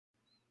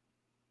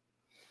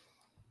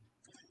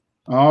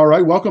All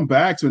right, welcome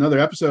back to another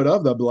episode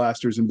of the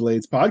Blasters and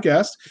Blades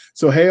podcast.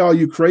 So, hey, all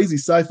you crazy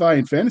sci-fi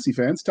and fantasy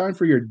fans, time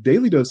for your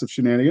daily dose of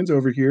shenanigans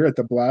over here at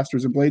the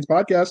Blasters and Blades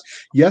podcast.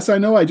 Yes, I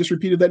know I just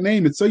repeated that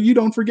name. It's so you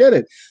don't forget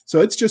it. So,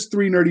 it's just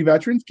three nerdy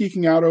veterans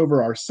geeking out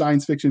over our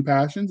science fiction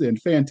passions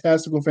and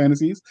fantastical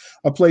fantasies,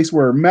 a place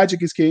where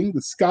magic is king,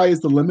 the sky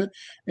is the limit,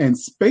 and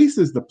space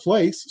is the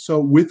place. So,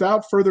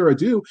 without further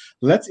ado,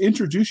 let's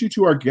introduce you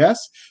to our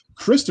guest,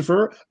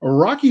 Christopher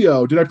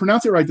Ruocchio. Did I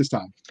pronounce it right this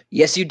time?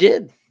 Yes, you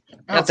did.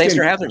 Yeah, thanks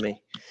for having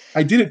me.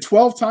 I did it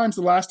 12 times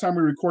the last time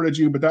we recorded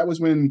you, but that was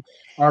when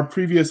our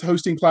previous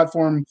hosting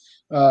platform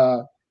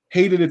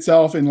hated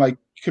itself and like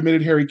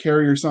committed Harry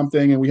Carey or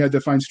something, and we had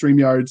to find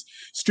StreamYards.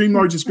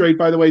 StreamYards is great,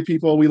 by the way,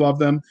 people. We love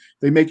them.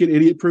 They make it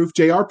idiot-proof,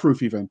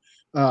 JR-proof even.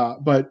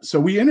 But so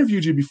we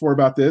interviewed you before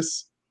about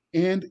this,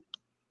 and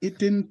it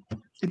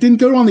didn't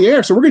go on the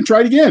air. So we're going to try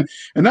it again.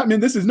 And that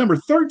meant this is number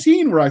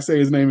 13 where I say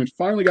his name and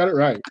finally got it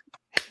right.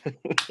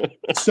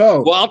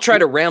 So well, I'll try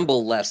to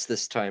ramble less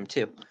this time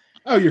too.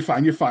 Oh, you're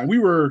fine. You're fine. We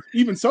were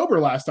even sober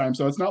last time,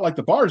 so it's not like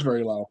the bar's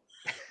very low.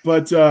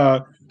 But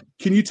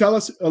can you tell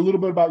us a little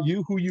bit about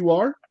you, who you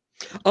are?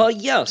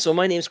 Yeah. So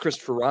my name is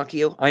Christopher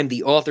Ruocchio. I'm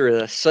the author of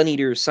the Sun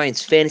Eater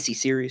science fantasy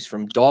series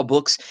from Daw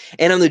Books,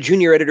 and I'm the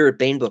junior editor at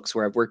Baen Books,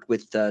 where I've worked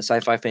with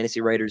sci-fi fantasy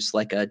writers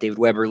like David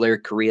Weber, Larry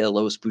Correia,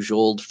 Lois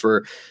Bujold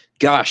for,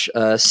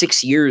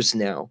 6 years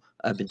now.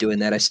 I've been doing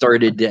that. I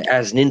started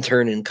as an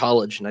intern in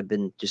college, and I've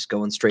been just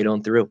going straight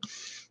on through.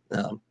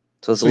 So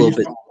it's a little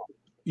bit.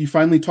 You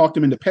finally talked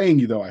him into paying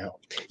you, though, I hope.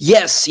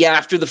 Yes, yeah,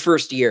 after the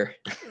first year.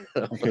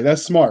 Okay,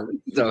 that's smart.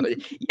 So,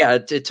 yeah,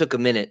 it took a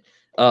minute.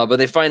 But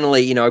they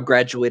finally, I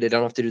graduated. I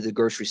don't have to do the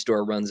grocery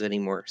store runs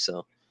anymore.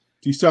 So,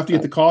 do you still have to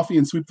get the coffee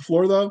and sweep the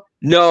floor, though?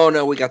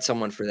 No, we got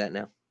someone for that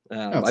now.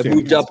 I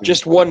moved up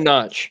just one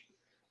notch.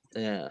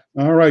 Yeah.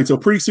 All right, so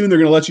pretty soon they're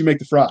going to let you make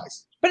the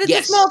fries. But it's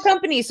a small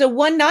company, so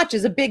one notch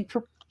is a big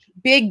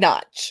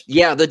notch.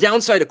 Yeah, the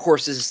downside, of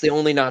course, is it's the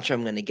only notch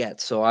I'm going to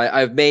get. So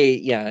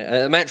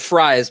I'm at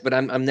fries, but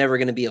I'm never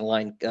going to be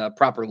a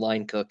proper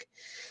line cook.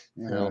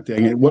 Oh,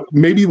 dang it.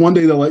 Maybe one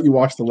day they'll let you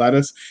wash the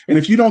lettuce. And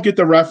if you don't get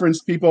the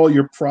reference, people,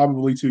 you're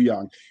probably too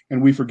young,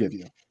 and we forgive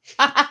you.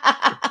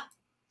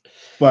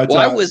 But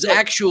I was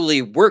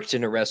actually worked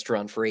in a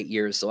restaurant for 8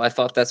 years, so I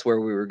thought that's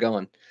where we were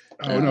going.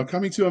 Oh, no,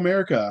 Coming to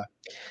America,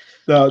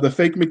 the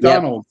fake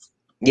McDonald's.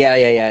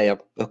 Yeah.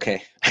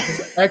 Okay.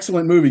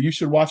 Excellent movie. You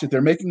should watch it.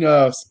 They're making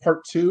a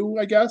part 2,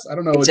 I guess. I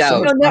don't know. It's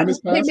out.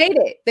 They made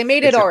it. They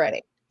made it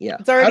already. Yeah.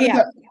 It's already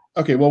out.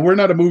 Okay, well, we're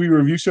not a movie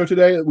review show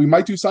today. We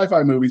might do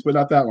sci-fi movies, but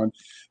not that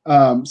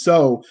one.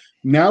 So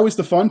now is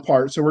the fun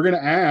part. So we're going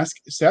to ask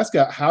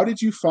Seska, how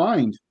did you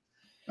find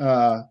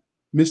Mr.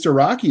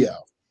 Ruocchio?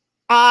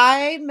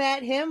 I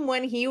met him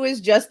when he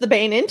was just the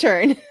Baen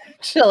intern,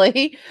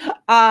 actually.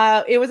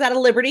 It was at a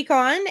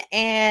LibertyCon,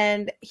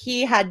 and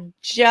he had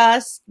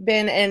just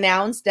been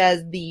announced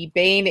as the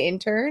Baen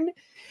intern.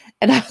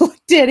 And I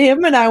looked at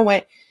him and I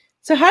went,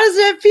 so how does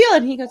it feel?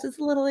 And he goes, it's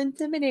a little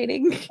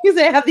intimidating because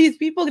I have these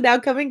people now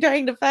coming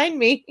trying to find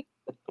me.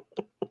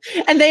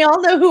 And they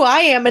all know who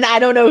I am, and I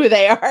don't know who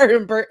they are.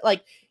 And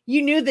like,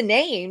 you knew the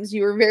names.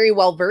 You were very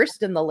well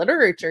versed in the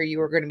literature you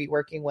were going to be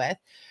working with.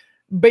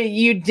 But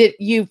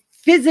you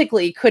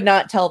physically could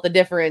not tell the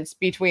difference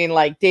between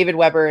like David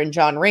Weber and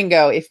John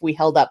Ringo if we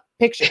held up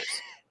pictures.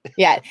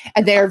 Yeah.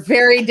 And they're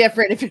very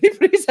different if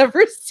anybody's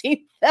ever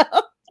seen them.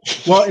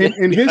 Well,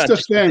 in his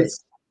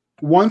defense,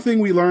 one thing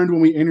we learned when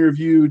we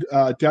interviewed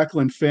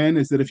Declan Finn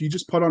is that if you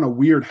just put on a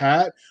weird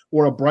hat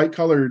or a bright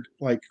colored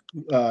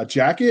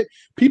jacket,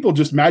 people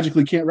just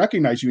magically can't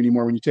recognize you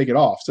anymore when you take it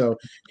off. So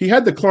he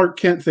had the Clark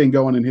Kent thing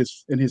going in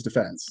his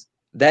defense.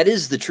 That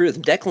is the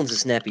truth. Declan's a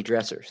snappy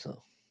dresser.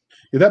 So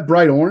is that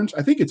bright orange?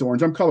 I think it's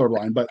orange. I'm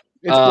colorblind, but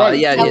it's bright.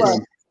 Yeah, it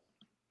is.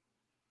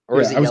 Or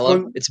is it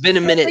yellow? It's been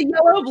a minute. It's a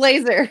yellow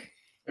blazer.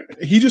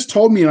 He just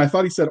told me, and I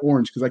thought he said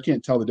orange because I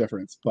can't tell the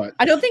difference. But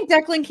I don't think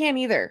Declan can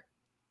either.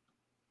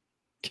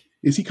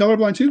 Is he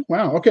colorblind too?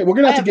 Wow. Okay, we're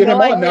gonna have to get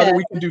him on now that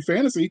we can do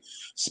fantasy.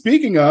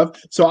 Speaking of,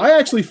 so I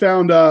actually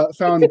found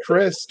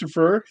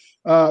Christopher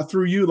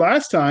through you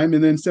last time,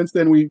 and then since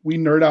then we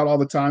nerd out all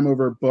the time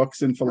over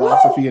books and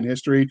philosophy and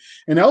history,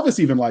 and Elvis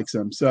even likes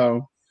him,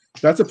 so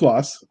that's a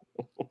plus.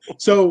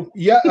 So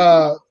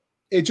yeah,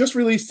 it just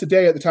released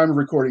today at the time of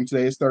recording.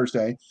 Today is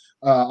Thursday.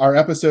 Our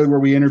episode where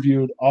we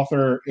interviewed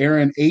author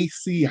Aaron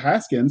A.C.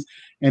 Haskins,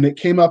 and it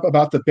came up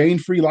about the Baen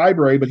Free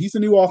Library, but he's a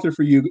new author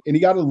for you, and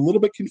he got a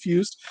little bit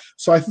confused.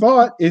 So I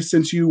thought,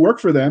 since you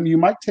work for them, you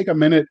might take a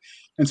minute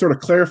and sort of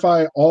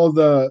clarify all of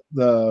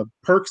the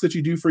perks that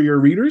you do for your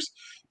readers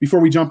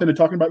before we jump into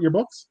talking about your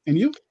books and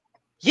you.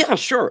 Yeah,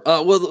 sure.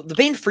 Well, the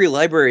Baen Free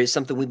Library is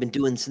something we've been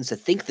doing since I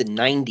think the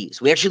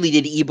 90s. We actually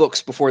did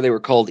ebooks before they were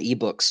called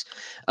ebooks.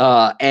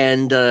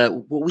 And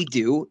what we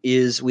do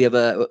is we have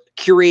a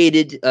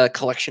curated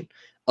collection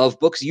of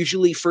books,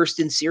 usually first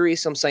in series,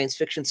 some science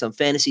fiction, some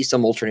fantasy,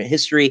 some alternate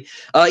history,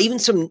 even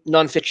some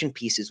nonfiction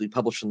pieces we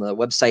publish on the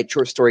website,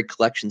 short story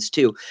collections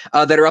too,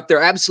 that are up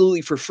there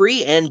absolutely for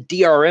free and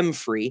DRM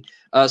free.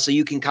 So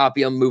you can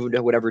copy them, move them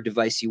to whatever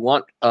device you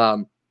want.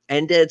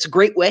 and it's a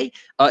great way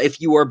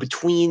if you are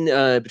between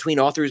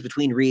authors,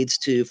 between reads,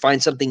 to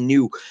find something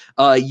new.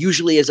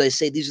 Usually, as I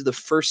say, these are the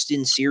first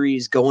in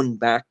series going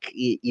back,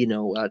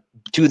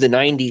 to the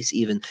 90s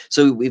even.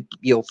 So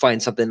you'll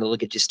find something that'll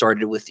get you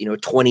started with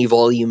 20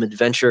 volume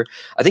adventure.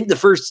 I think the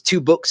first 2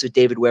 books of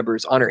David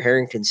Weber's Honor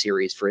Harrington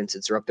series, for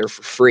instance, are up there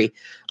for free.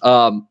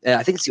 And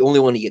I think it's the only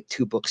one you get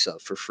 2 books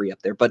of for free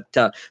up there. But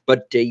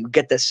you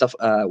get that stuff.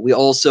 We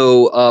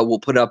also will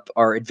put up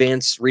our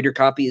advanced reader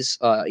copies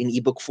in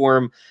ebook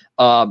form,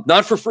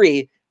 not for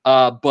free,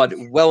 but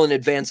well in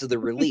advance of the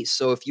release.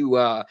 So if you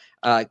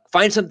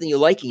find something you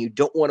like and you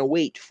don't want to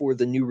wait for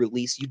the new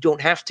release, you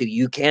don't have to.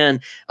 You can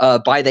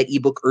buy that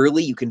ebook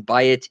early. You can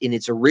buy it in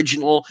its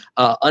original,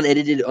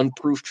 unedited,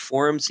 unproofed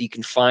form. So you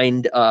can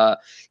find,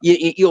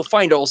 you'll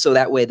find also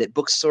that way that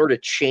books sort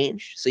of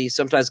change. So you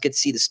sometimes get to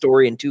see the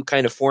story in 2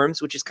 kind of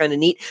forms, which is kind of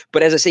neat.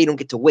 But as I say, you don't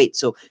get to wait.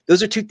 So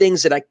those are 2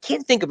 things that I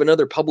can't think of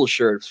another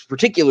publisher,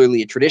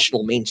 particularly a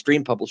traditional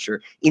mainstream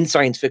publisher in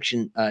science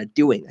fiction,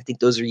 doing. I think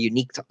those are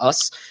unique to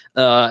us.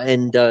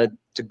 And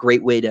it's a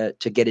great way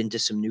to get into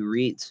some new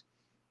reads.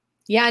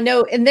 Yeah,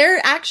 no, and they're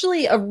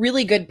actually a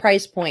really good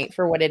price point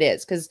for what it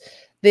is, because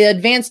the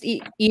advanced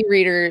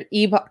e-reader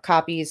ebook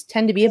copies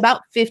tend to be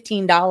about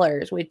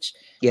 $15, which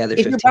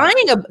if you're buying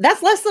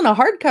that's less than a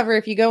hardcover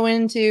if you go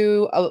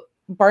into a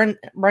Barnes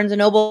and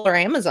Noble or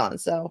Amazon.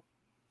 So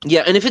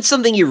yeah, and if it's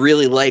something you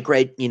really like,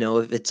 right,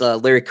 if it's a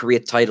Larry Correia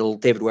title,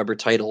 David Weber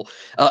title,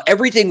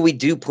 everything we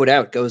do put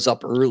out goes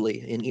up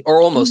early,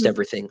 or almost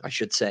everything, I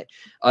should say,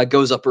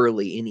 goes up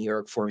early in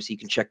e-arc form, so you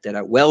can check that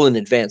out well in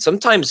advance,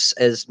 sometimes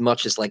as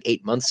much as like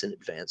 8 months in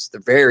advance.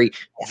 They're very,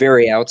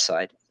 very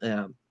outside.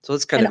 So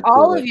it's kind of cool.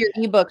 All of your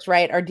ebooks,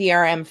 right, are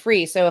DRM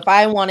free. So if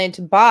I wanted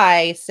to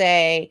buy,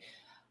 say,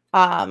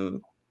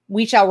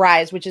 We Shall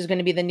Rise, which is going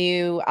to be the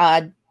new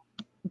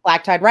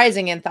Black Tide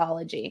Rising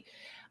anthology,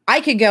 I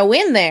could go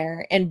in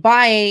there and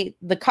buy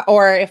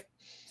or if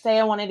say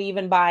I wanted to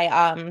even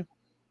buy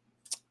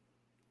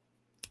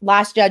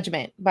Last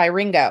Judgment by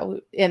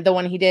Ringo, and the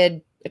one he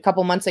did a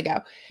couple months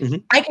ago,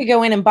 I could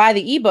go in and buy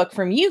the ebook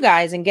from you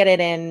guys and get it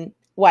in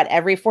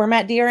every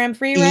format DRM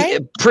free, right?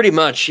 Pretty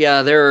much,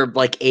 yeah. There are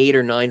like 8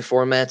 or 9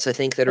 formats, I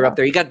think, that are up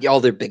there. You got all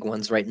their big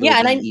ones, right?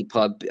 Yeah, and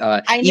EPUB.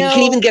 You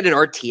can even get an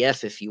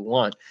RTF if you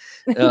want.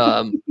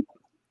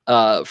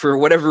 For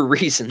whatever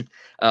reason,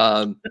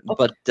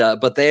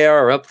 but they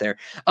are up there,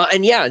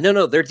 and yeah,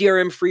 no, they're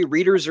DRM free.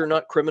 Readers are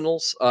not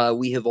criminals.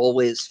 We have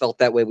always felt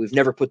that way. We've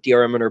never put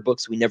DRM in our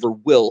books. We never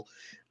will,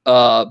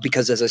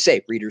 because, as I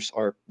say, readers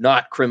are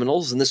not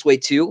criminals in this way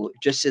too.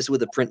 Just as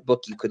with a print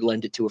book, you could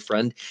lend it to a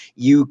friend.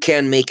 You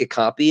can make a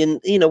copy,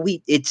 and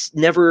it's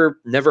never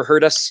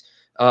hurt us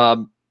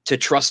to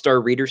trust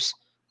our readers,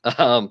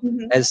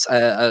 as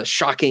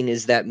shocking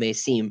as that may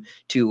seem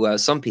to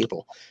some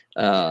people.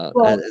 So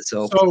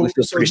we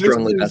feel pretty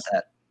strongly about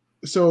that.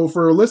 So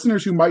for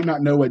listeners who might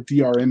not know what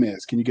DRM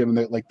is, can you give them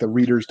the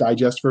Reader's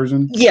Digest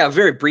version? Yeah,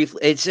 very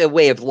briefly. It's a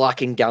way of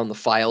locking down the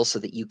file so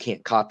that you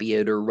can't copy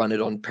it or run it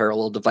on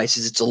parallel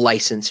devices. It's a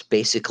license,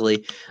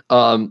 basically,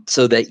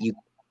 so that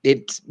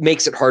it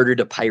makes it harder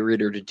to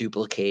pirate or to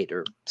duplicate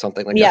or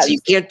something like that. So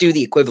you can't do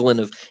the equivalent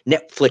of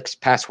Netflix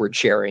password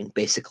sharing,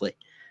 basically.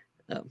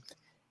 But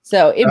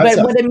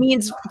what it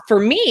means for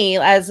me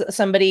as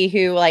somebody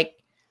who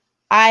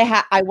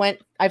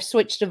I've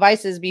switched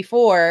devices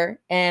before,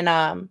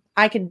 and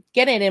I could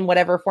get it in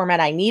whatever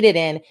format I need it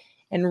in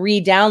and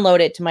re-download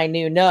it to my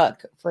new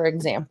Nook, for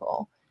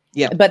example.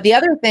 Yeah. But the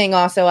other thing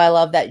also I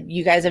love that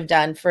you guys have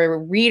done for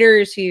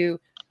readers who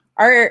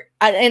are,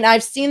 and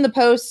I've seen the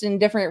posts in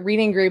different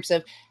reading groups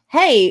of,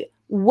 hey,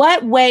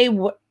 what way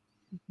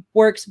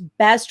works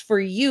best for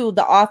you,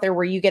 the author,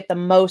 where you get the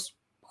most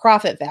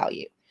profit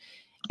value?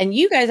 And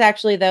you guys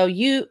actually, though,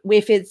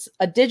 if it's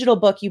a digital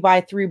book you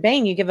buy through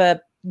Baen, you give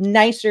a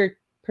nicer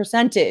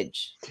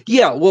percentage.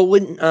 Yeah, well,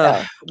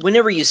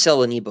 whenever you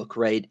sell an ebook,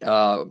 right,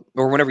 or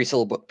whenever you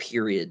sell a book,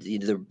 period,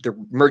 the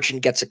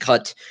merchant gets a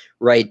cut,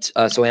 right?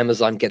 So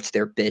Amazon gets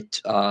their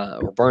bit,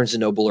 or Barnes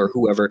and Noble or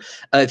whoever.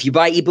 If you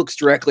buy ebooks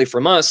directly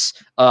from us,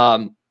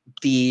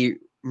 the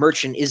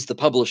merchant is the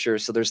publisher,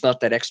 so there's not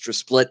that extra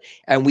split,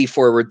 and we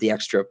forward the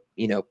extra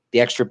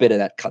bit of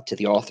that cut to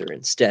the author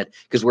instead,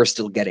 because we're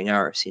still getting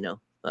ours,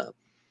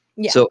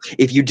 Yeah. So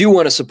if you do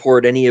want to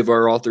support any of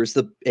our authors,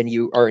 and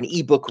you are an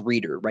ebook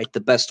reader, right, the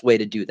best way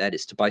to do that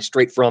is to buy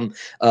straight from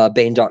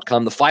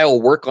Baen.com. The file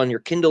will work on your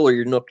Kindle or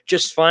your Nook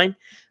just fine.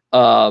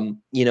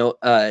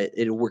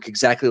 It'll work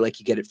exactly like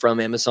you get it from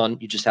Amazon.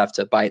 You just have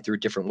to buy it through a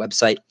different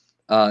website.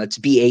 It's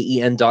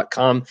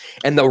BAEN.com,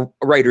 and the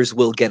writers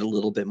will get a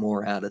little bit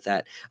more out of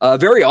that.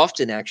 Very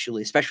often,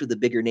 actually, especially the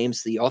bigger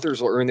names, the authors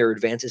will earn their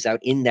advances out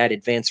in that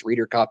advanced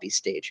reader copy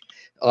stage.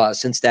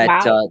 Since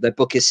that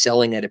book is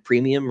selling at a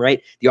premium,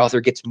 right? The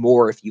author gets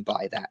more if you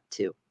buy that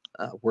too.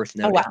 Worth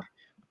noting. Oh, wow.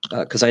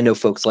 Because I know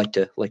folks like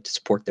to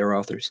support their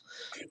authors.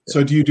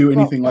 So do you do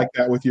anything like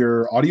that with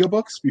your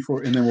audiobooks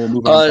before, and then we'll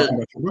move on to talking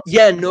about your books?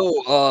 Yeah,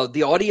 no,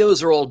 the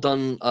audios are all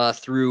done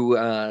through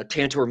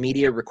Tantor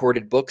Media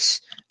Recorded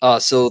Books.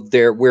 So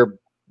we're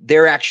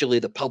they're actually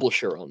the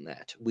publisher on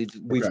that. We've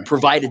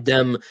provided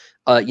them,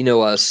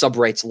 a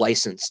sub-rights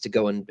license to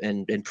go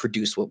and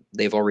produce what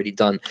they've already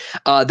done.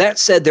 That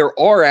said, there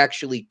are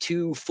actually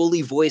 2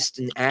 fully voiced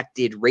and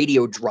acted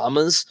radio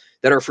dramas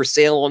that are for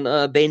sale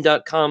on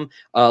Bane.com.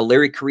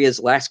 Larry Correa's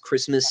Last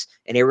Christmas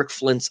and Eric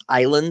Flint's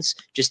Islands.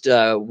 Just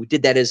we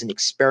did that as an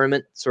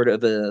experiment, sort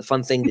of a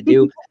fun thing to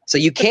do. So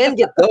you can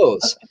get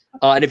those.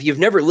 And if you've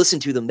never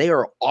listened to them, they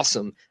are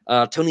awesome.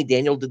 Tony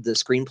Daniel did the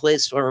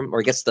screenplays for them, or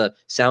I guess the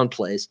sound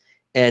plays,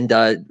 and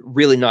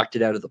really knocked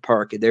it out of the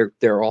park.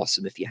 They're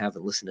awesome if you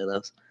haven't listened to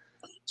those.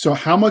 So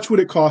how much would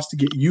it cost to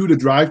get you to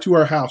drive to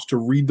our house to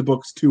read the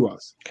books to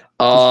us?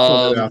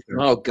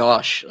 Oh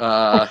gosh.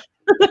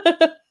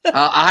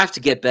 I'll have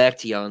to get back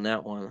to you on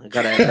that one. I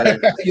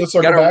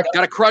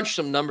gotta crunch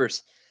some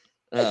numbers.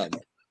 All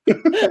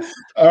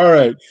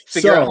right.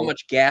 Figure out how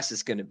much gas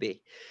is going to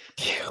be.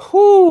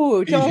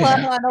 I don't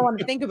want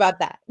to think about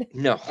that.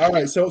 No. All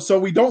right. So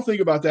we don't think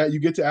about that. You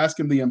get to ask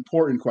him the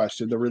important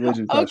question, the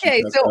religion question.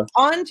 Okay. So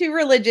on to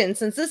religion.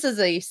 Since this is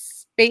a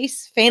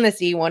space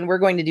fantasy one, we're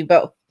going to do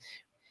both.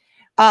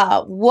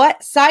 What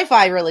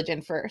sci-fi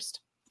religion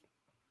first?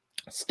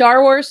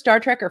 Star Wars, Star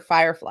Trek, or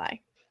Firefly?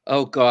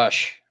 Oh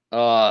gosh.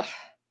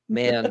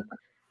 Man.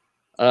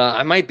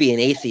 I might be an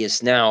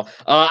atheist now.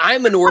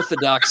 I'm an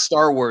Orthodox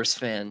Star Wars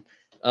fan.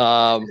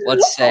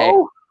 Let's say.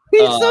 Oh,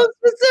 he's so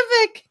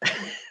specific.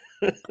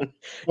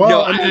 Well,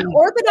 no, I mean,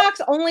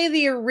 Orthodox only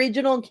the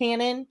original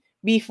canon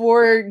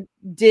before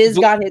Diz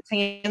got his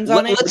hands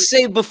on it. Let's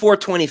say before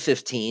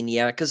 2015,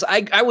 yeah, because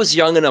I was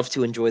young enough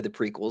to enjoy the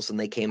prequels when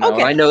they came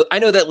out. I know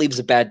that leaves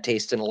a bad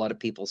taste in a lot of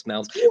people's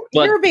mouths.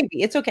 But you're a baby.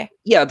 It's okay.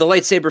 Yeah, the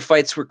lightsaber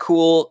fights were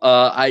cool.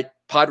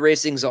 Pod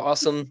racing's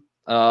awesome.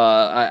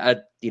 I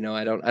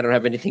don't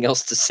have anything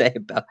else to say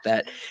about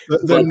that.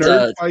 The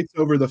nerd fights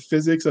over the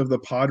physics of the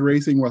pod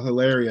racing were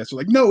hilarious. They're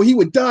like, no, he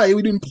would die. He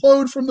would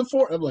implode from the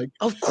force. I'm like,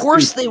 of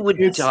course they would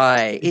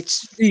die.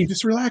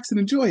 Just relax and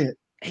enjoy it.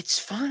 It's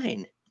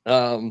fine.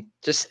 And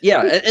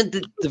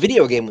the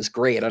video game was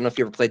great. I don't know if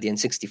you ever played the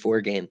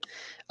N64 game.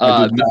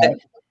 But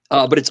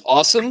it's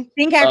awesome. I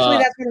think actually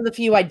that's one of the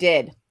few I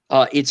did.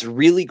 It's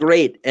really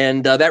great,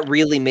 and that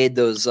really made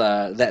those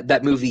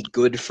that movie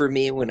good for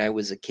me when I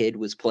was a kid.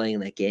 Was playing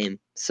that game,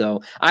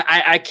 so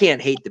I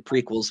can't hate the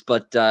prequels,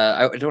 but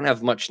I don't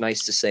have much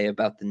nice to say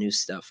about the new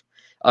stuff.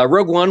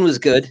 Rogue One was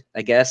good,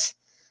 I guess,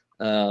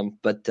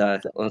 but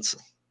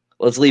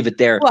let's leave it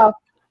there. Well,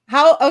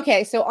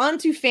 so on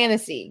to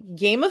fantasy: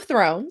 Game of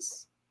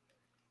Thrones,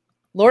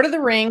 Lord of the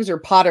Rings, or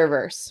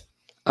Potterverse.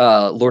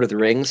 Lord of the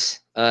Rings.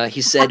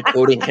 He said,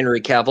 quoting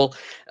Henry Cavill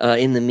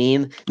in the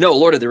meme. No,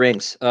 Lord of the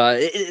Rings.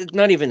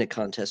 Not even a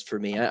contest for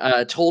me.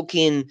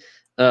 Tolkien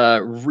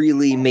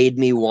really made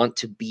me want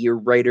to be a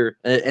writer,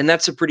 and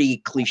that's a pretty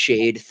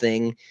cliched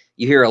thing.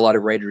 You hear a lot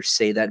of writers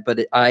say that,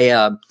 but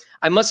I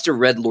must have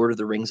read Lord of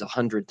the Rings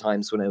 100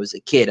 times when I was a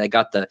kid. I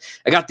got the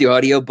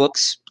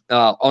audiobooks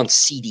on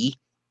CD.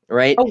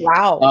 Right. Oh,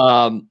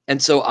 wow.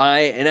 And so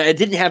I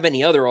didn't have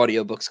any other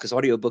audiobooks because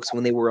audiobooks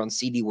when they were on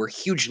CD were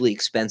hugely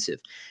expensive.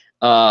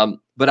 But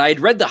I had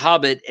read The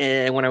Hobbit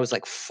when I was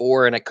like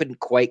 4 and I couldn't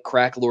quite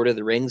crack Lord of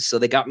the Rings. So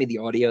they got me the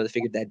audio. They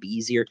figured that'd be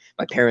easier.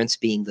 My parents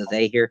being the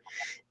they here.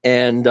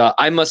 And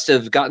I must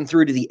have gotten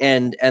through to the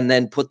end and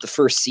then put the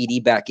first CD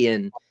back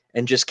in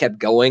and just kept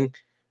going.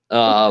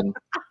 Though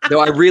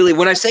I really,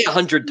 when I say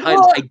 100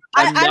 times,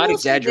 I'm not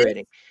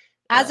exaggerating.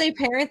 As a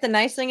parent, the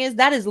nice thing is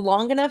that is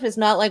long enough. It's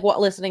not like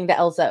listening to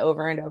Elsa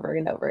over and over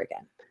and over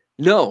again.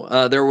 No,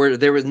 there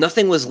was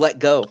nothing was let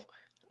go,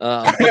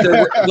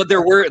 but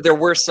there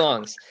were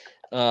songs.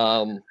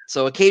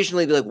 So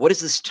occasionally be like, what is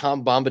this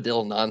Tom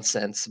Bombadil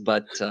nonsense?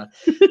 But you're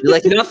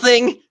like,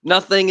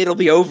 nothing. It'll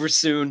be over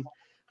soon.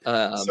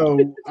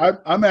 So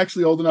I'm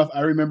actually old enough.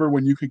 I remember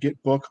when you could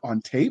get book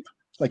on tape,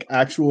 like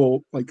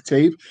actual like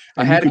tape.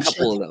 I had a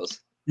couple of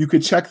those. You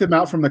could check them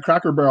out from the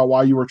Cracker Barrel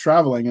while you were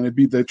traveling, and it'd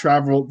be the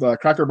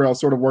Cracker Barrel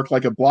sort of worked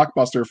like a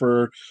Blockbuster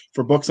for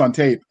books on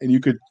tape, and you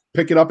could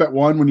pick it up at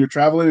one when you're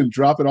traveling and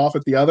drop it off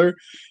at the other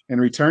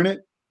and return it.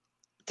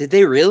 Did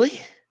they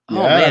really? Yeah,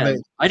 oh man,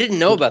 I didn't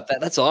know about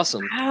that. That's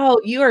awesome. Wow,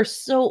 you are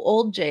so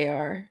old,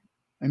 JR.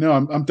 I know.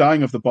 I'm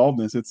dying of the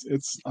baldness.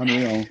 It's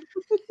unreal.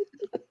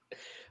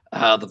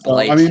 The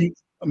blight. I mean,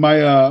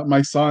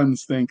 my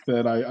sons think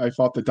that I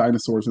fought the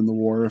dinosaurs in the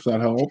war. If that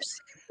helps.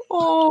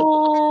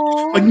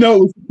 Oh, like no, it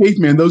was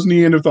caveman. Those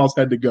Neanderthals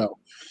had to go.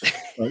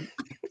 But,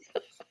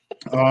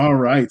 all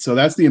right, so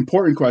that's the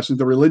important question,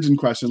 the religion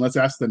question. Let's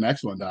ask the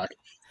next one, Doc.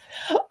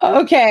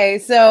 Okay,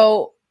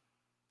 so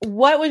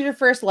what was your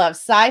first love,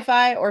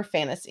 sci-fi or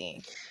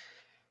fantasy?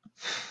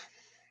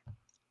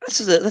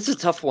 That's a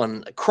tough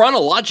one.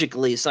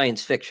 Chronologically,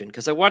 science fiction,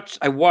 because I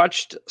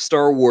watched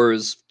Star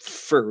Wars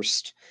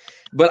first,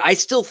 but I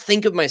still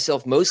think of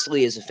myself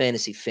mostly as a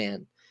fantasy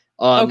fan.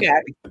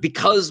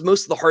 Because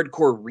most of the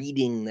hardcore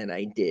reading that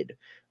I did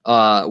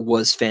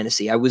was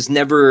fantasy. I was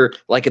never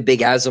like a big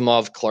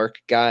Asimov Clarke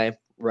guy,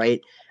 right?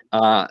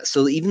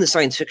 So even the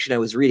science fiction I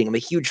was reading, I'm a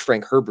huge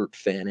Frank Herbert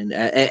fan, and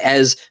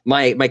as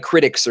my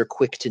critics are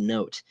quick to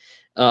note.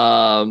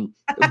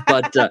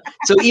 But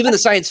so even the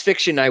science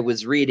fiction I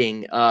was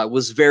reading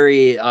was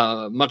very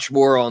much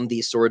more on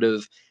the sort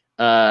of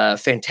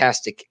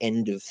fantastic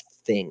end of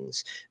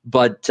things.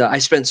 But I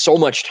spent so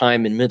much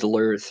time in Middle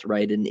Earth,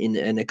 right, and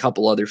in a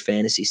couple other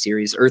fantasy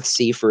series,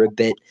 Earthsea for a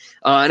bit,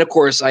 and of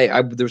course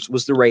I there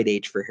was the right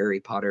age for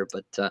Harry Potter,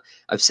 but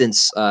I've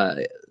since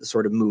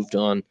sort of moved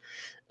on,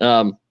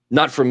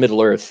 not from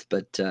Middle Earth,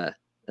 but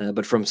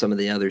from some of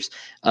the others,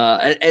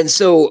 and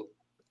so.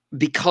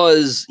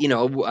 Because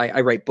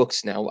I write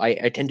books now,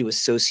 I tend to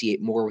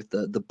associate more with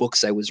the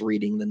books I was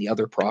reading than the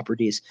other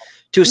properties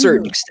to a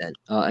certain extent,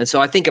 and so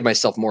I think of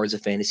myself more as a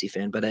fantasy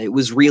fan. But it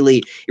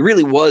really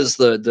was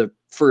the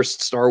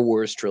first Star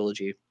Wars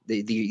trilogy,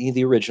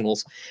 the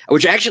originals,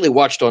 which I actually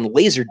watched on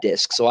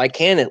Laserdisc, so I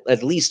can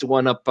at least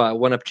one up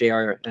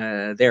JR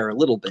there a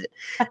little bit.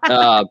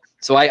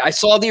 So I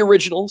saw the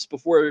originals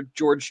before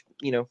George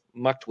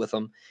mucked with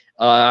them.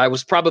 I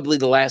was probably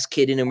the last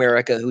kid in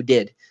America who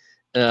did.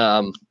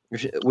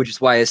 Which is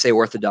why I say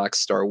orthodox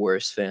Star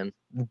Wars fan,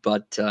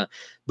 but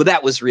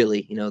that was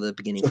really the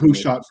beginning. So who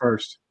shot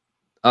first?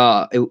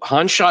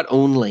 Han shot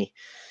only.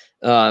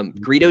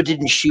 Greedo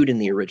didn't shoot in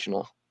the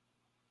original.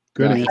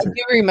 Good answer. I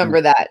do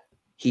remember that.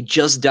 He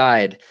just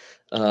died.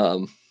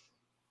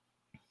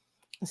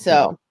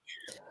 So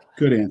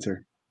good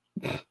answer.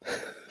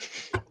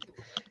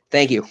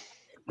 Thank you.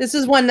 This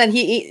is one that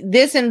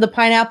this and the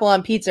pineapple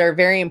on pizza are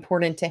very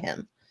important to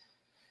him.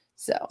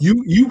 So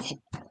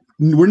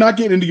we're not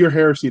getting into your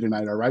heresy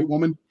tonight, all right,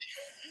 woman?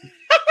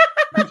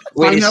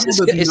 Wait, is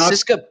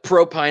Siska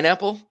pro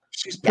pineapple?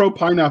 She's pro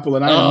pineapple,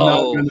 and I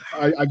am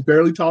not. I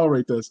barely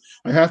tolerate this.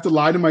 I have to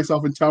lie to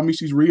myself and tell me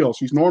she's real.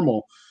 She's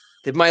normal.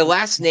 Did my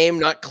last name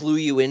not clue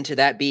you into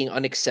that being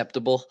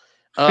unacceptable?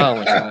 Oh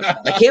my gosh!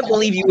 I can't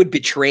believe you would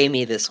betray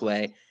me this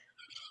way.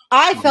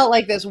 I felt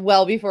like this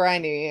well before I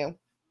knew you.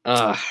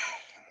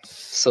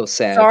 So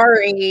sad.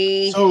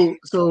 Sorry.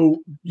 So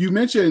you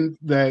mentioned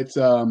that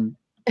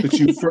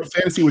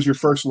fantasy was your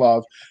first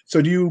love.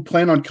 So do you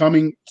plan on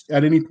coming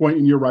at any point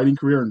in your writing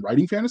career and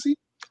writing fantasy?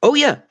 Oh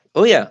yeah.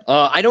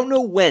 I don't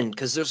know when,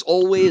 because there's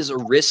always a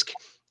risk.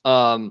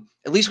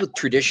 At least with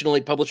traditionally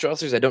published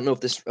authors, I don't know if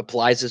this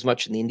applies as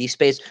much in the indie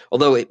space,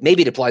 although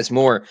maybe it applies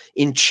more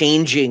in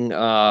changing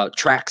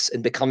tracks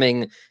and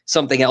becoming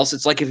something else.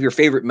 It's like if your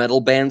favorite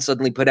metal band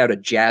suddenly put out a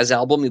jazz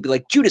album, you'd be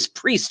like, Judas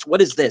Priest, what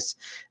is this?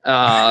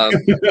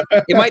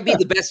 It might be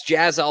the best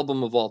jazz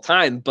album of all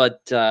time,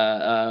 but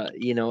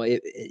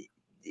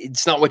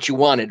it's not what you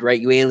wanted, right?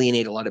 You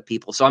alienate a lot of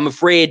people. So I'm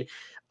afraid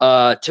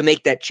to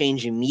make that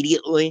change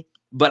immediately.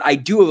 But I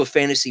do have a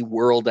fantasy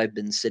world I've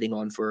been sitting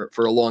on for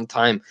a long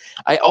time.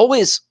 I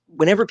always,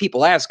 whenever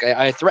people ask,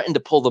 I threaten to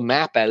pull the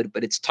map out,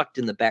 but it's tucked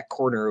in the back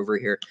corner over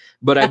here.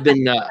 But I've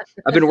been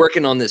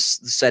working on this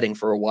setting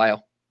for a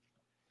while.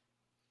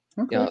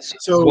 Okay.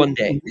 So one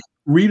day,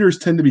 readers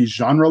tend to be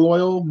genre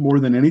loyal more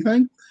than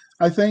anything,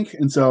 I think,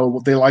 and so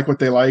they like what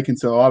they like, and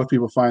so a lot of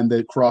people find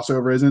that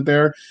crossover isn't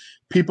there.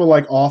 People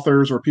like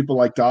authors or people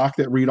like Doc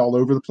that read all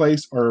over the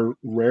place are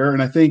rare,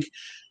 and I think.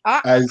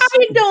 I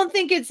don't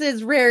think it's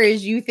as rare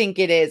as you think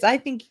it is. I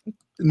think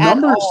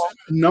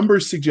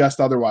numbers suggest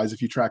otherwise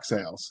if you track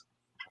sales.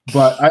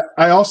 But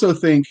I also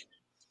think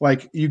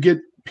like you get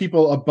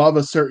people above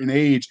a certain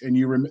age and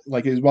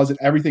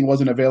everything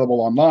wasn't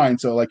available online.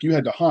 So like you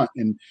had to hunt.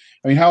 And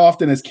I mean, how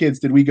often as kids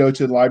did we go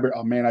to the library?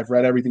 Oh man, I've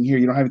read everything here.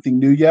 You don't have anything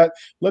new yet?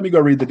 Let me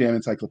go read the damn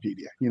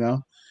encyclopedia,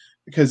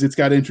 because it's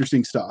got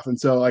interesting stuff. And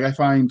so like I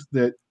find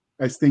that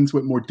as things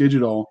went more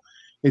digital,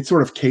 it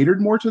sort of catered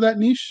more to that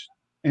niche.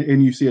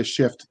 And you see a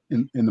shift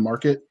in the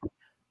market.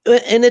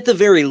 And at the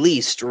very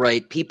least,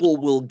 right, people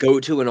will go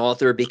to an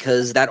author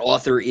because that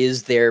author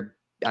is their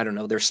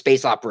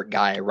space opera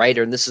guy, right?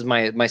 Or this is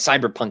my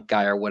cyberpunk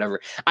guy or whatever.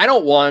 I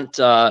don't want,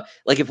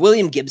 if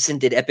William Gibson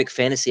did epic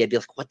fantasy, I'd be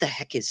like, what the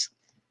heck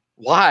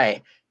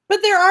why?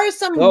 But there are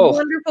some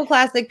wonderful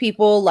classic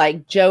people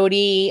like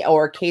Jody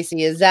or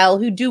Casey Azell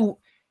who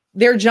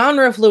they're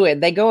genre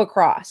fluid. They go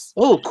across.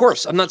 Oh, of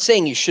course. I'm not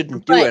saying you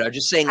shouldn't do it. I'm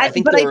just saying I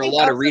think there are a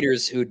lot of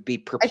readers who would be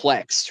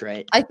perplexed,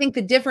 right? I think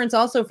the difference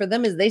also for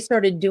them is they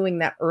started doing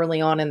that early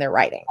on in their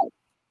writing.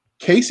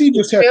 Casey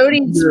just had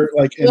writer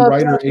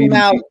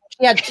ADD.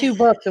 She had 2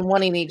 books and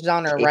one in each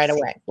genre right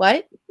away.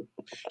 What?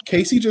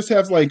 Casey just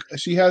has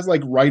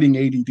writing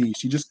ADD.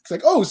 She just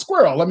like, oh,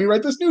 squirrel, let me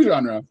write this new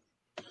genre.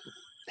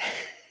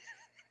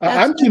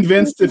 I'm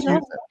convinced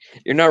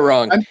you're not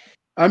wrong.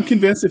 I'm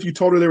convinced if you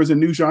told her there was a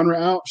new genre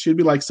out, she'd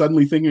be like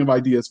suddenly thinking of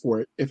ideas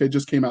for it if it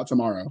just came out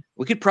tomorrow.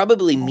 We could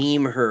probably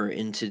meme her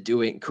into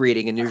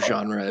creating a new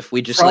genre if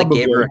we just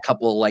gave her a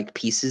couple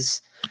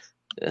pieces.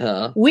 I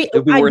bet we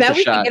could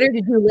get her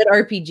to do lit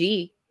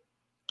RPG.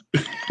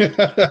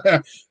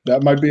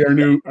 That might be our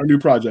new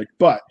project.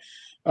 But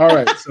all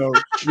right, so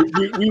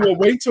we will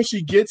wait till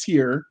she gets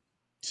here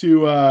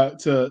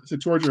to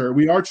torture her.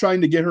 We are trying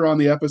to get her on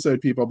the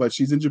episode, people, but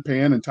she's in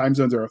Japan and time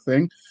zones are a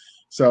thing,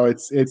 so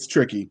it's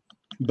tricky.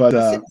 But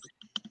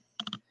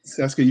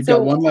Seska, you've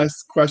got one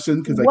last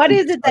question. What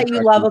is it that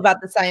you love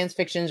about the science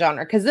fiction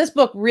genre? Because this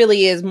book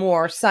really is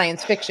more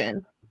science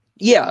fiction.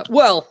 Yeah,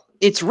 well,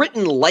 it's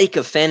written like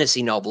a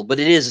fantasy novel, but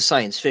it is a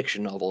science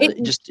fiction novel.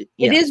 It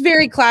is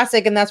very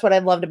classic, and that's what I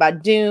loved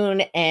about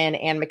Dune and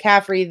Anne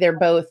McCaffrey. They're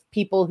both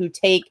people who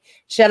take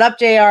shut up,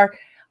 JR.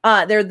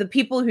 They're the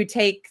people who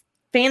take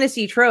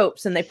fantasy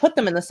tropes and they put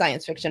them in the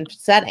science fiction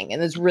setting,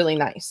 and it's really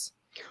nice.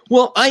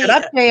 Well, shut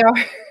up, JR.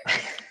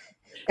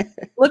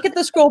 Look at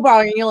the scroll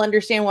bar, and you'll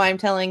understand why I'm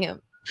telling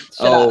him.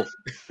 Shut up.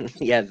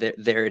 Yeah,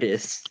 there it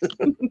is.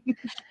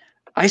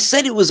 I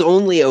said it was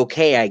only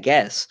okay, I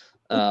guess.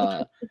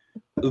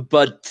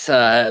 But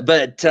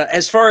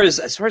as far as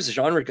the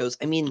genre goes,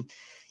 I mean,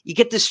 you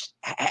get this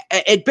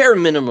at bare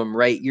minimum,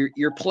 right?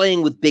 You're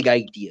playing with big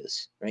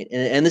ideas, right?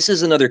 And this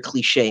is another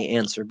cliche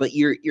answer, but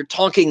you're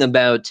talking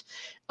about,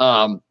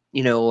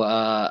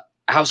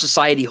 how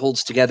society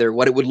holds together,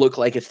 what it would look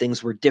like if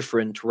things were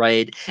different,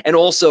 right? And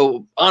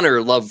also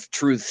honor, love,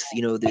 truth,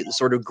 the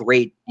sort of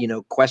great,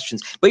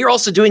 questions. But you're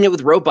also doing it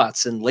with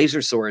robots and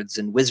laser swords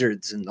and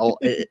wizards and all.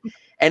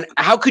 And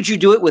how could you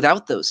do it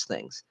without those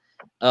things?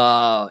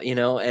 I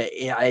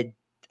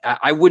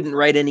wouldn't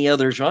write any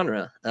other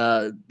genre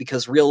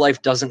because real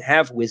life doesn't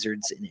have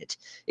wizards in it,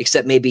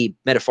 except maybe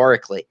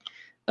metaphorically,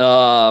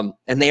 and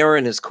they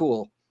aren't as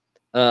cool.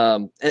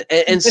 And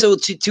so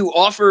to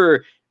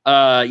offer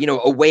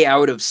a way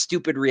out of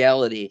stupid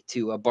reality,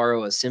 to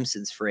borrow a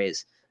Simpsons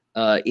phrase,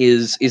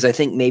 is I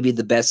think maybe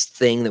the best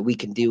thing that we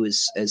can do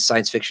as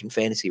science fiction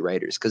fantasy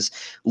writers, because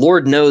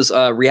Lord knows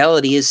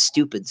reality is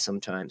stupid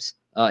sometimes,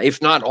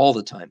 if not all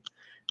the time.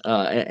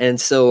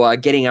 And so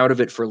getting out of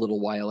it for a little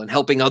while and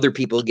helping other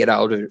people get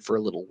out of it for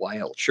a little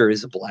while sure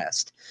is a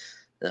blast.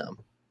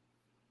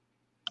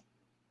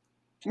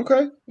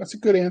 Okay, that's a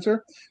good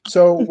answer.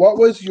 So what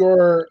was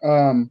your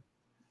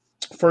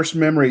first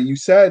memory? You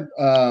said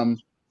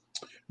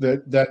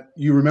that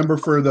you remember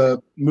for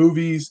the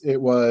movies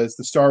it was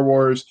the Star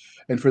Wars,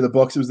 and for the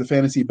books it was the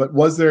fantasy, but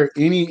was there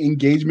any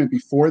engagement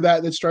before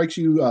that strikes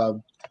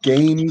you?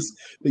 Games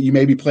that you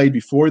maybe played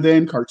before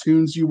then,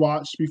 cartoons you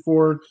watched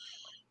before?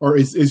 Or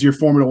is your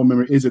formidable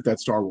memory, is it that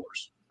Star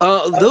Wars?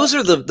 Those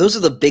are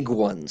the big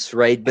ones,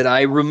 right? But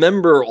I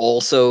remember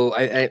also,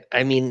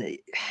 I mean,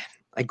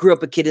 I grew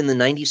up a kid in the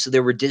 90s, so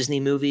there were Disney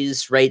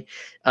movies, right?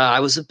 I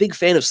was a big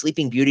fan of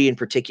Sleeping Beauty in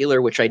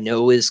particular, which I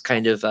know is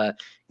kind of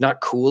not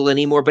cool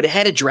anymore, but it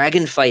had a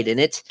dragon fight in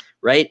it,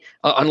 right?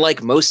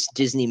 Unlike most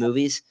Disney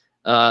movies,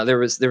 there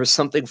was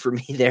something for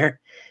me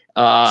there.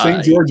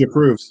 St. George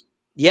approves.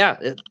 Yeah.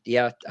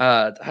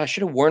 I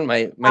should have worn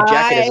my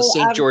jacket as a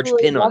St. George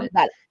pin on it.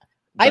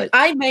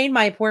 I made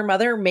my poor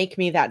mother make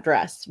me that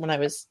dress when I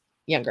was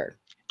younger.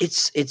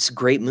 It's a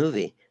great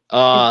movie.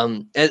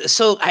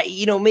 So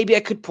maybe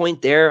I could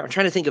point there. I'm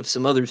trying to think of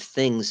some other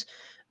things.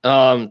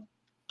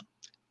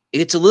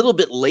 It's a little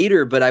bit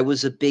later, but I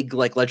was a big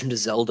Legend of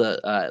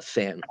Zelda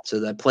fan.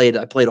 So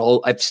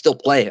I still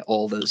play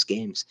all those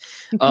games.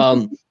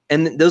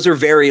 And those are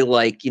very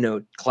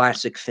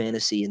classic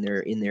fantasy in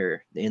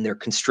their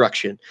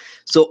construction.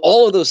 So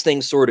all of those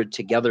things sorted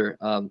together.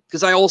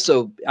 Because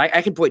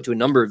I can point to a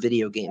number of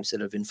video games that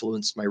have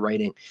influenced my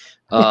writing.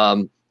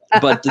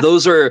 But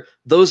those are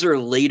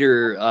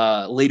later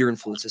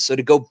influences. So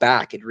to go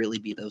back, it'd really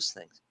be those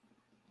things.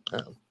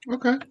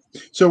 Okay.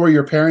 So were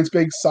your parents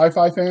big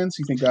sci-fi fans?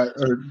 You think that,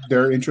 or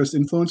their interest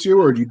influenced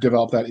you, or did you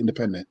develop that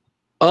independent?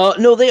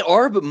 No, they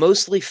are, but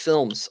mostly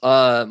films.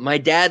 My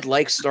dad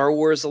likes Star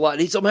Wars a lot.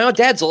 My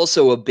dad's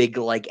also a big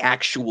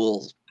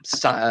actual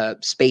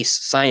space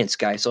science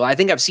guy. So I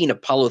think I've seen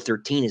Apollo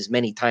 13 as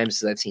many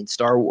times as I've seen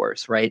Star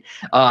Wars, right?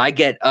 I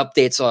get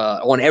updates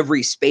on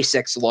every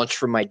SpaceX launch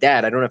from my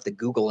dad. I don't have to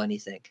Google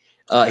anything.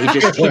 He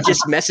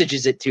just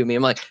messages it to me.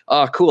 I'm like,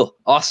 oh, cool,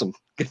 awesome.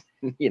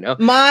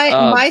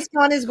 My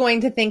son is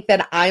going to think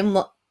that I'm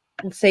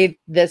say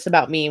this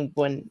about me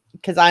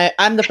because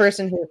I'm the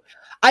person who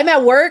I'm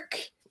at work.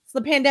 It's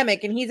the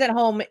pandemic and he's at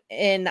home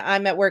and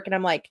I'm at work and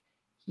I'm like,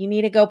 you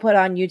need to go put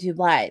on YouTube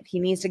Live.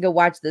 He needs to go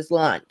watch this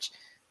launch.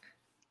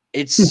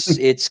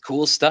 It's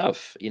cool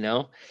stuff, It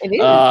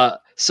is.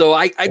 So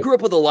I grew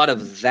up with a lot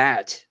of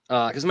that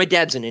because my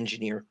dad's an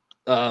engineer.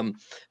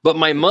 But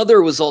my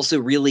mother was also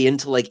really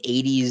into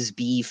 80s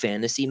B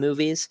fantasy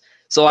movies.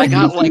 So I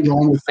got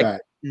wrong with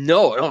that.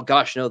 No, oh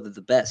gosh, no, they're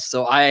the best.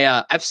 So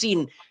I've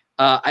seen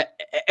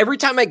every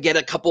time I get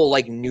a couple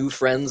new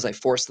friends, I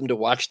force them to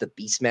watch the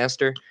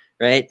Beastmaster,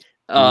 right?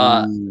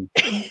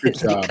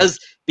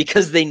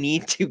 Because they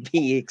need to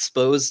be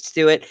exposed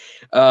to it.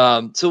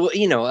 So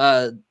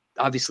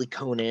obviously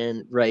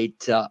Conan, right?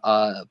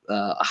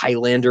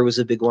 Highlander was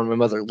a big one. My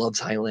mother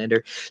loves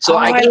Highlander. So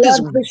I got this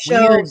love the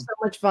show. So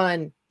much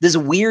fun. This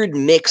weird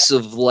mix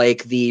of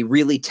the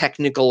really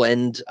technical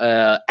and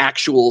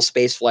actual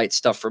spaceflight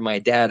stuff from my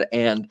dad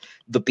and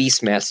the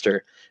Beastmaster.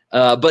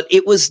 But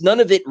it was none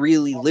of it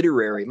really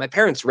literary. My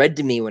parents read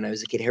to me when I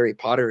was a kid, Harry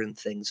Potter and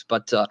things,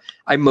 but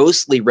I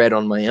mostly read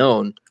on my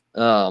own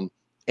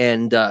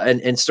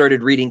and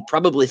started reading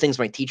probably things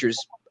my teachers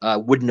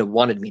wouldn't have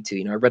wanted me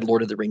to. I read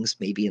Lord of the Rings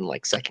maybe in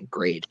second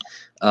grade.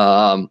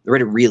 I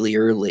read it really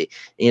early,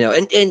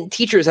 and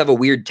teachers have a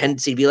weird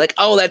tendency to be like,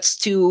 oh, that's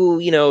too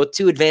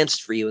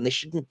advanced for you. And they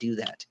shouldn't do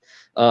that.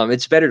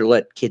 It's better to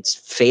let kids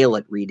fail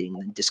at reading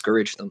than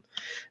discourage them.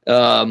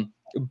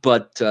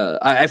 But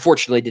I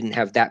fortunately didn't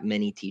have that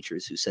many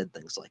teachers who said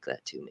things like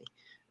that to me.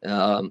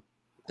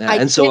 I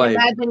can't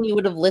imagine you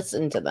would have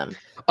listened to them.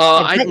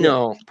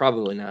 No,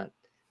 probably not.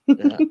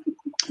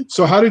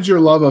 So how did your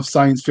love of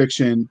science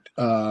fiction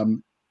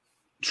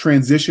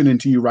transition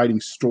into you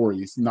writing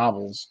stories,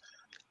 novels?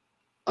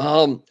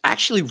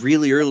 Actually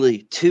really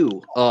early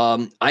too.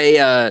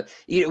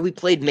 We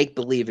played make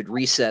believe at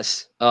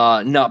recess,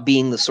 not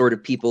being the sort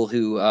of people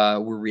who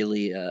were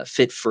really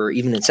fit for,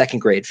 even in second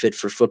grade, fit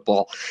for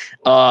football.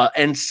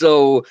 And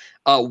so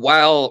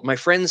while my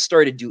friends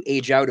started to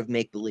age out of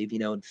make believe,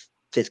 in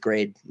fifth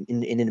grade,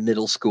 in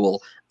middle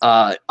school,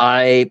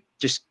 I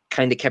just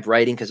kind of kept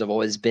writing because I've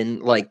always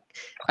been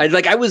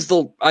I was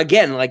the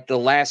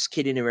last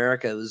kid in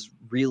America who was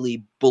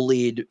really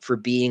bullied for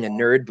being a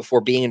nerd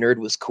before being a nerd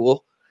was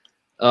cool.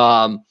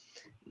 And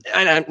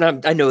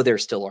I know there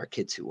still are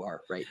kids who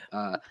are, right,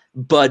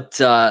 but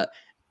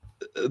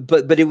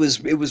it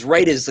was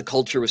right as the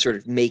culture was sort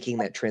of making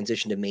that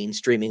transition to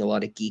mainstreaming a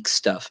lot of geek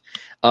stuff.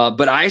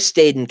 But I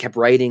stayed and kept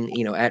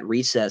writing, at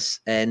recess,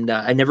 and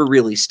I never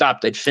really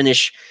stopped. I'd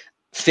finish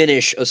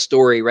a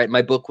story, right?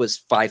 My book was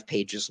 5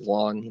 pages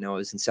long. I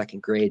was in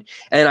second grade,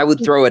 and I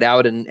would throw it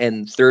out,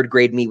 and third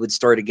grade me would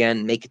start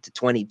again, make it to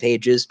 20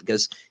 pages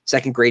because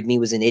second grade me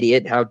was an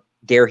idiot. How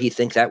dare he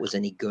think that was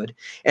any good?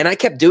 And I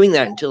kept doing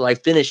that until I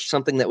finished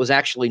something that was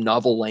actually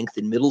novel length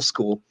in middle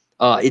school.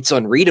 It's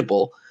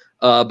unreadable,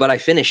 but I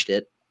finished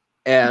it.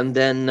 And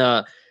then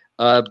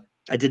I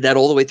did that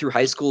all the way through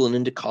high school and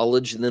into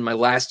college. And then my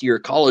last year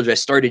of college, I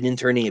started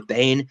interning at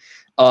Bain.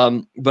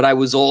 But I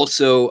was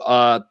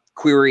also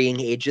querying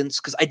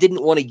agents because I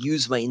didn't want to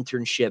use my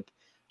internship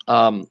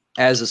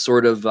as a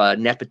sort of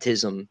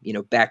nepotism,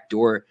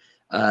 backdoor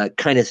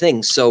kind of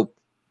thing. So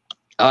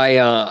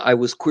I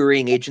was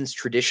querying agents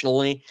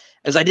traditionally,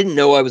 as I didn't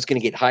know I was going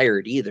to get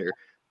hired either.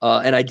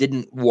 And I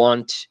didn't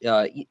want,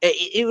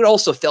 it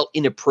also felt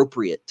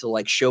inappropriate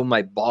to show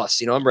my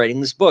boss, I'm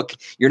writing this book.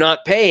 You're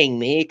not paying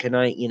me. Can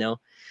I,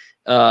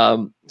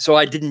 so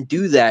I didn't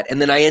do that. And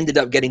then I ended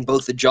up getting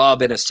both a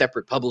job and a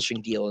separate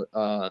publishing deal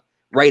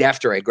right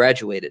after I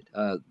graduated.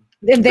 And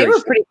they were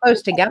pretty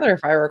close together,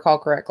 if I recall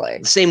correctly.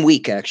 The same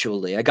week,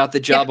 actually. I got the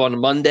job on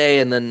Monday,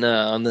 and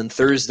then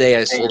Thursday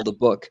I sold the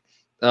book.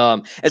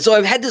 And so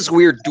I've had this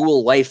weird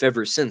dual life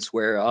ever since,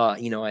 where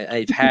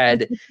I've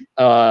had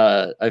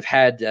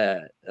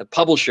a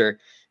publisher,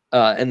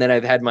 and then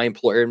I've had my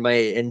employer,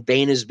 and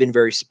Bain has been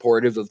very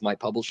supportive of my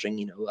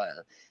publishing.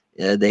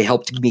 They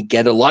helped me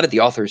get a lot of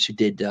the authors who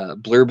did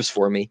blurbs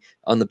for me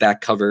on the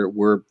back cover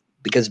were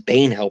because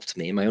Bain helped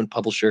me, my own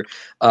publisher.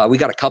 We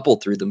got a couple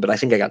through them, but I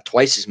think I got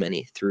twice as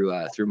many through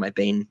my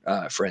Bain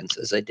friends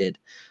as I did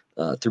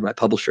through my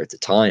publisher at the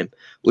time,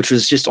 which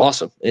was just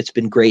awesome. It's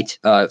been great.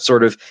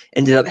 Sort of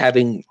ended up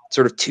having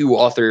sort of 2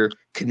 author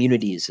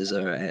communities as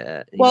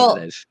that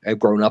I've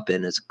grown up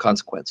in as a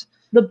consequence.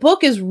 The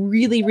book is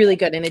really, really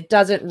good, and it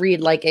doesn't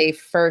read like a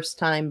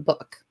first-time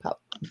book.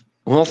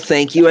 Well,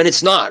 thank you. And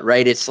it's not,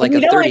 right? It's like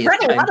a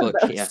 30th time book.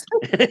 Yeah.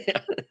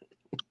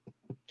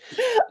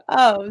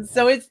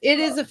 So it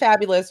is a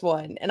fabulous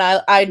one, and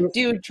I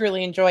do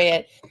truly enjoy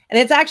it. And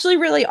it's actually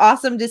really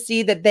awesome to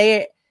see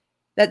that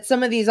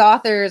some of these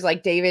authors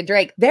like David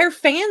Drake, they're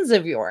fans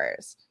of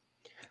yours,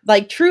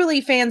 like truly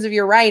fans of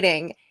your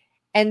writing.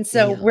 And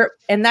so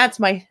that's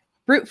my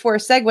brute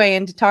force segue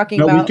into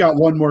talking about. We've got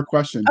one more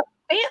question.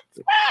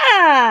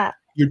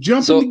 You're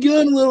jumping the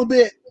gun a little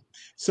bit.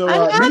 So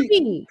I'm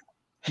happy.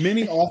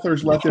 Many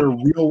authors let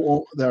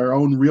their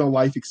own real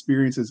life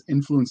experiences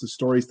influence the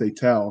stories they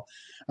tell.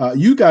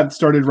 You got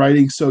started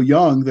writing so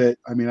young that,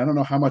 I don't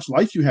know how much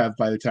life you have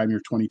by the time you're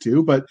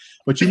 22, but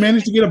you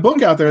managed to get a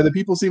book out there that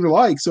people seem to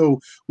like. So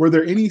were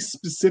there any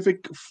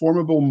specific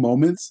formidable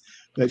moments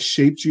that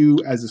shaped you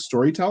as a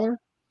storyteller?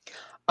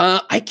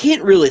 I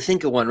can't really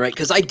think of one, right?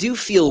 Because I do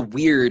feel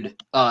weird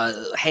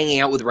hanging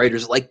out with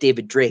writers like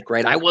David Drake,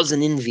 right? I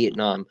wasn't in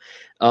Vietnam.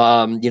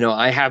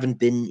 I haven't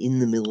been in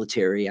the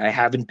military. I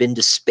haven't been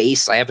to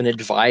space. I haven't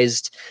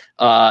advised,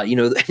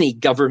 any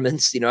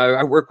governments.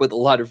 I work with a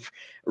lot of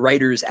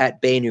writers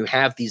at Bain who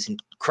have these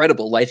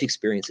incredible life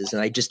experiences,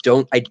 and I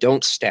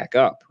don't stack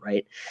up,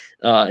 right,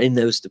 in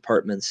those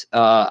departments.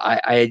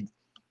 I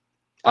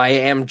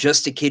am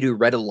just a kid who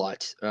read a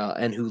lot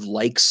and who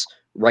likes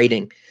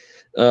writing.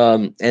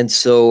 And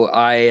so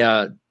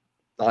I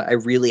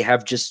really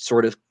have just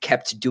sort of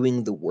kept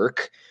doing the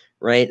work,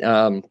 right?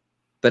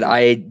 But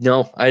I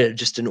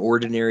just an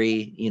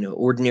ordinary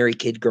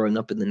kid growing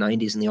up in the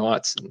 90s and the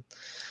aughts. And,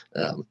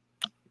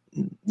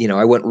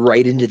 I went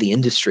right into the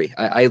industry.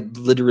 I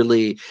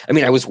literally,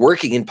 I was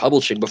working in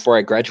publishing before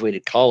I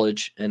graduated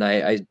college, and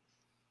I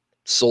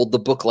sold the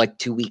book like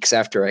 2 weeks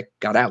after I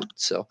got out.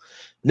 So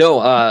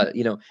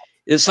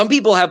some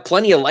people have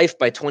plenty of life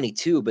by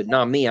 22, but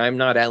not me. I'm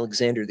not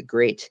Alexander the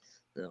Great.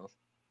 No.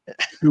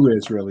 Who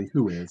is really?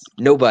 Who is?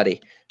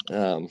 Nobody.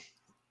 No.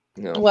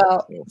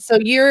 Well, so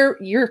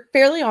you're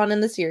fairly on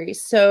in the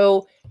series.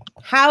 So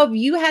have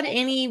you had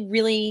any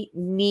really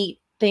neat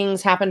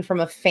things happen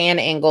from a fan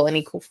angle?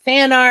 Any cool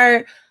fan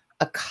art,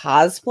 a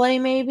cosplay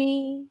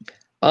maybe?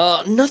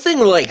 Nothing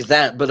like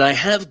that, but I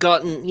have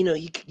gotten,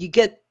 you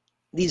get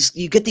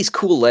these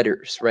cool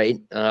letters, right?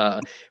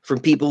 From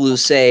people who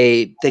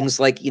say things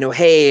like,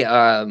 hey,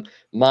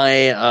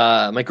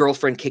 my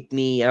girlfriend kicked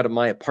me out of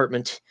my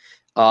apartment,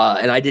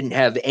 and I didn't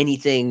have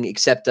anything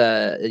except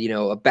a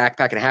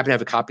backpack, and I happened to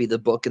have a copy of the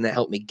book, and that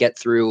helped me get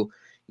through,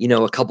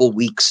 a couple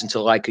weeks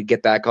until I could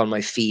get back on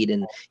my feet,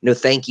 and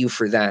thank you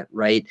for that,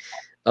 right?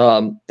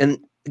 And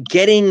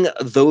getting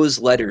those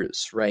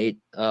letters, right?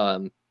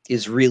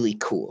 Is really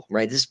cool,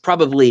 right? It's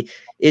probably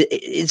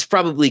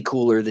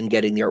cooler than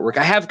getting the artwork.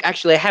 I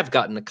have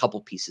gotten a couple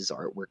pieces of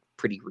artwork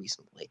pretty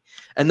recently,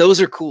 and those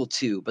are cool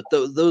too. But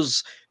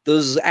those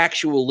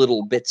actual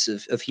little bits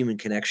of human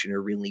connection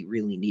are really,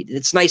 really neat. And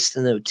it's nice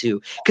to know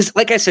too, because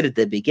like I said at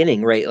the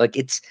beginning, right? Like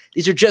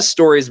these are just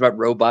stories about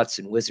robots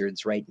and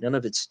wizards, right? None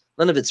of it's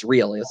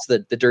real. It's the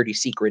dirty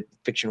secret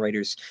fiction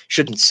writers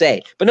shouldn't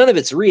say, but none of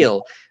it's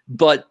real.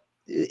 But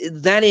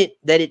that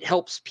it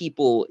helps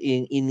people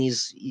in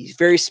these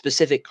very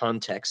specific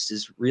contexts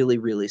is really,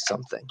 really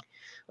something,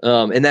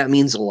 and that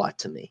means a lot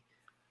to me.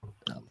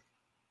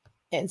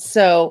 And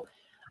so,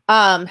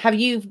 have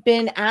you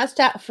been asked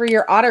for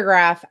your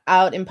autograph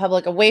out in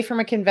public, away from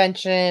a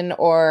convention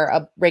or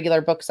a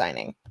regular book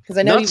signing? Because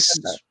I know you've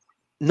done that.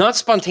 Not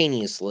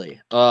spontaneously,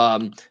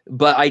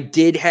 but I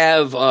did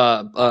have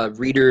a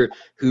reader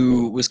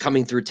who was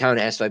coming through town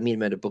and asked if I'd meet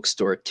him at a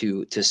bookstore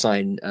to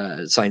sign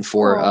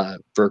for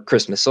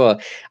Christmas. So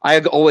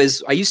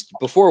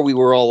before we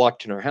were all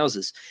locked in our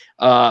houses,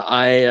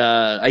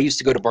 I used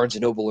to go to Barnes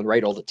and Noble and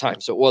write all the time,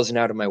 so it wasn't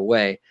out of my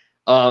way.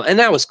 And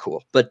that was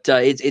cool, but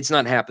it's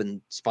not happened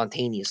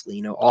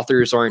spontaneously.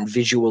 Authors aren't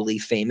visually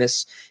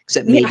famous,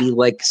 except maybe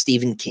like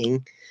Stephen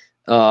King.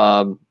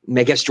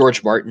 I guess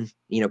George Martin,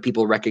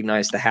 people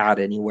recognize the hat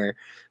anywhere,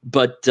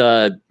 but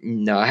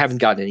no, I haven't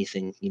gotten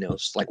anything,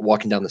 just like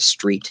walking down the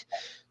street.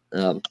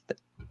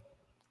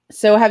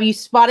 So have you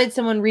spotted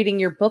someone reading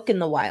your book in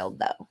the wild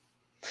though?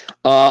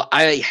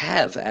 I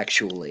have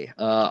actually.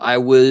 I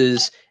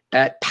was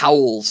at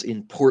Powell's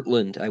in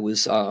Portland. I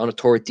was on a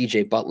tour with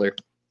DJ Butler.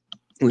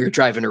 We were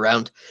driving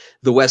around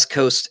the West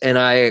Coast, and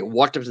I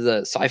walked up to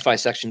the sci-fi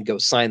section to go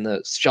sign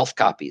the shelf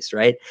copies,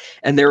 right?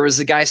 And there was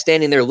a guy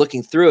standing there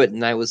looking through it,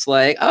 and I was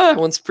like, "Oh, that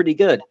one's pretty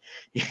good."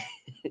 And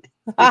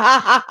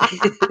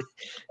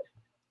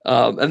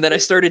then I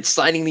started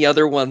signing the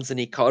other ones, and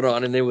he caught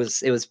on, and it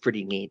was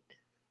pretty neat.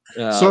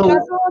 So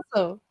that's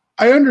awesome.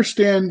 I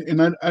understand,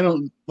 and I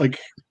don't like.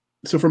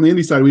 So from the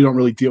indie side, we don't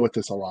really deal with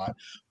this a lot.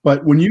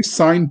 But when you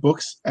sign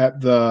books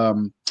at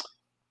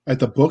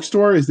the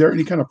bookstore, is there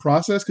any kind of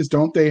process? Because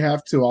don't they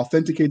have to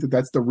authenticate that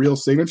that's the real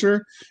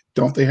signature?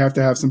 Don't they have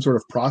to have some sort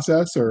of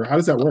process, or how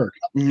does that work?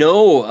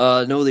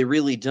 No, they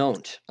really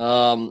don't.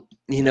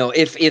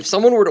 If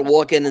someone were to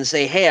walk in and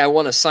say, "Hey, I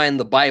want to sign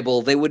the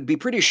Bible," they would be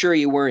pretty sure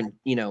you weren't,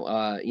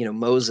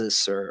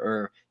 Moses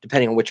or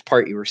depending on which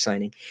part you were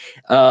signing.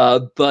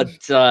 But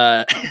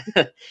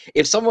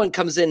if someone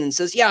comes in and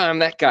says, "Yeah, I'm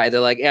that guy," they're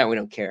like, "Yeah, we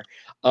don't care."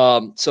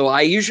 So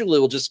I usually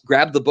will just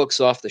grab the books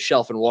off the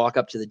shelf and walk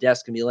up to the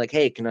desk and be like,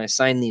 "Hey, can I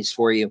sign these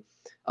for you?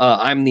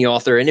 I'm the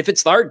author." And if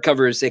it's the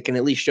hardcovers, they can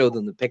at least show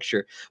them the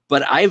picture.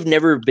 But I've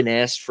never been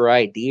asked for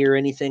ID or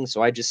anything,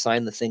 so I just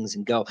sign the things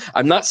and go.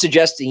 I'm not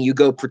suggesting you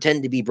go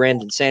pretend to be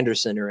Brandon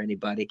Sanderson or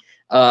anybody,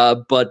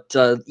 but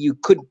you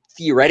could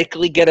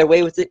theoretically get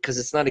away with it because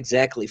it's not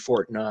exactly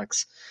Fort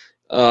Knox.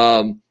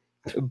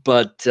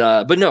 But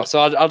no, so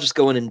I'll just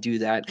go in and do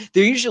that.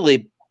 They're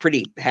usually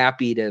pretty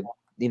happy to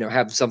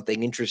have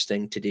something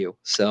interesting to do.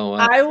 So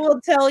I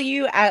will tell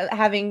you,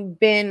 having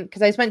been,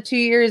 because I spent 2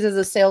 years as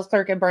a sales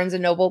clerk at Barnes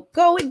and Noble,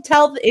 go and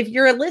tell, if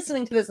you're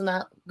listening to this and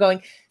not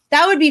going,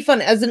 that would be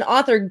fun as an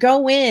author,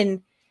 go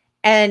in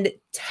and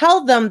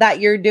tell them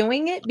that you're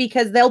doing it,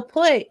 because they'll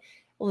put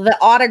the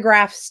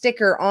autograph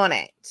sticker on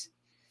it.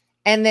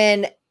 And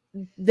then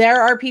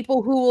there are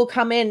people who will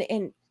come in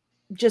and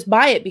just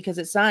buy it because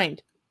it's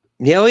signed.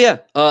 Yeah, oh yeah.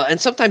 And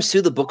sometimes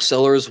too, the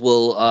booksellers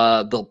will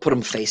they'll put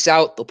them face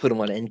out, they'll put them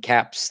on end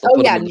caps, they'll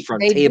put them on the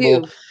front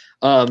table.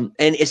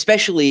 And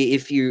especially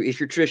if you're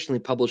traditionally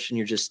published and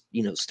you're just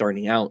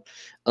starting out,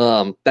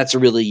 that's a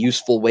really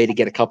useful way to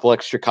get a couple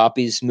extra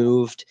copies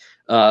moved.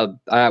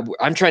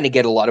 I'm trying to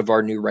get a lot of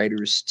our new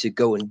writers to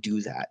go and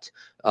do that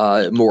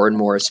more and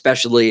more,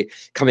 especially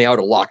coming out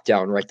of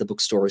lockdown. Right, the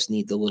bookstores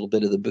need a little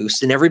bit of the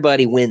boost, and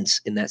everybody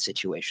wins in that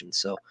situation.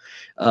 So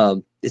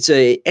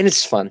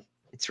it's fun.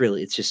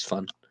 It's just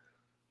fun.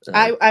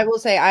 I will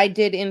say I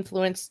did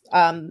influence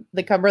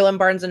the Cumberland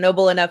Barnes and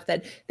Noble enough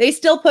that they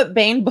still put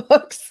Bane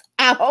books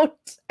out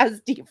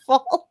as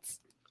default.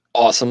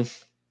 Awesome.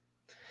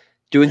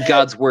 Doing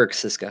God's work,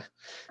 Siska.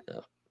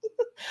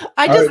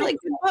 I just like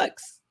the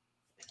books.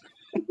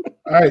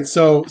 All right.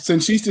 So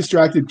since she's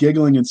distracted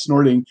giggling and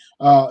snorting,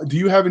 do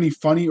you have any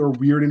funny or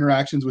weird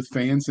interactions with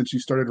fans since you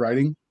started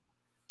writing?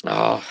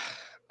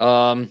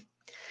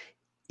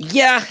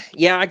 Yeah,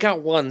 I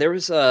got one. There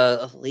was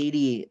a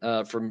lady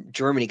from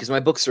Germany, because my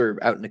books are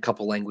out in a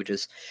couple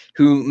languages,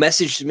 who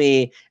messaged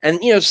me and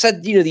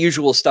said the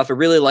usual stuff. I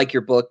really like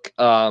your book,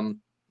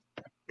 and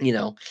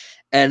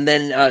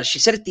then she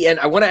said at the end,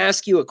 "I want to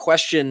ask you a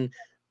question,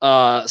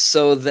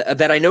 so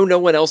that I know no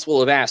one else will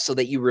have asked, so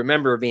that you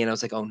remember me." And I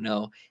was like, "Oh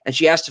no!" And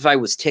she asked if I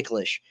was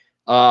ticklish,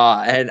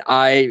 and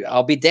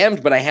I'll be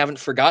damned, but I haven't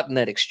forgotten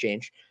that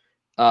exchange.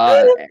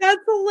 Uh, That's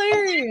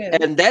hilarious.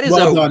 and that is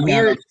Well a done,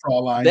 weird. Madam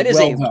Fraulein. That is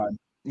Well a done.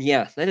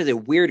 Yeah, that is a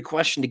weird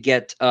question to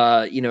get,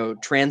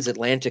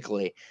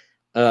 transatlantically,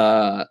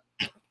 uh,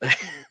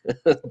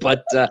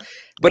 but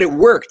it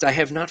worked. I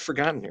have not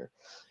forgotten her.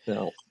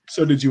 No,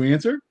 So did you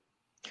answer?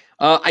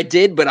 I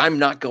did, but I'm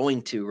not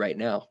going to right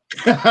now.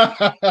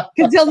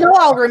 Because you'll know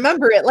I'll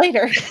remember it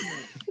later.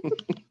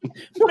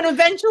 When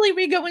eventually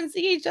we go and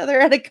see each other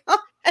at a con.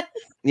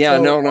 Yeah,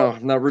 So, no,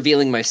 I'm not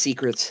revealing my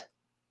secrets.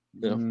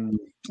 No.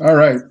 All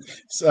right.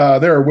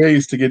 There are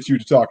ways to get you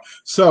to talk.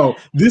 So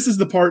this is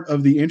the part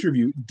of the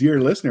interview, dear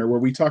listener, where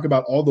we talk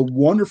about all the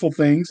wonderful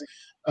things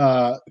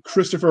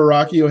Christopher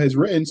Ruocchio has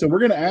written. So we're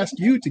going to ask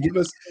you to give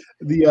us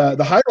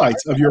the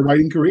highlights of your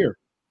writing career.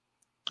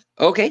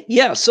 Okay,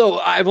 yeah. So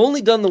I've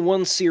only done the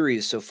one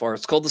series so far.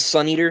 It's called The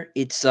Sun Eater.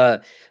 It's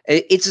a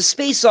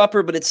space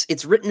opera, but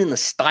it's written in the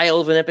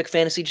style of an epic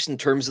fantasy, just in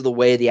terms of the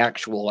way the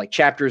actual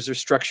chapters are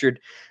structured.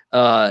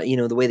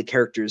 The way the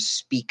characters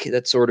speak,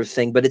 that sort of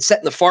thing. But it's set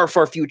in the far,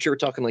 far future. We're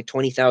talking like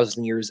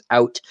 20,000 years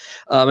out.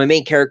 My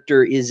main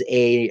character is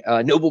a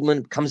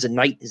nobleman, becomes a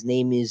knight. His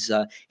name is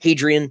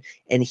Hadrian,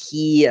 and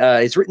he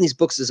has written these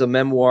books as a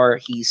memoir.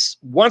 He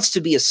wants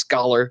to be a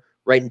scholar,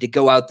 right, and to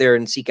go out there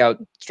and seek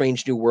out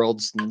strange new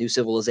worlds and new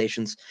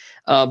civilizations.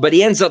 But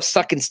he ends up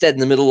stuck instead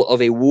in the middle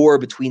of a war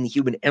between the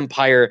human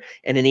empire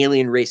and an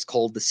alien race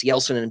called the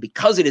Cielson. And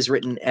because it is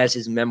written as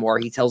his memoir,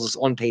 he tells us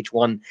on page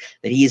 1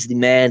 that he is the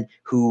man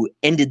who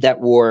ended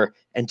that war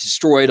and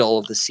destroyed all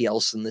of the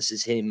Cielson. This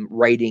is him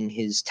writing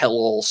his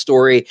tell-all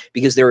story,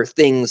 because there are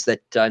things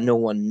that no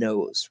one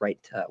knows, right?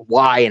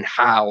 Why and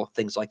how,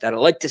 things like that. I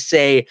like to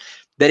say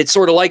that it's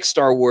sort of like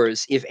Star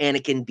Wars if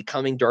Anakin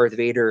becoming Darth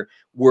Vader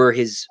were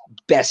his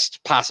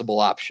best possible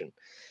option.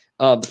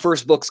 The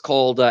first book's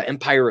called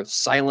Empire of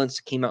Silence.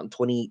 It came out in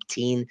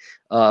 2018.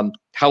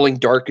 Howling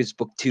Dark is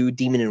book 2.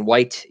 Demon in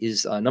White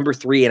is number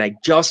 3. And I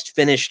just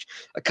finished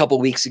a couple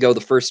weeks ago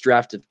the first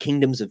draft of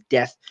Kingdoms of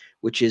Death,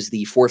 which is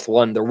the 4th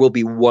one. There will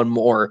be one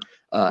more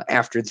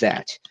after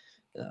that.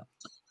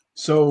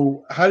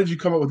 So how did you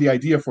come up with the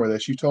idea for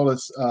this? You told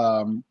us,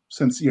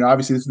 since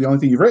obviously this is the only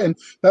thing you've written,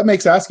 that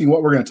makes asking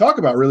what we're going to talk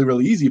about really,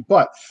 really easy.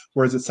 But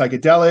whereas it's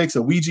psychedelics,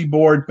 a Ouija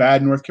board,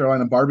 bad North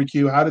Carolina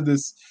barbecue, how did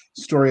this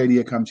story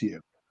idea come to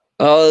you?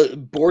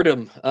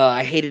 Boredom.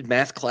 I hated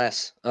math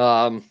class.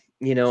 Fair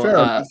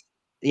enough.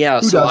 Yeah.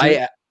 Who So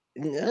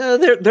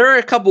doesn't? there are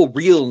a couple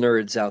real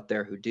nerds out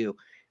there who do.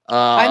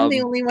 I'm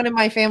the only one in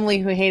my family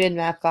who hated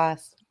math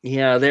class.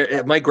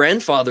 Yeah, my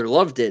grandfather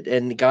loved it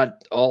and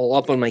got all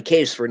up on my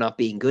case for not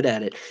being good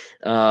at it.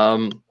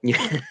 But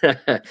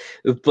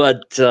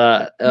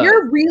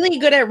you're really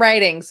good at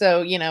writing,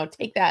 so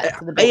take that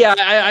to the bank. Yeah,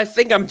 I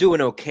think I'm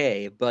doing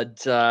okay,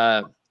 but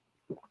no,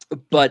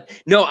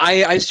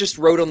 I just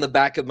wrote on the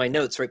back of my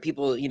notes, right?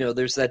 People,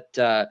 there's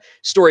that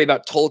story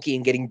about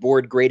Tolkien getting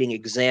bored grading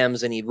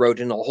exams, and he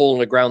wrote, "In a hole in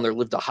the ground there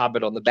lived a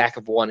hobbit," on the back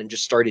of one, and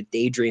just started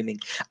daydreaming.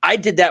 I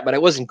did that, but I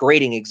wasn't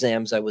grading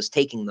exams, I was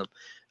taking them.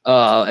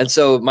 And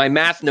so my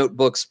math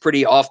notebooks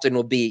pretty often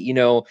will be,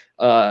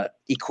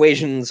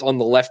 equations on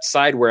the left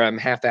side where I'm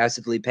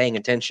half-assedly paying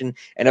attention,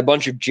 and a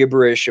bunch of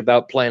gibberish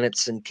about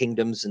planets and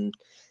kingdoms and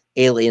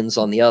aliens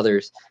on the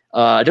others.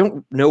 I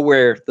don't know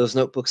where those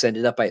notebooks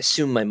ended up. I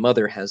assume my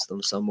mother has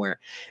them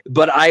somewhere.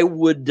 But I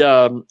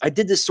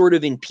did this sort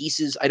of in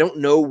pieces. I don't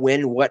know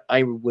when what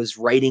I was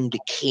writing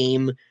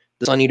became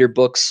the Sun Eater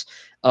books,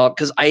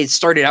 because I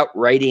started out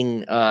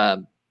writing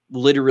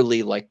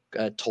literally like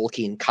a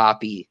Tolkien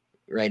copy.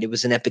 Right, it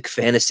was an epic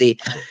fantasy,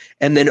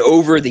 and then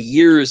over the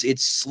years,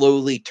 it's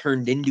slowly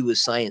turned into a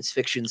science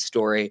fiction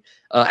story.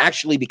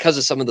 Actually, because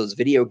of some of those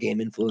video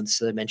game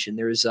influences I mentioned,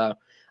 there's a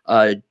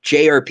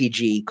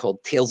JRPG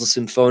called Tales of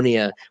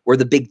Symphonia, where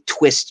the big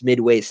twist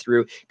midway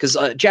through, because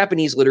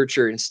Japanese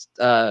literature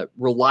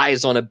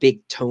relies on a big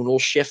tonal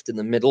shift in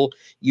the middle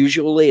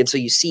usually, and so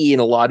you see in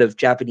a lot of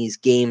Japanese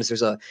games,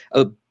 there's a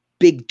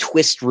big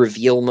twist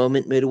reveal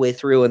moment midway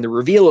through, and the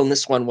reveal on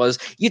this one was,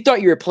 you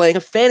thought you were playing a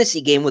fantasy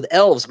game with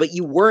elves, but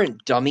you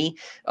weren't, dummy.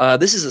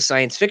 This is a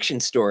science fiction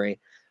story.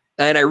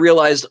 And I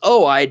realized,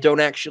 I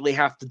don't actually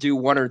have to do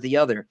one or the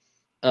other.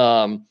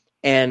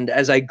 And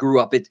as I grew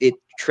up, it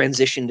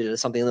transitioned into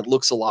something that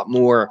looks a lot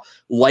more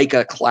like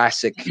a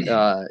classic,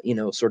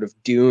 sort of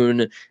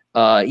Dune,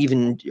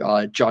 even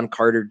John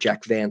Carter,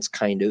 Jack Vance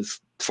kind of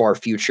far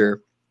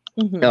future.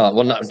 Mm-hmm.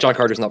 Well, not John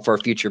Carter's not far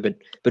future, but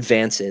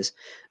Vance is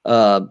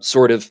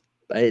sort of.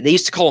 They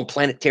used to call them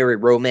planetary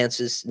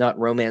romances, not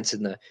romance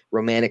in the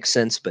romantic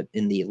sense, but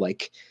in the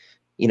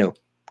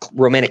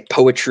romantic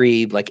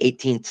poetry, like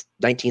 18th,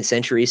 19th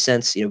century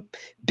sense.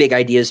 Big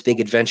ideas, big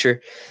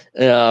adventure.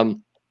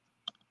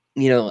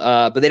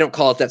 but they don't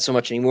call it that so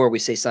much anymore. We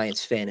say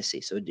science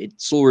fantasy. So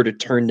it sort of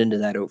turned into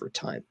that over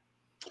time.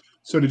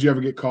 So did you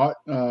ever get caught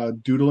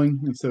doodling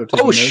instead of Oh,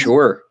 taking notes?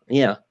 sure.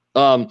 Yeah.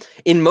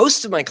 In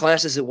most of my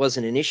classes, it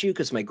wasn't an issue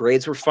because my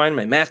grades were fine.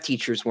 My math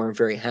teachers weren't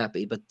very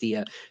happy, but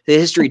the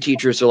history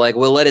teachers are like,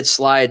 "Well, let it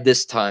slide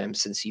this time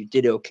since you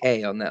did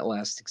okay on that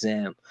last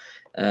exam."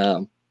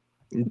 But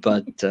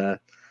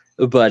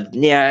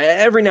yeah,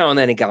 every now and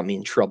then it got me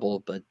in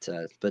trouble, but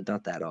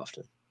not that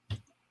often.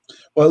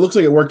 Well, it looks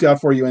like it worked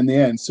out for you in the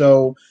end.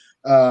 So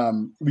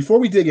before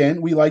we dig in,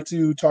 we like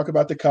to talk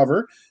about the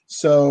cover.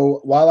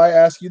 So while I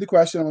ask you the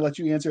question, I'm gonna let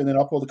you answer, and then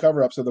I'll pull the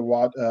cover up so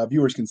the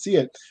viewers can see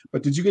it.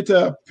 But did you get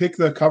to pick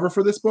the cover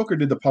for this book, or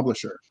did the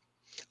publisher?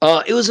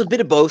 It was a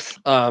bit of both.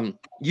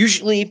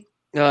 Usually,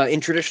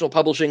 in traditional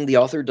publishing, the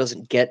author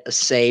doesn't get a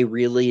say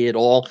really at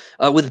all.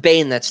 With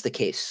Bane, that's the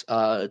case.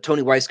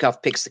 Toni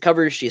Weisskopf picks the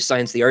covers, she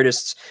assigns the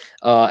artists,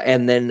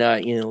 and then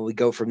we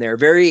go from there.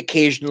 Very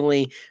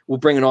occasionally, we'll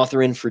bring an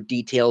author in for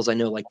details. I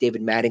know, like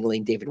David Mattingly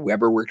and David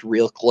Weber worked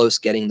real close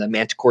getting the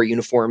Manticore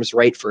uniforms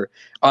right for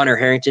Honor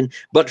Harrington.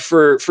 But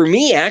for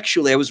me,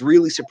 actually, I was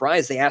really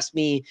surprised. They asked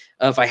me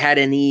if I had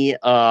any.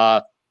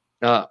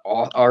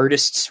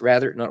 Artists,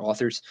 rather, not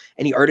authors,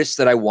 any artists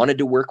that I wanted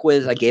to work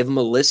with. I gave them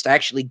a list. I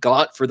actually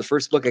got, for the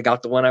first book, I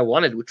got the one I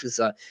wanted, which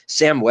was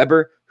Sam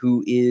Weber,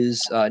 who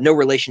is no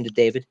relation to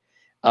David.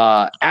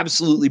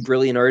 Absolutely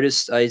brilliant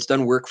artist. He's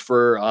done work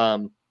for,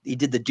 he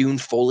did the Dune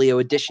folio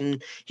edition.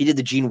 He did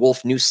the Gene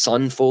Wolfe New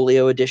Sun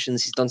folio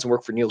editions. He's done some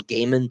work for Neil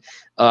Gaiman.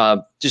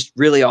 Just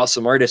really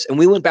awesome artist. And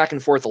we went back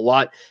and forth a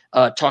lot,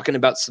 talking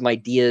about some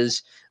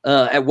ideas.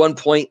 At one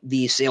point,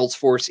 the sales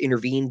force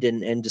intervened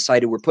and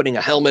decided we're putting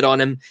a helmet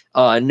on him.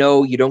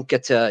 No, you don't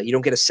get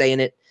a say in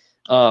it.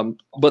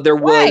 But there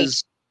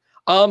was,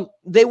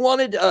 they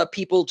wanted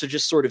people to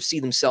just sort of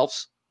see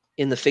themselves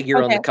in the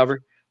figure on the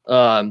cover.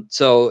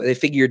 So they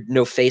figured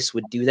no face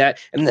would do that,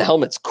 and the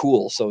helmet's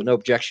cool, so no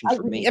objection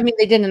from me. I mean,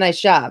 they did a nice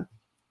job.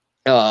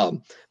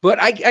 But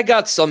I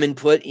got some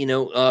input.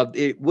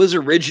 It was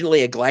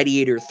originally a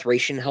Gladiator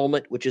Thracian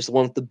helmet, which is the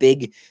one with the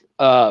big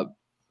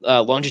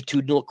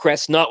longitudinal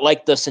crest, not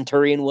like the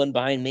Centurion one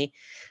behind me.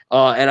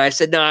 And I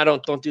said, no, I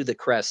don't do the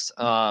crest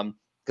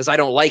because I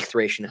don't like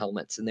Thracian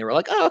helmets. And they were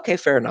like, oh, okay,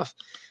 fair enough.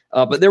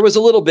 But there was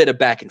a little bit of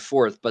back and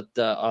forth. But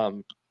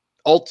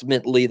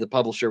ultimately, the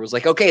publisher was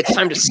like, okay, it's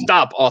time to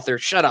stop, author.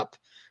 Shut up.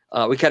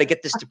 We got to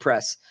get this to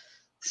press.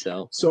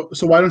 So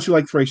why don't you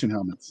like Thracian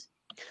helmets?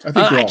 I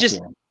think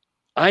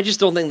I just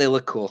don't think they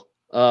look cool.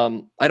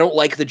 I don't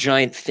like the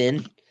giant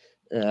fin.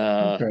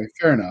 Okay,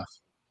 fair enough.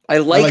 I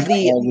like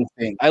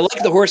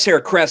the horsehair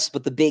crest,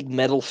 but the big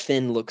metal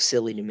fin looks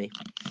silly to me.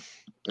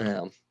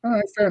 All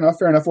right, fair enough.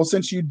 Well,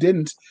 since you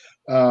didn't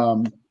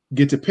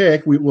get to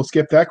pick, we'll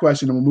skip that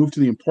question and we'll move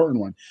to the important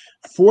one.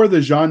 For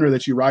the genre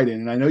that you write in,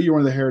 and I know you're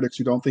one of the heretics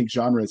who don't think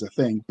genre is a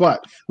thing,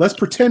 but let's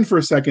pretend for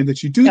a second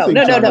that you do think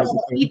genre is a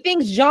thing. He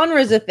thinks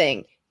genre is a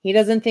thing. He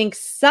doesn't think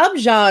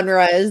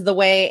subgenre is the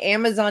way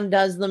Amazon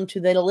does them to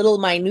the little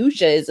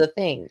minutia is a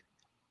thing.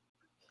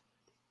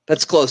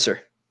 That's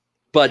closer.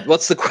 But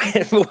what's the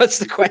question? So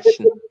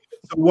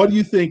what do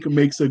you think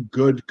makes a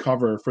good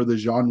cover for the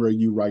genre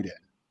you write in?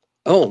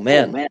 Oh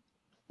man.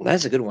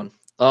 That's a good one.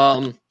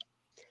 I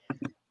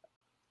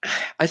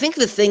think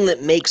the thing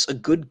that makes a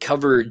good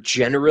cover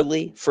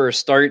generally, for a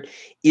start,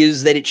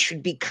 is that it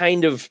should be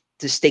kind of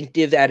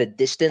distinctive at a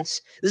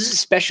distance. This is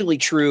especially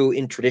true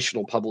in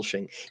traditional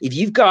publishing. If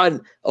you've got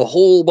a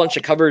whole bunch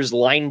of covers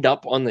lined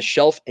up on the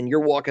shelf and you're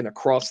walking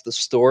across the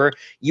store,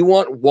 you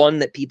want one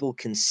that people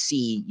can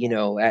see,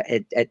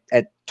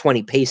 at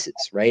 20 paces,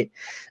 right?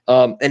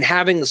 And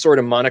having the sort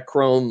of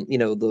monochrome,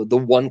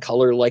 the one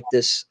color like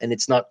this, and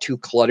it's not too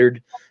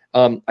cluttered,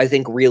 I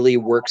think really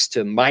works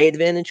to my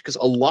advantage, because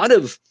a lot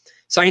of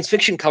science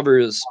fiction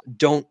covers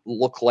don't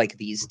look like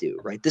these do,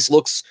 right? This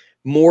looks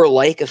more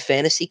like a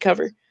fantasy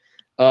cover.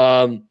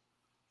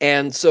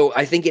 And so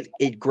I think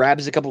it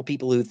grabs a couple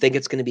people who think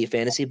it's going to be a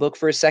fantasy book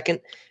for a second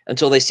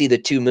until they see the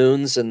two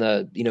moons and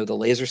the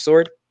laser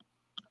sword.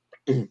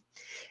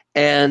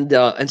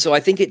 And so I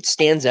think it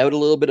stands out a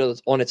little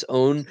bit on its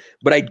own,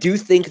 but I do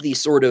think the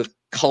sort of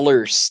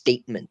color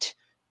statement,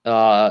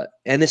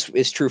 and this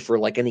is true for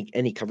like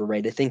any cover,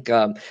 right? I think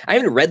I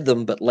haven't read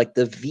them, but like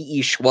the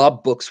V.E.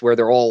 Schwab books where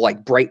they're all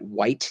like bright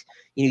white,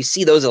 you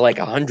see those at like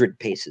 100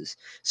 paces.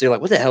 So you're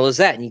like, what the hell is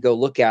that? And you go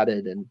look at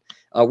it, and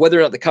whether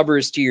or not the cover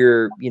is to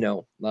your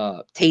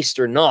taste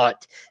or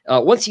not,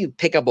 once you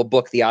pick up a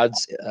book, the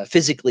odds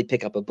physically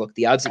pick up a book,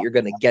 the odds that you're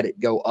going to get it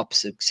go up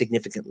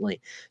significantly.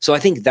 So I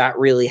think that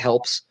really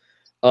helps.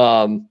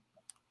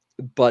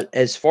 But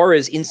as far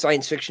as in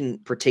science fiction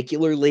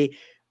particularly,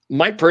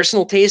 my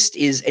personal taste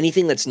is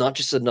anything that's not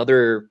just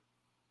another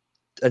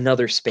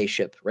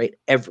spaceship, right?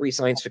 Every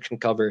science fiction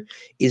cover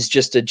is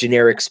just a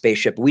generic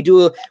spaceship. We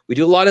do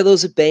a lot of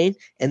those at Bane,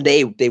 and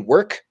they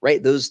work,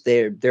 right? Those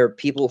they're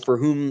people for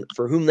whom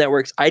that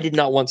works. I did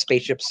not want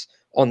spaceships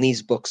on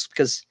these books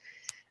because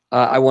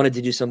I wanted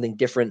to do something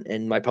different,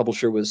 and my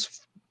publisher was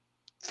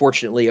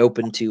fortunately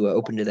open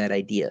to that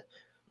idea.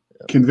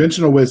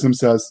 Conventional wisdom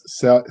says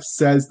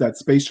that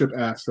Spaceship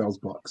Ass sells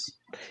books.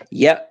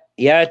 Yeah,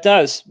 it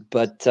does.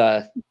 But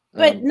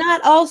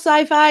not all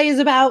sci-fi is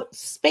about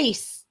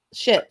space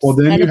ships. Well,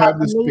 then you have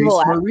the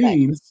Space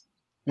Marines,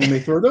 and they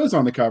throw those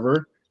on the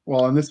cover.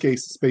 Well, in this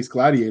case, Space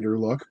Gladiator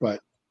look, but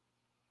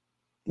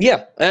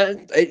yeah,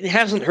 it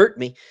hasn't hurt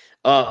me.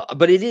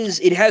 But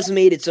it has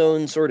made its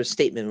own sort of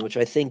statement, which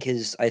I think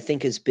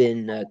has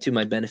been to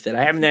my benefit.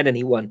 I haven't had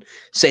anyone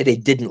say they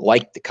didn't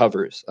like the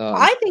covers.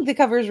 I think the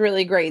cover is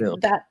really great. Yeah.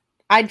 That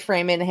I'd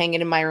frame it and hang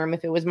it in my room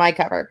if it was my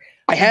cover.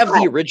 I have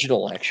the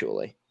original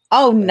actually.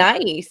 Oh,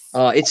 nice.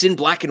 It's in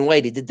black and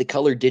white. It did the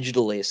color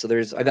digitally,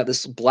 so I got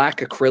this black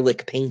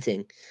acrylic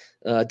painting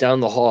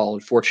down the hall.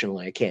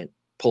 Unfortunately, I can't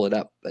pull it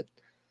up, but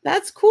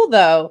that's cool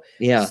though.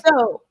 Yeah.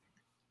 So,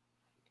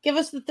 give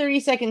us the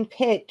 30-second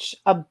pitch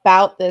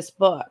about this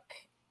book.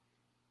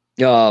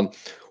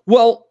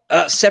 Well,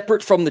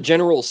 separate from the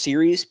general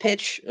series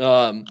pitch,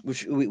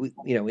 which we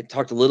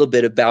talked a little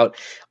bit about,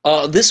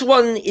 this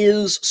one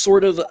is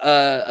sort of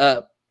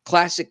a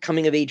classic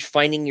coming of age,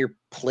 finding your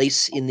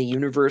place in the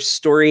universe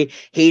story.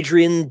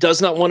 Hadrian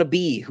does not want to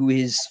be who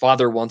his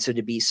father wants him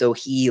to be, so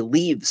he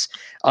leaves,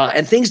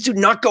 and things do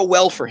not go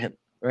well for him.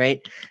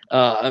 Right,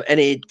 and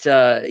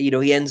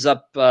he ends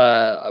up,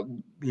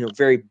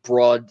 very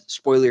broad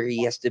spoiler.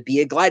 He has to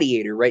be a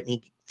gladiator, right, and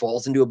he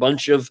falls into a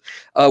bunch of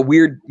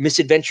weird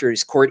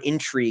misadventures, court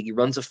intrigue. He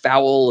runs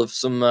afoul of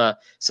some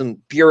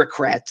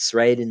bureaucrats,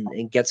 right,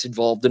 and gets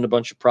involved in a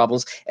bunch of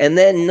problems. And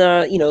then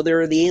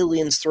there are the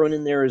aliens thrown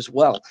in there as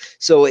well.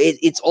 So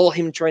it's all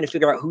him trying to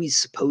figure out who he's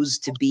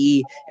supposed to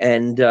be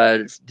and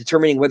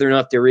determining whether or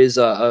not there is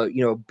a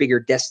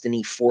bigger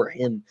destiny for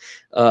him.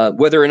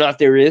 Whether or not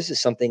there is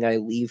something I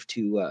leave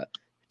to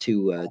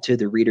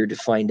the reader to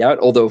find out.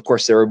 Although, of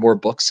course, there are more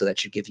books, so that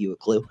should give you a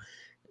clue.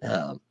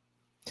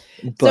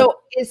 So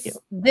is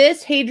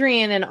this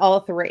Hadrian in all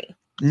three?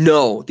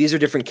 No, these are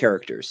different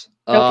characters.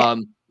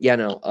 Okay.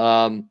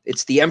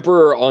 It's the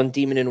Emperor on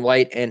Demon in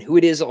White, and who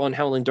it is on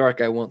Howling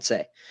Dark, I won't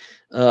say.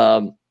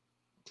 Bit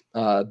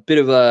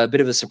of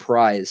a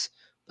surprise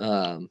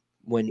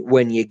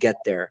when you get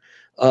there.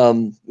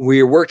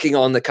 We're working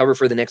on the cover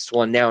for the next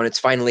one now, and it's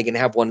finally going to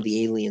have one of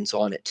the aliens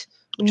on it,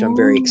 which I'm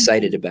very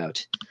excited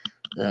about.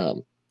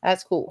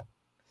 That's cool.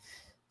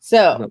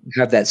 So I'll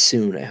have that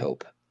soon, I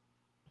hope.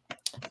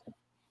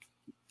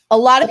 A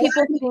lot of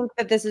people think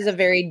that this is a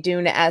very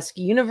Dune-esque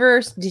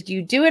universe. Did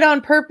you do it on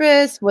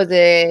purpose? Was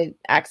it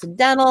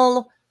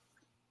accidental?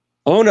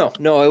 Oh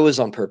no, it was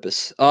on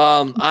purpose.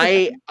 No,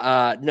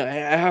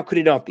 how could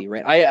it not be,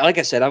 right? Like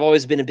I said, I've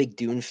always been a big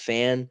Dune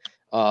fan.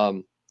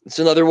 It's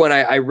another one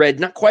I read,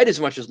 not quite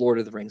as much as Lord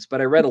of the Rings, but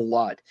I read a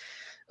lot.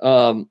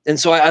 And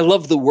so I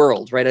love the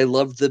world, right? I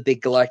love the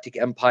big galactic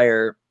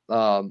empire.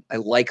 I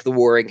like the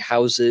warring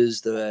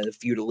houses, the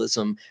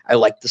feudalism. I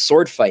like the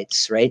sword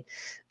fights, right?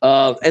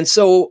 And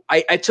so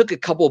I took a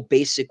couple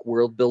basic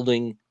world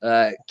building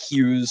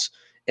cues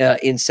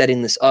in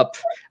setting this up.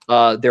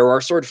 There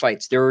are sword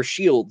fights, there are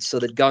shields, so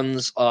that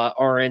guns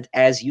aren't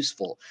as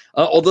useful,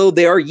 although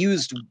they are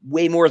used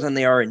way more than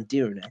they are in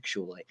Dune,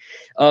 actually.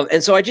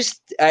 And so I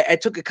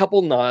took a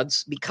couple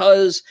nods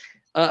because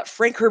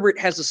Frank Herbert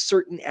has a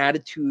certain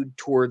attitude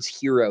towards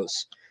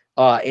heroes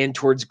and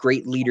towards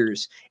great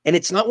leaders, and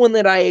it's not one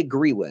that I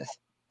agree with.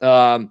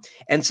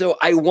 And so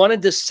I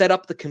wanted to set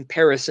up the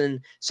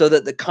comparison so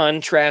that the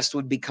contrast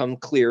would become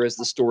clear as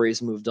the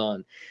stories moved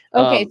on.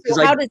 Okay,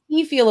 so how does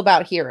he feel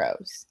about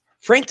heroes?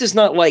 Frank does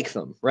not like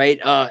them, right?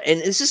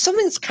 And this is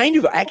something that's kind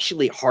of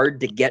actually hard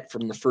to get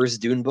from the first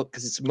Dune book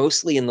because it's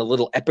mostly in the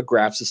little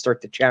epigraphs to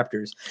start the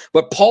chapters.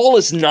 But Paul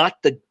is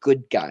not the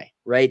good guy,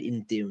 right,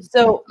 in Dune.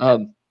 So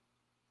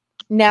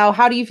now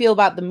how do you feel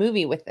about the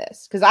movie with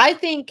this? Because I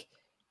think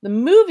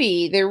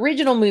the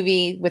original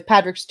movie with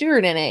Patrick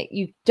Stewart in it,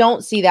 you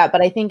don't see that.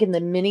 But I think in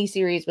the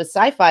miniseries with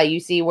Sci-Fi, you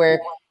see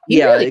where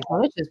he really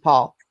punishes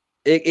Paul.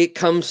 It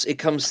comes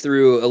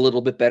through a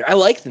little bit better. I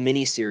like the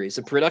miniseries.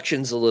 The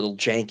production's a little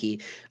janky,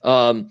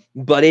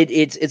 but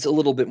it's a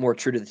little bit more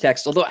true to the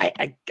text. Although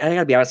I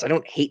gotta be honest, I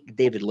don't hate the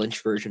David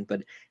Lynch version,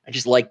 but I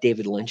just like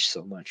David Lynch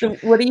so much. So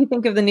what do you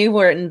think of the new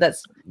version?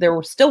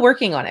 They're still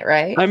working on it,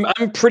 right?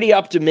 I'm pretty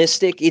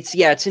optimistic. It's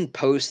in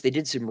post. They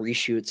did some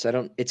reshoots.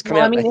 It's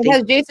coming out. It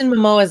has Jason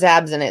Momoa's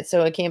abs in it,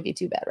 so it can't be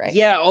too bad, right?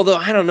 Yeah, although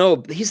I don't know.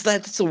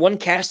 That's the one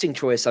casting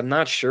choice I'm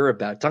not sure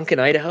about. Duncan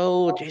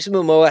Idaho, Jason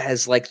Momoa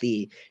has like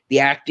the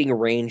acting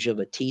range of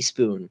a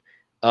teaspoon.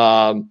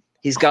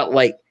 He's got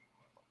like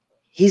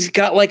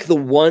the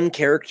one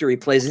character he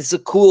plays. It's a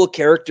cool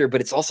character, but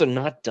it's also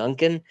not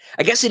Duncan.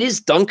 I guess it is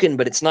Duncan,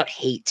 but it's not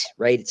hate,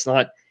 right? It's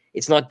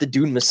not the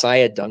Dune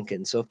Messiah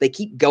Duncan. So if they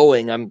keep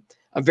going, I'm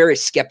very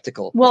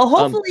skeptical. Well,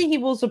 hopefully he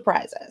will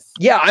surprise us.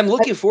 Yeah, I'm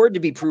looking forward to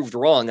be proved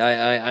wrong.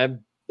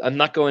 I'm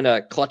not going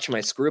to clutch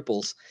my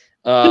scruples.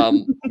 But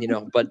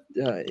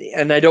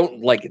and I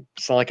don't like it.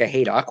 It's not like I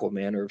hate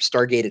Aquaman or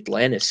Stargate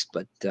Atlantis,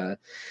 but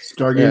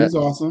Stargate is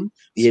awesome.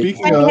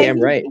 Speaking of, damn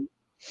right,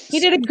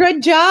 he did a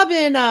good job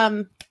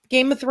in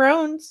Game of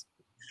Thrones.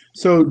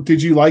 So,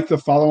 did you like the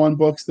follow-on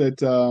books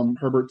that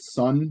Herbert's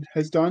son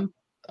has done?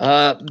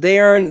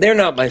 They're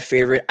not my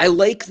favorite. I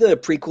like the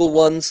prequel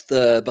ones,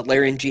 the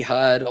Butlerian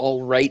Jihad,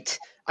 all right.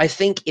 I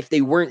think if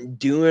they weren't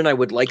Dune, I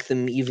would like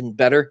them even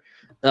better.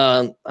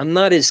 I'm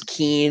not as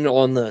keen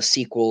on the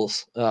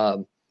sequels,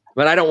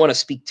 but I don't want to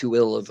speak too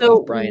ill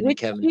of Brian and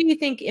Kevin. Which do you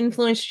think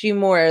influenced you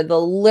more, the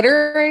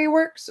literary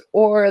works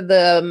or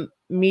the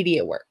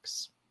media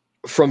works?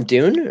 From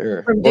Dune,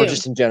 or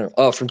just in general?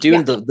 Oh, from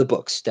Dune, yeah. the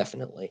books,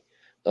 definitely.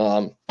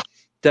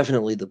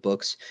 Definitely the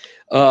books,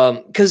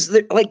 because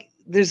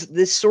there's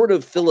this sort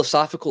of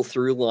philosophical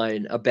through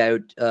line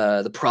about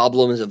the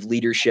problems of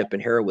leadership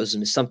and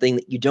heroism is something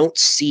that you don't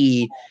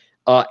see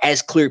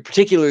as clear,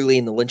 particularly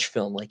in the Lynch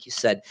film, like you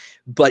said,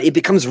 but it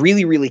becomes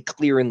really, really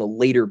clear in the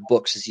later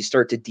books as you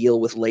start to deal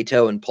with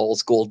Leto and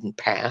Paul's Golden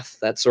Path,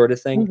 that sort of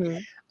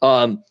thing.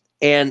 Mm-hmm.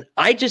 And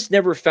I just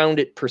never found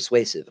it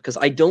persuasive because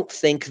I don't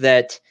think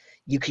that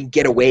you can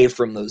get away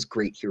from those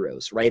great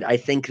heroes, right? I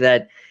think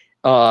that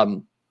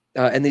and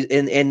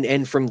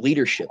from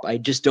leadership, I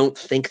just don't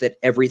think that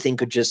everything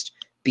could just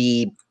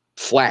be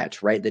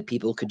flat, right? That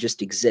people could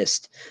just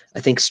exist. I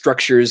think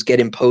structures get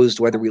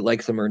imposed whether we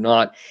like them or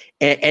not,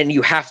 and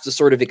you have to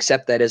sort of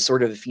accept that as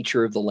sort of a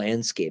feature of the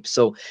landscape.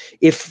 So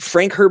if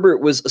Frank Herbert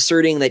was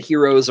asserting that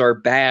heroes are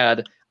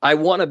bad, I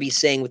want to be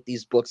saying with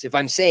these books, if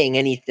I'm saying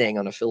anything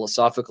on a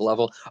philosophical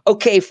level,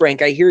 okay,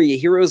 Frank, I hear you,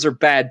 heroes are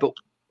bad, but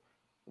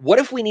what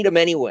if we need them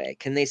anyway?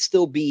 Can they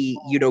still be,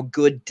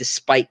 good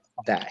despite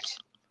that?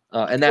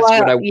 And that's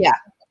what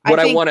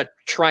I want to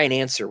try and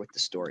answer with the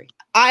story.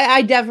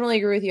 I definitely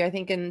agree with you. I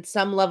think in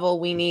some level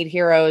we need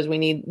heroes. We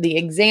need the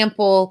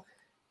example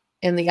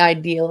and the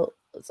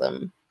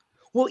idealism.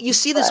 Well, you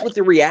see this with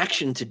the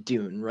reaction to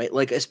Dune, right?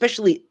 Like,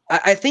 especially,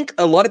 I think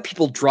a lot of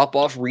people drop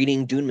off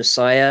reading Dune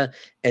Messiah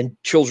and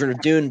Children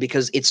of Dune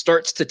because it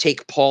starts to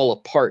take Paul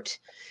apart.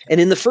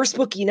 And in the first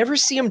book, you never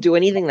see him do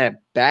anything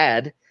that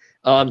bad.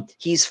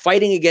 He's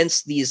fighting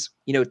against these,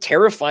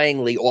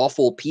 terrifyingly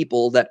awful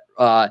people that,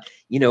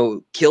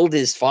 killed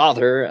his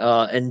father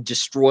and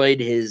destroyed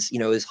his,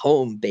 his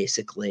home,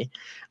 basically.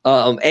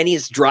 And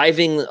he's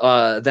driving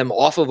them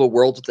off of a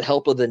world with the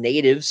help of the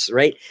natives,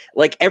 right?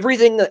 Like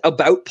everything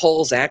about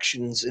Paul's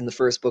actions in the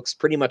first book's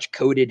pretty much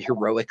coded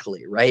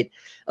heroically, right?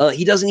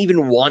 He doesn't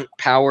even want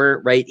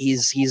power, right?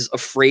 He's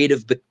afraid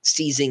of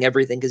seizing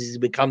everything because he's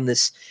become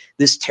this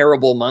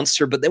terrible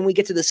monster. But then we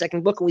get to the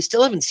second book and we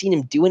still haven't seen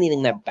him do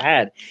anything that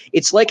bad.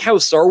 It's like how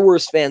Star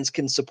Wars fans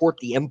can support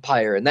the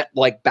Empire, and that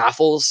like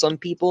baffles some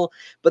people,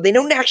 but they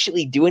don't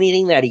actually do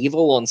anything that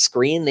evil on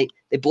screen.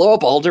 They blow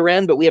up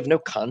Alderaan, but we have no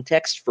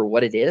context for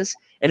what it is.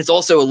 And it's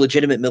also a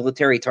legitimate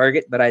military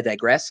target, but I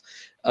digress.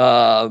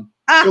 So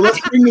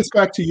let's bring this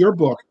back to your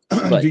book.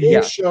 Do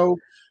you show,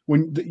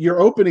 when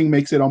your opening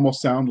makes it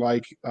almost sound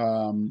like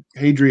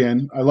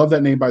Hadrian. I love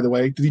that name, by the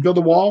way. Did he build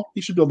a wall?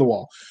 He should build a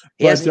wall.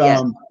 But,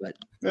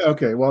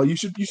 okay, well, you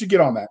should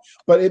get on that.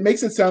 But it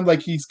makes it sound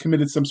like he's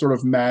committed some sort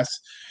of mass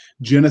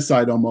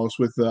genocide almost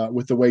with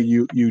the way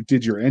you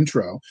did your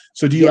intro.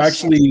 So do you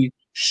actually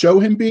show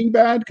him being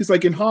bad? Because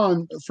like in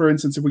Han, for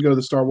instance, if we go to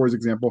the Star Wars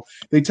example,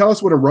 they tell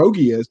us what a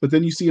roguey is, but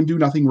then you see him do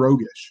nothing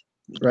roguish,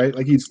 right?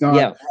 Like he's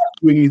not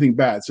doing anything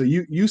bad. So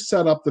you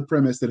set up the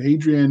premise that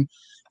Hadrian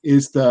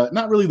is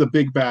not really the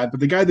big bad, but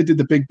the guy that did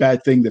the big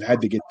bad thing that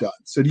had to get done.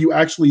 So do you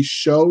actually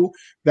show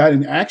that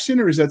in action,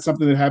 or is that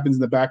something that happens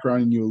in the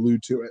background and you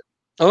allude to it?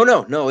 Oh,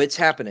 no, it's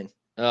happening.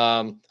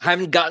 I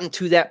haven't gotten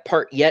to that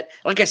part yet.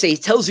 Like I say, he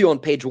tells you on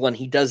page 1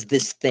 he does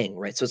this thing,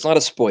 right? So it's not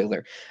a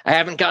spoiler. I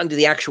haven't gotten to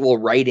the actual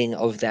writing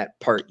of that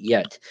part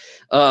yet.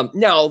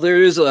 Now,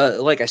 there's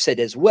like I said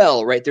as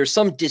well, right? There's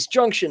some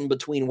disjunction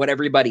between what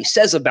everybody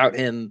says about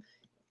him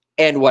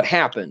and what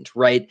happened,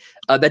 right?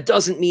 That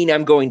doesn't mean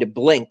I'm going to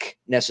blink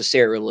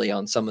necessarily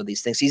on some of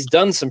these things. He's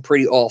done some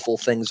pretty awful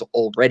things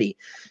already.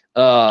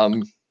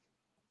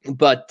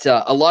 But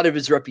a lot of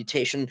his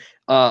reputation,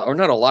 or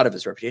not a lot of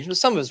his reputation, but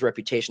some of his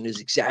reputation is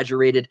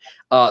exaggerated.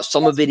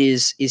 Some of it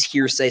is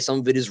hearsay. Some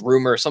of it is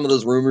rumor. Some of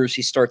those rumors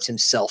he starts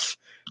himself,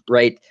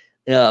 right?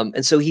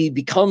 And so he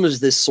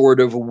becomes this sort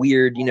of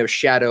weird,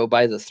 shadow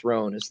by the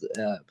throne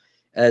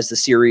as the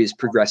series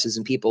progresses,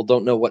 and people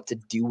don't know what to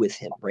do with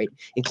him, right?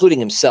 Including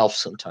himself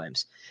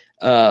sometimes.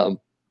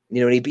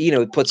 And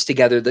he puts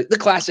together the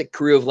classic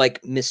crew of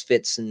like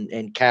misfits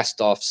and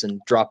cast-offs and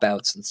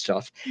dropouts and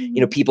stuff.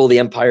 Mm-hmm. People the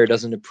Empire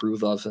doesn't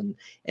approve of, and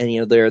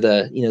they're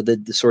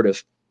the sort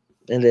of,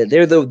 and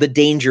they're the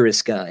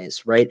dangerous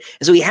guys, right?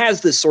 And so he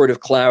has this sort of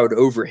cloud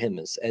over him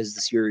as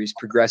the series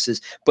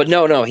progresses. But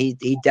no,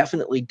 he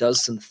definitely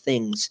does some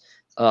things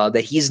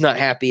that he's not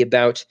happy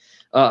about,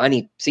 and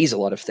he sees a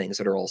lot of things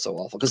that are also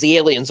awful because the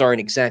aliens aren't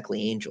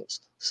exactly angels,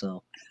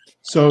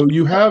 So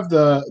you have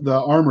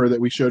the armor that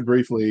we showed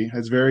briefly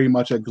has very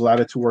much a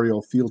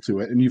gladiatorial feel to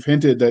it, and you've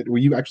hinted that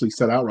you actually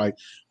said outright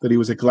that he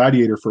was a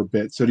gladiator for a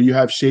bit. So do you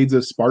have shades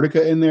of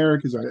Spartacus in there?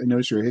 Because I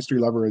notice you're a history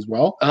lover as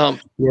well,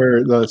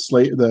 where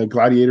the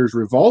gladiators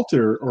revolt,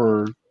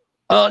 or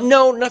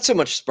no, not so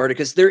much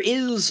Spartacus. There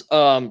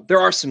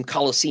are some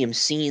Colosseum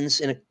scenes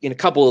in a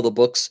couple of the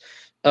books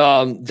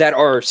that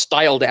are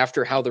styled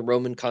after how the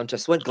Roman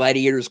contest went.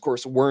 Gladiators, of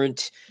course,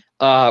 weren't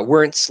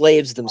weren't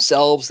slaves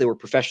themselves. They were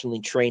professionally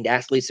trained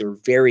athletes. They were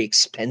very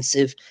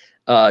expensive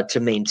to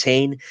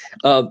maintain.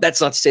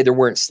 That's not to say there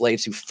weren't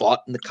slaves who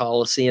fought in the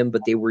Colosseum,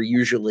 but they were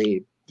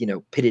usually,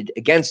 pitted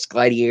against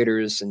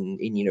gladiators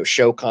and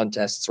show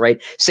contests,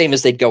 right? Same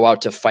as they'd go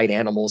out to fight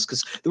animals,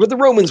 because what the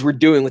Romans were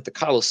doing with the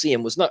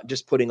Colosseum was not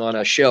just putting on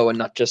a show and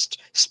not just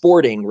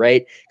sporting,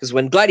 right? Because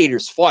when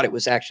gladiators fought, it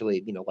was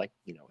actually, it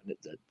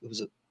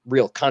was a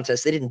real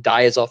contest. They didn't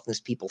die as often as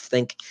people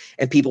think,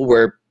 and people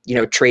were,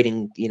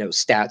 trading,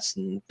 stats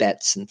and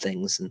bets and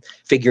things and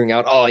figuring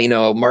out,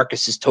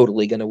 Marcus is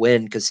totally going to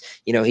win because,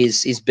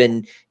 he's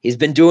been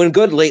doing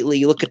good lately.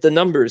 You look at the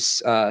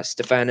numbers,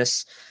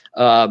 Stephanus.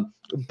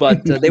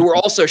 But they were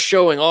also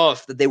showing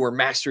off that they were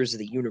masters of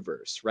the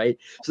universe, right?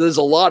 So there's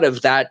a lot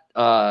of that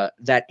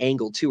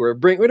angle too. We're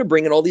going to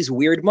bring in all these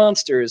weird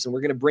monsters, and we're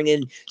going to bring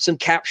in some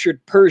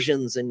captured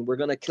Persians, and we're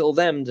going to kill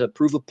them to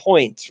prove a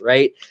point,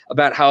 right?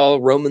 About how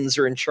Romans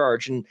are in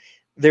charge. And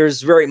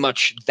there's very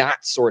much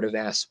that sort of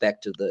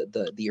aspect of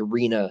the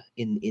arena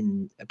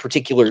in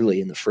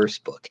particularly in the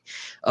first book,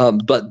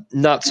 but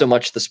not so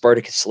much the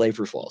Spartacus slave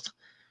revolt.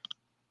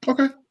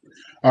 Okay.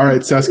 All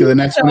right, Seska, the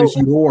next one is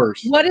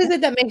yours. What is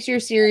it that makes your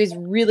series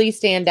really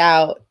stand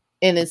out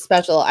and is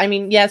special? I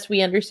mean, yes,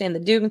 we understand the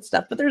Doom and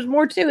stuff, but there's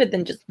more to it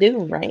than just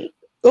Doom, right?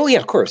 Oh, yeah,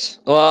 of course.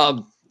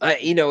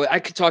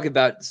 I could talk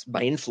about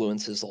my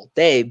influences all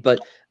day,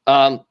 but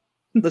the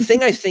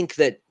thing I think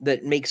that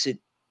makes it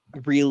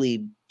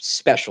really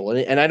special,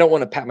 and I don't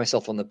want to pat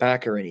myself on the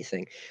back or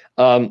anything,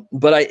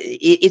 but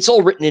it's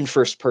all written in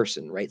first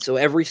person, right? So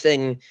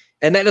everything,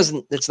 and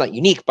that's not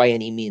unique by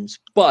any means,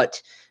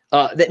 but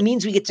that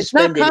means we get to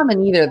spend. It's not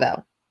common either,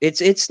 though.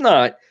 It's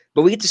not,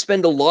 but we get to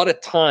spend a lot of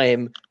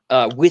time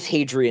with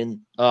Hadrian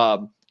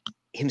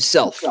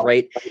himself,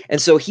 right?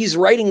 And so he's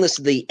writing this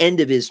at the end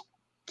of his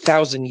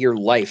 1,000-year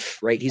life,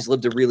 right? He's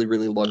lived a really,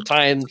 really long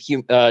time.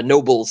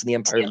 Nobles in the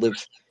empire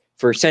lived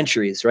for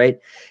centuries, right?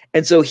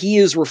 And so he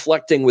is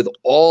reflecting with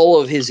all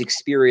of his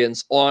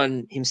experience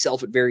on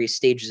himself at various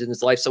stages in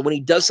his life. So when he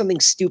does something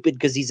stupid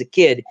because he's a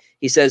kid,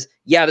 he says,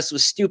 "Yeah, this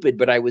was stupid,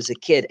 but I was a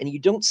kid." And you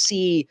don't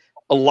see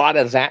a lot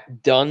of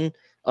that done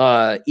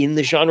in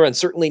the genre, and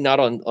certainly not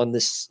on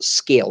this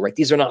scale, right?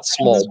 These are not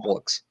small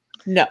books.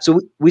 No.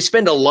 So we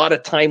spend a lot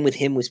of time with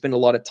him. We spend a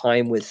lot of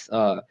time with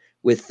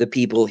the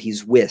people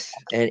he's with,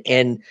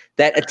 and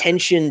that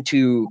attention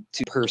to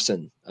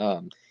person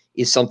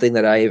is something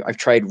that I've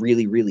tried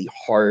really, really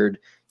hard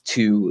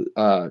to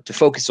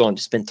focus on,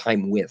 to spend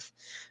time with.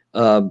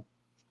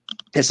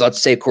 That's not to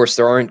say, of course,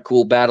 there aren't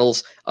cool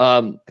battles.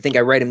 I think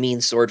I write a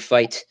mean sword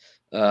fight.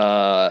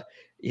 Weird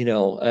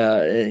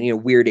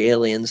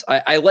aliens.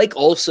 I like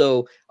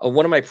also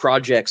one of my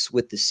projects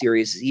with the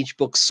series is each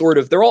book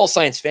they're all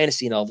science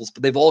fantasy novels,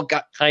 but they've all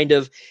got kind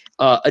of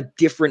a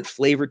different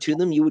flavor to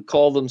them. You would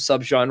call them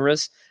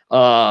subgenres.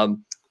 But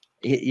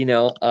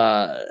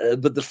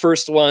the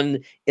first one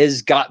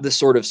has got the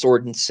sort of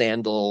sword and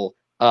sandal,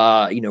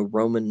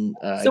 Roman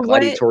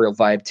gladiatorial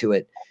vibe to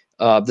it.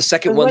 The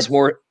second one's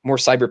more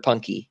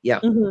cyberpunky. Yeah.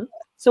 Mm-hmm.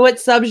 So what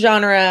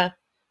subgenre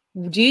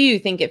do you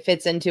think it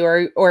fits into,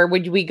 or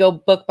would we go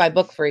book by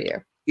book for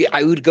you? Yeah,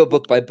 I would go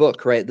book by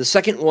book, right? The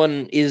second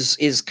one is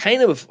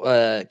kind of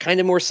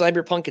more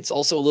cyberpunk. It's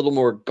also a little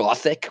more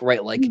gothic,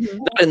 right? Like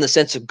not in the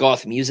sense of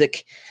goth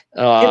music.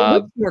 It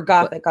looks more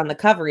gothic on the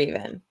cover,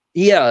 even.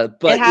 Yeah,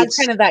 but it has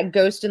kind of that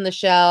Ghost in the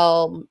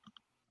Shell.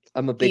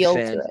 I'm a big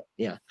fan. To it.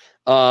 Yeah.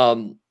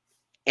 But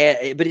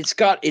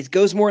it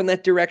goes more in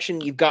that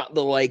direction. You've got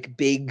the like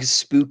big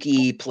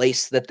spooky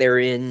place that they're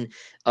in,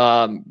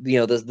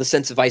 the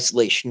sense of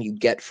isolation you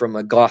get from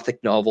a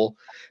gothic novel.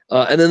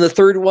 And then the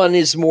third one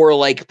is more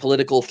like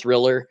political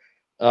thriller.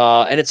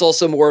 And it's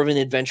also more of an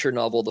adventure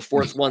novel. The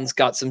fourth one's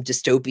got some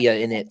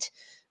dystopia in it.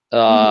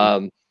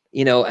 And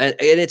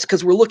it's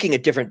because we're looking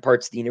at different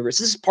parts of the universe.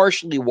 This is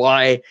partially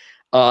why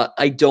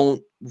I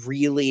don't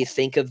really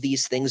think of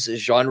these things as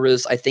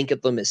genres. I think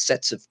of them as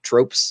sets of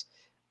tropes.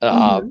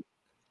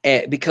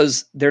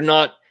 Because they're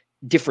not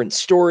different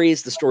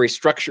stories. The story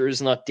structure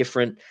is not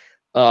different.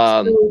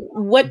 So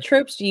what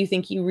tropes do you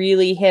think you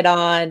really hit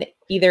on,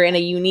 either in a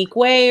unique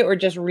way or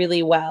just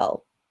really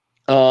well?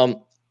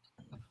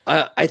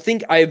 I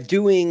think I'm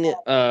doing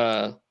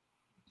the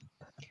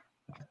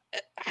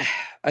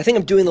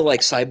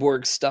like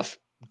cyborg stuff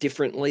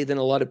differently than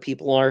a lot of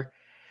people are.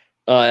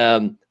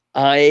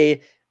 I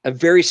am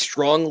very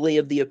strongly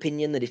of the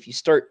opinion that if you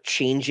start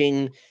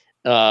changing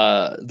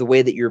the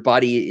way that your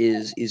body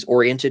is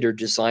oriented or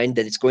designed,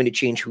 that it's going to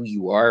change who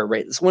you are,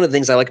 right? It's one of the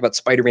things I like about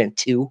Spider-Man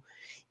 2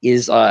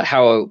 is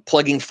how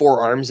plugging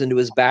 4 arms into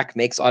his back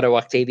makes Otto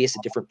Octavius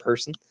a different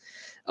person.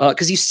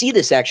 Because you see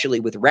this actually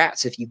with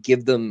rats. If you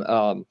give them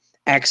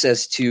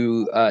access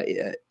to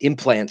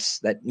implants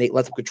that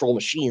let them control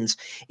machines,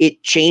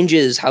 it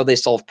changes how they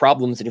solve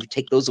problems. And if you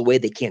take those away,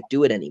 they can't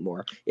do it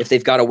anymore. If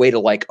they've got a way to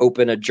like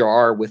open a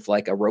jar with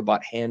like a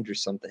robot hand or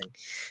something.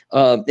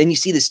 And you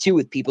see this too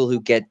with people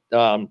who get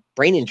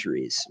brain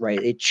injuries,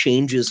 right? It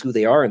changes who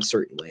they are in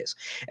certain ways.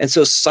 And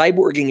so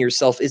cyborging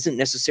yourself isn't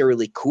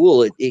necessarily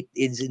cool. It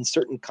is in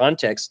certain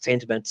contexts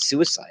tantamount to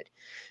suicide.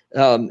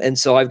 And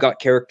so I've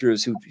got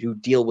characters who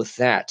deal with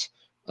that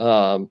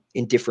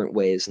in different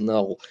ways, and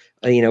they'll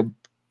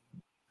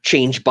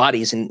change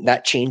bodies, and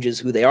that changes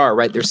who they are,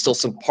 right? There's still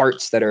some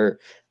parts that are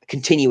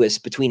continuous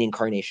between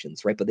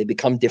incarnations, right? But they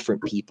become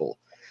different people.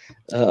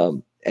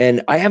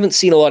 And I haven't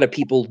seen a lot of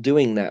people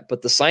doing that,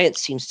 but the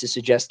science seems to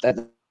suggest that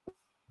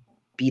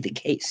be the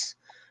case.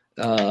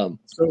 So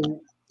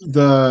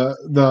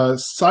the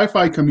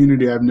sci-fi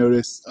community, I've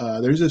noticed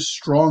there's a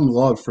strong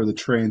love for the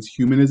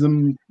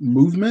transhumanism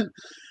movement,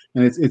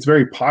 and it's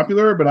very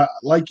popular. But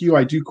like you,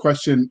 I do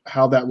question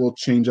how that will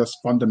change us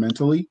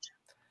fundamentally.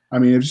 I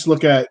mean, if you just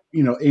look at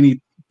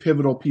any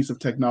pivotal piece of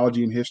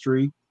technology in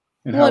history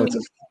and how it's.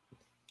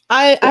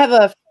 I have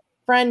a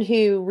friend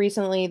who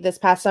recently, this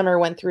past summer,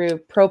 went through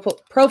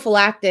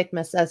prophylactic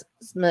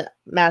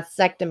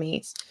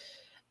mastectomies,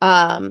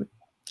 and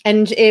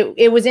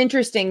it was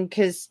interesting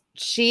because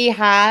she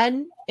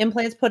had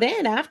implants put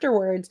in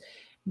afterwards,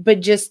 but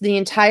just the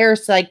entire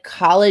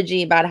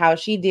psychology about how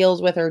she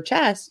deals with her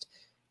chest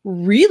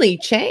really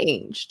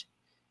changed.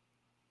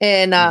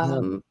 And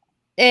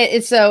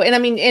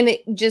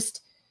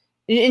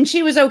and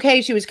she was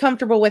okay. She was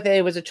comfortable with it.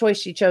 It was a choice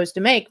she chose to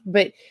make,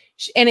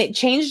 and it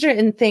changed her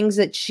in things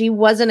that she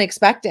wasn't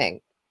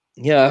expecting.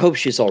 Yeah, I hope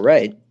she's all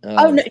right.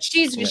 No,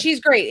 she's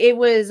great. It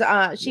was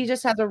she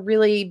just has a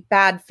really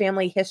bad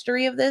family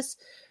history of this.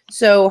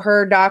 So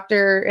her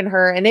doctor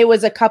and it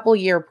was a couple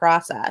year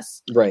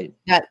process, right?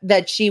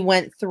 That she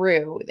went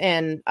through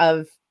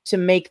to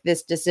make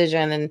this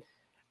decision, and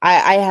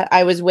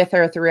I was with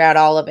her throughout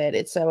all of it.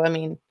 It's so, I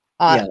mean.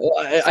 Yeah,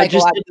 well, I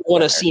just didn't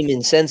want to seem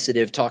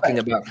insensitive talking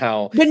about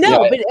how. But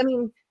I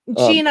mean,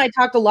 she and I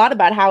talked a lot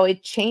about how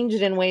it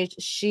changed in ways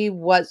she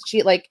goes,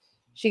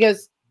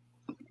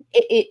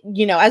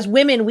 as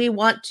women, we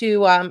want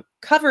to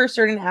cover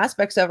certain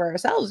aspects of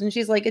ourselves. And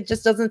she's like, it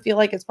just doesn't feel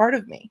like it's part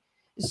of me.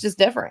 It's just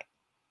different.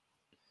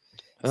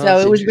 So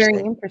it was very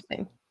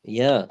interesting.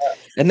 Yeah.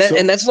 And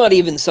that's not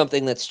even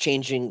something that's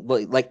changing,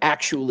 like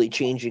actually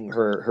changing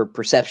her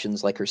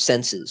perceptions, like her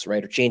senses,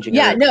 right? Or changing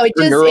her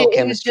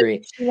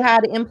neurochemistry. She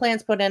had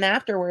implants put in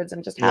afterwards,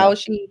 and just how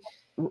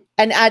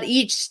and at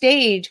each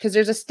stage, because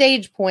there's a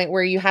stage point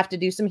where you have to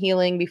do some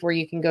healing before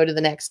you can go to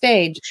the next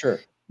stage. Sure.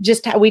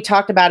 Just how we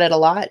talked about it a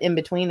lot in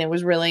between. It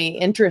was really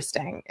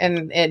interesting,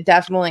 and it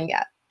definitely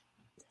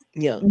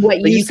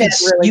what you said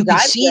you can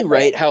see,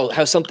 right,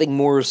 how something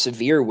more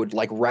severe would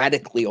like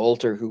radically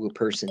alter who a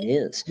person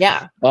is.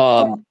 Yeah.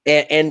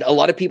 And a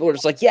lot of people are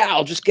just like,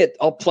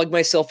 I'll plug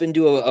myself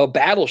into a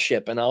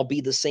battleship and I'll be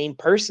the same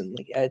person.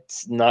 Like,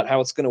 it's not how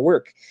it's going to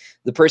work.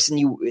 The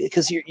person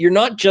because you're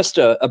not just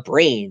a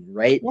brain,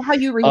 right? Well, how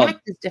you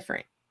react is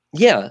different.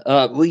 Yeah.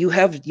 Well, you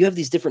have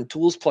these different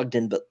tools plugged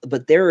in,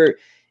 but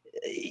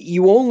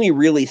you only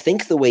really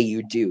think the way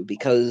you do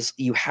because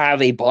you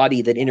have a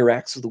body that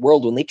interacts with the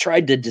world. When they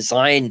tried to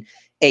design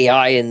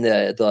AI in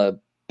the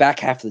back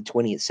half of the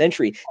 20th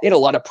century, they had a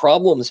lot of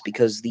problems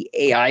because the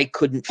AI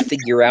couldn't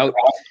figure out.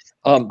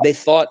 They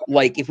thought,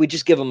 like, if we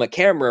just give them a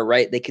camera,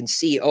 right, they can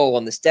see,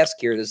 on this desk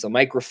here, there's a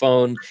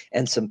microphone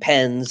and some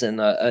pens and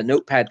a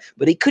notepad,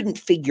 but they couldn't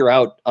figure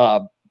out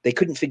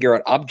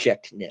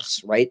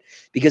objectness, right?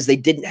 Because they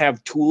didn't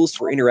have tools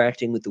for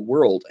interacting with the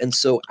world. And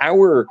so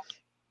our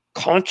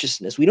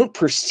consciousness, we don't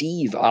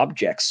perceive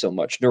objects so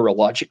much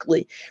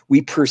neurologically. We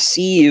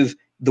perceive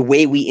the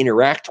way we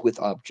interact with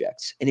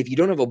objects. And if you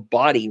don't have a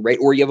body, right,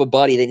 or you have a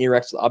body that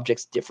interacts with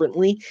objects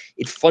differently,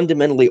 it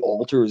fundamentally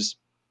alters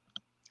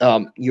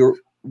your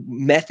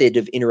method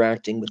of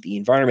interacting with the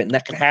environment. And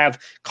that can have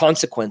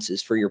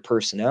consequences for your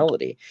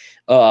personality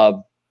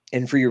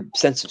and for your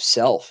sense of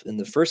self in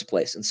the first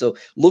place. And so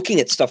looking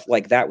at stuff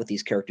like that with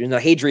these characters, now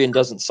Hadrian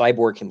doesn't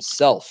cyborg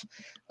himself,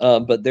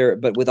 but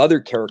with other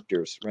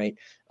characters, right?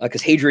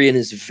 Because Hadrian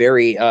is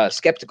very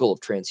skeptical of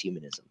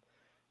transhumanism.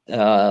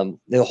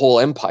 The whole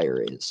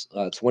empire is.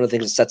 It's one of the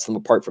things that sets them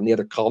apart from the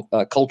other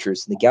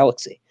cultures in the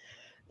galaxy.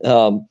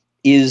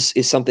 Is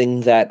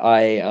something that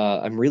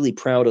I'm really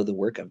proud of the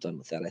work I've done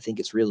with that. I think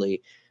it's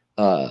really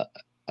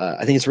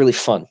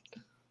fun.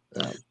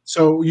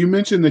 So you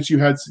mentioned that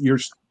your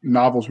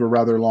novels were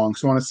rather long.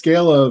 So on a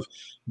scale of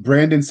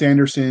Brandon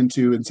Sanderson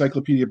to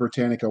Encyclopedia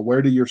Britannica,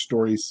 where do your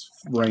stories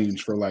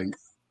range for length?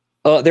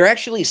 They're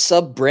actually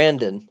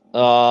sub-Brandon,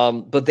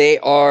 but they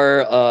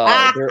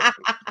are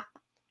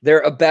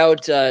they're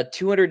about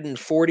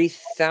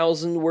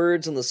 240,000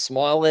 words on the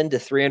small end to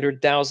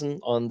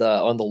 300,000 on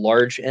the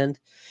large end.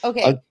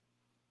 Okay.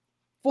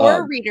 For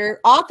a reader,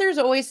 authors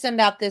always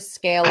send out this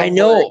scale. I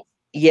know.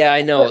 Yeah,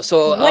 I know.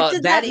 So what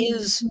does that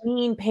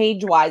mean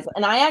page-wise?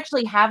 And I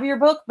actually have your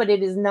book, but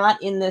it is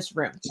not in this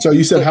room. So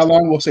you said how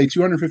long? We'll say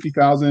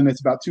 250,000.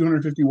 It's about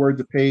 250 words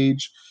a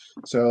page.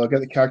 So I'll get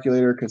the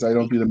calculator because I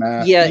don't do the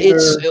math. Yeah,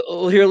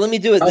 either. here. Let me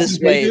do it this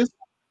way. Pages?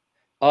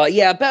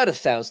 Yeah, about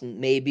 1,000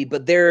 maybe,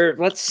 but they're,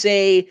 let's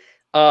say,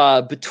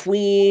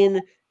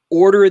 between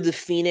Order of the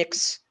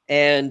Phoenix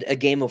and A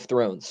Game of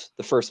Thrones,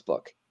 the first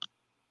book.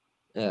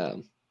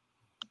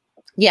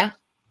 Yeah,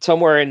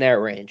 somewhere in that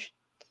range.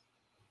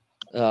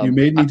 You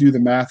made me do the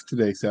math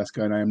today,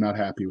 Seska, and I am not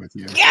happy with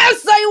you.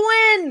 Yes,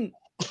 I win.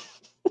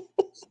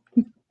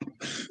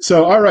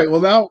 So, all right. Well,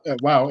 now,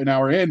 wow, an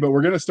hour in, but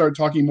we're going to start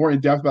talking more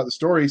in depth about the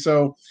story.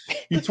 So,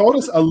 you told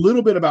us a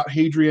little bit about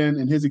Hadrian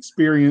and his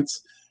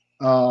experience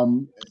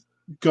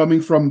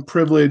coming from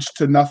privilege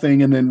to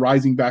nothing and then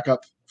rising back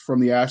up from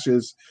the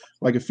ashes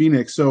like a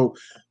phoenix. So,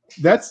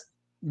 that's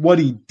what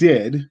he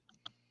did,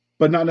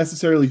 but not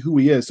necessarily who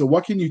he is. So,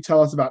 what can you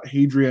tell us about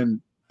Hadrian,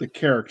 the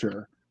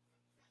character?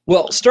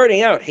 Well,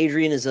 starting out,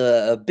 Hadrian is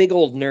a big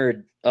old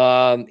nerd.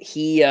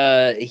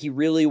 He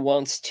really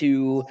wants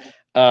to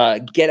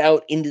get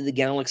out into the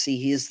galaxy.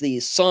 He is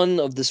the son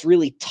of this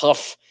really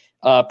tough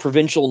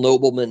provincial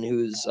nobleman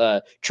who's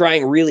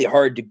trying really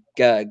hard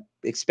to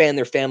expand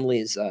their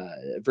family's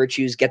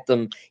virtues, get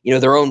them,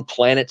 their own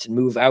planet, and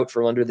move out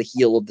from under the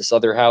heel of this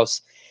other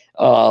house.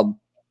 And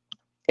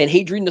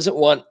Hadrian doesn't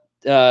want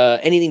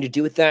anything to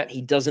do with that.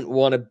 He doesn't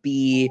want to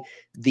be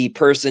the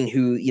person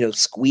who,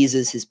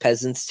 squeezes his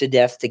peasants to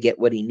death to get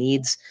what he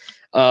needs.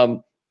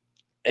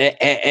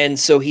 And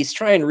so he's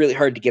trying really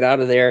hard to get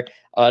out of there.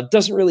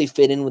 Doesn't really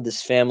fit in with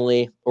his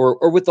family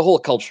or with the whole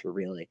culture,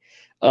 really.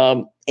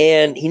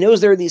 And he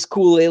knows there are these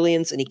cool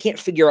aliens, and he can't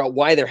figure out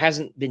why there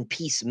hasn't been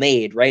peace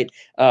made, right?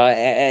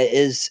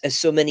 As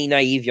so many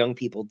naive young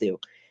people do.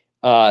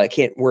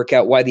 Can't work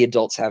out why the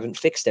adults haven't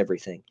fixed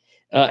everything.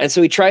 And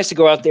so he tries to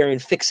go out there and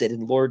fix it.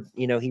 And Lord,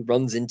 he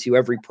runs into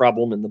every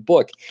problem in the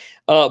book.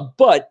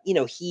 But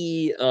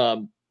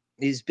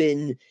he's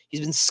been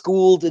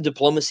schooled in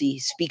diplomacy. He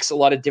speaks a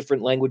lot of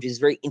different languages.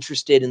 Very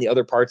interested in the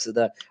other parts of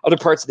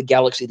the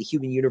galaxy, the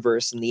human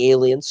universe, and the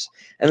aliens.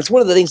 And it's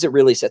one of the things that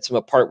really sets him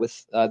apart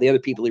with the other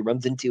people he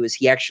runs into is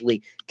he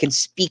actually can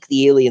speak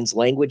the aliens'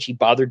 language. He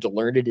bothered to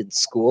learn it in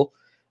school.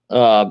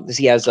 Because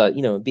he has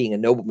being a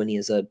nobleman, he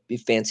has a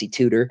fancy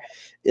tutor.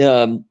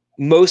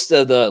 Most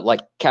of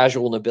the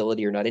casual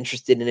nobility are not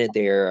interested in it.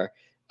 They're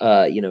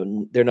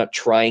they're not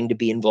trying to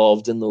be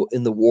involved in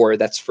the war.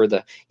 That's for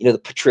the the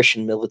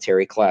patrician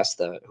military class,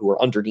 who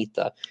are underneath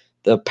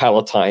the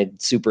Palatine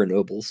super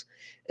nobles.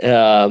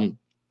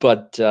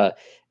 But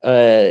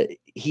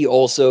he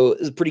also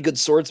is a pretty good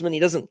swordsman. He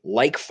doesn't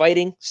like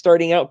fighting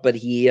starting out, but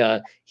he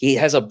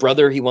has a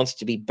brother he wants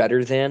to be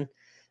better than,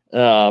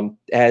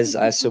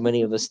 as so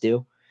many of us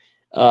do.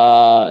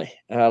 I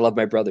love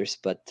my brothers,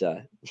 but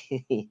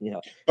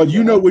But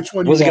which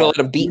one? Wasn't gonna let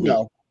him beat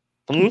me.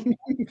 Hmm?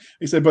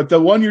 He said, "But the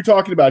one you're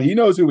talking about, he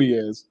knows who he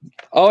is."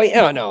 Oh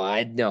yeah, no,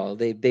 I know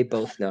they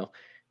both know.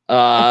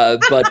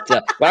 But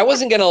I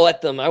wasn't gonna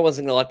let them. I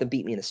wasn't gonna let them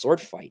beat me in a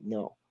sword fight.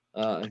 No,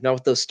 not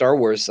with those Star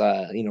Wars,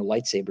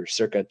 lightsabers,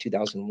 circa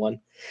 2001.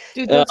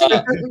 Dude, those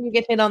hurt when you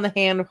get hit on the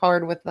hand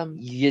hard with them.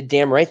 You're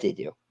damn right they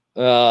do.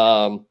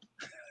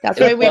 That's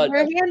why we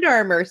wear hand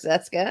armor,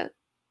 Seska.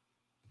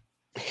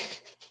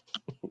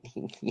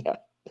 Yeah,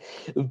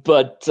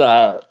 but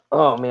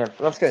oh man,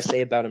 what else can I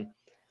say about him?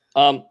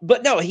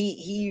 But no,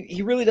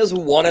 he really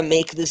doesn't want to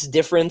make this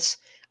difference.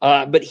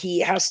 But he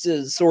has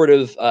to sort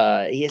of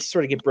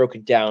get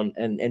broken down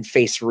and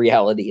face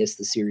reality as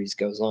the series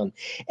goes on.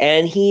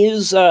 And he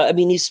is,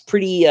 he's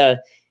pretty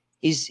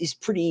he's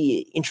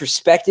pretty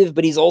introspective,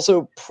 but he's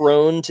also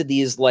prone to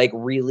these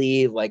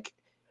really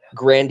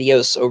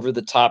grandiose, over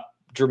the top,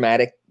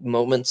 dramatic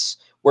moments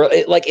where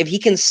if he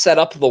can set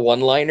up the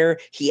one-liner,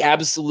 he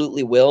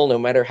absolutely will, no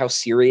matter how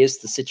serious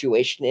the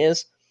situation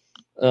is.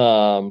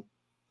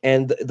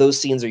 And those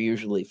scenes are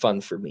usually fun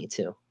for me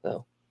too,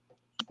 though.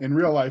 In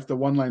real life, the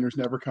one-liners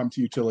never come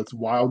to you till it's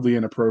wildly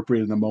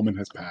inappropriate and the moment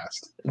has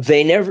passed.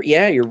 They never.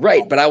 Yeah, you're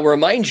right. But I'll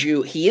remind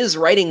you, he is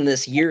writing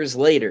this years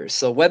later,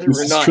 so whether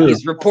or not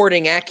he's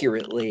reporting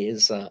accurately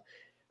is up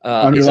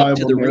to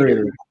the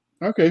reader.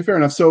 Okay, fair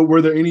enough. So, were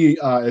there any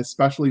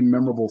especially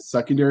memorable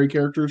secondary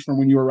characters from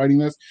when you were writing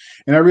this?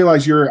 And I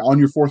realize you're on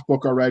your fourth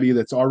book already.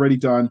 That's already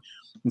done,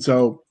 and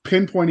so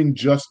pinpointing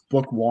just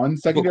book one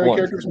secondary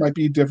characters might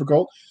be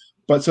difficult.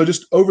 But so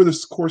just over the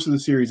course of the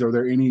series, are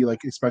there any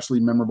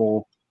especially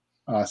memorable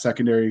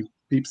secondary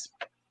peeps?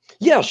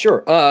 Yeah,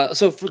 sure.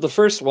 So for the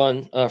first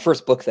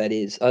book, that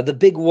is, the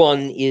big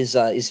one is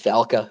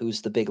Valka,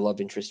 who's the big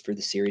love interest for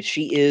the series.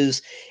 She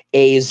is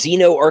a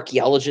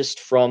xenoarchaeologist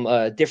from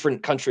a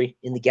different country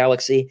in the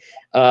galaxy.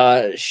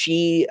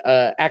 She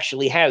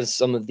actually has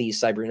some of these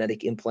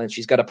cybernetic implants.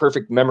 She's got a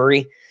perfect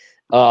memory.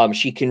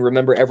 She can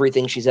remember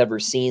everything she's ever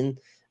seen.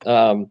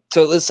 So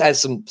this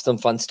has some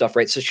fun stuff,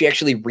 right? So she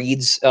actually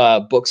reads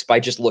books by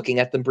just looking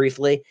at them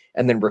briefly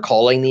and then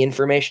recalling the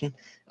information,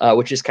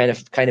 which is kind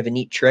of a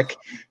neat trick.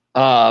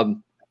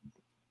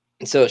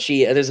 So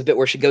there's a bit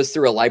where she goes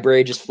through a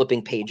library just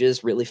flipping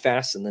pages really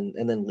fast and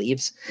then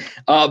leaves.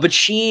 But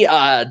she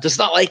does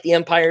not like the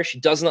Empire. She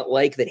does not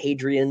like that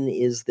Hadrian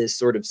is this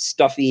sort of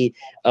stuffy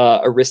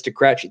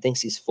aristocrat. She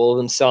thinks he's full of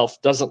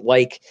himself. Doesn't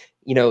like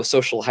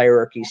social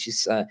hierarchy.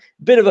 She's a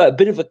bit of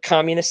a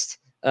communist.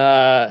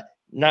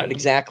 Not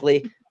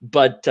exactly,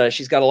 but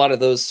she's got a lot of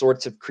those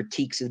sorts of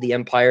critiques of the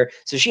Empire.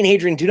 So she and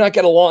Hadrian do not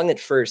get along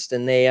at first,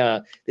 and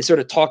they sort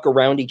of talk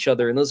around each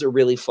other, and those are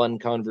really fun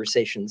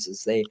conversations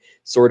as they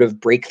sort of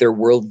break their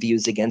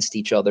worldviews against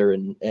each other,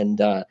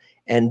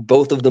 and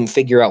both of them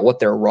figure out what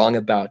they're wrong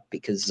about,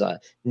 because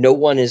no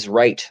one is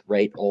right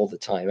all the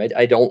time.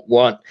 I don't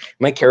want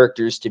my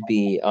characters to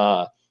be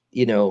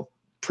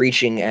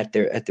preaching at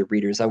their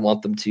readers. I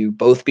want them to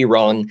both be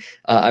wrong.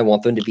 I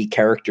want them to be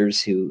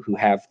characters who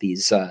have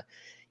these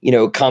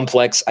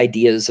complex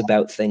ideas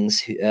about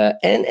things,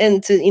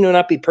 and to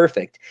not be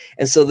perfect.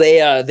 And so they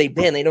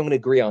don't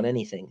agree on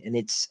anything, and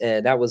it's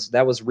that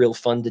was real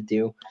fun to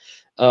do.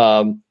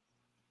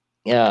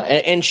 Yeah,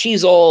 and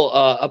she's all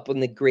up on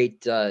the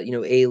great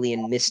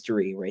alien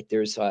mystery, right?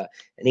 There's an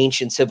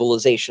ancient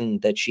civilization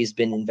that she's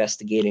been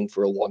investigating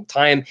for a long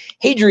time.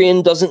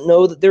 Hadrian doesn't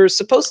know that there is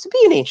supposed to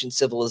be an ancient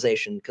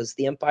civilization because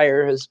the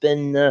Empire has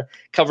been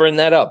covering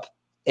that up.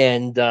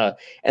 And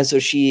so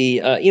she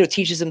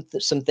teaches him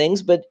some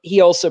things, but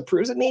he also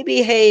proves that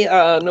maybe, hey,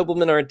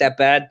 noblemen aren't that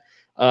bad.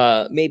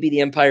 Maybe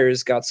the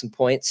Empire's got some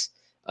points.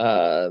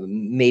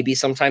 Maybe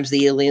sometimes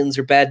the aliens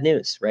are bad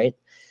news, right?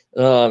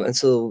 And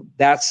so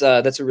that's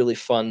a really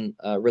fun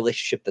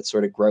relationship that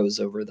sort of grows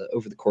over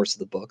the course of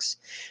the books.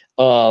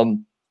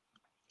 And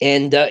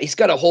he's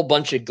got a whole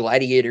bunch of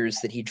gladiators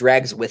that he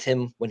drags with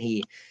him when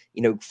he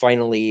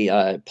finally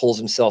pulls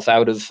himself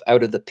out of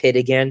the pit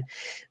again.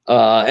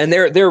 And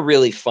they're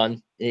really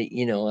fun.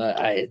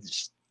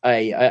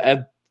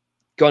 I've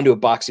gone to a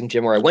boxing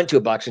gym, or I went to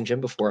a boxing gym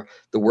before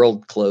the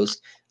world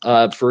closed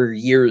for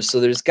years.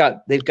 So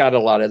they've got a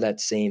lot of that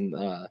same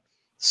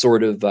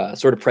sort of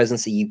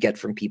presence that you get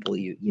from people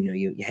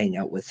you hang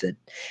out with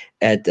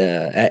at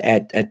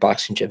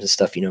boxing gyms and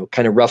stuff.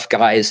 Kind of rough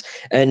guys.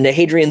 And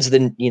Hadrian's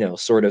the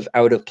sort of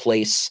out of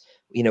place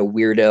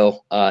weirdo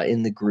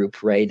in the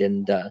group, right?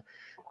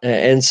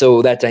 And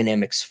so that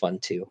dynamic's fun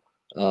too.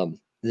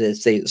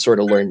 They sort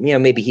of learn,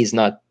 maybe he's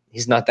not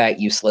that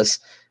useless.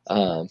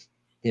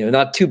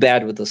 Not too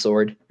bad with the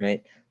sword,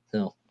 right?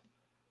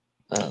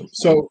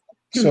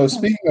 So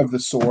speaking of the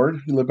sword,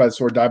 you live by the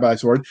sword, die by the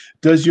sword.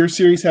 Does your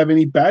series have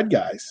any bad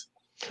guys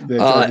that you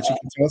can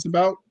tell us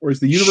about, or is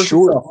the universe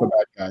itself a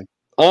bad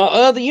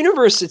guy? The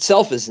universe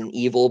itself isn't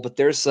evil, but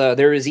there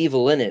is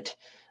evil in it.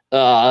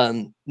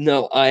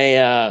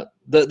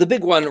 The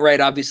big one,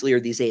 right, obviously, are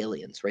these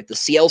aliens, right? The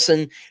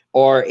Cielsen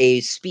are a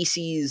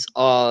species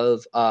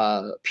of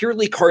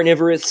purely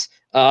carnivorous,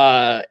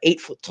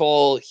 8-foot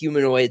tall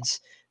humanoids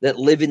that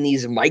live in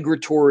these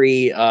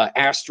migratory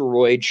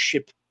asteroid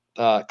ship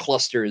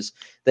clusters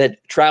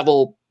that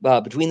travel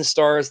between the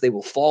stars. They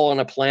will fall on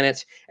a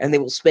planet, and they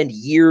will spend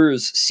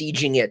years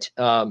sieging it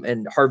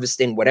and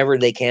harvesting whatever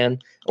they can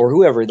or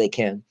whoever they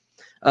can.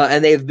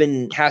 And they've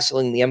been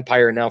hassling the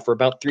Empire now for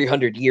about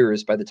 300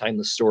 years by the time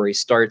the story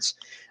starts.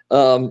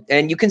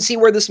 And you can see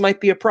where this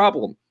might be a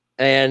problem.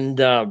 And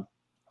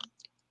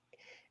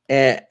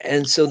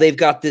so they've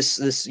got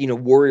this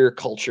warrior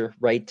culture,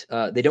 right?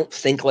 They don't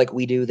think like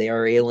we do. They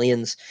are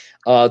aliens.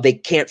 They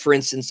can't, for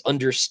instance,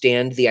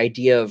 understand the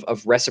idea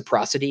of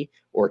reciprocity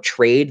or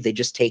trade. They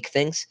just take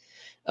things.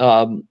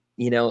 So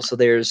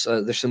there's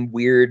some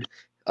weird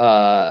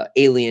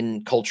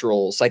alien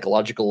cultural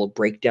psychological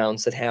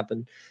breakdowns that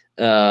happen.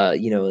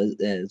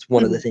 It's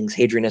one of the things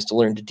Hadrian has to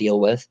learn to deal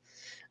with.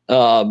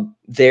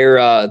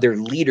 Their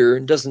leader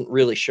doesn't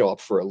really show up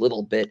for a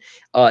little bit.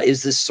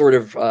 Is this sort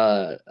of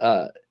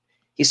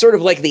he's sort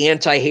of like the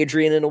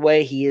anti-Hadrian in a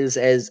way. He is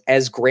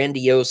as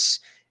grandiose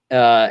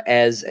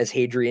as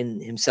Hadrian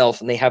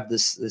himself, and they have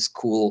this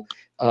cool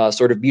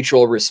sort of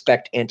mutual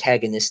respect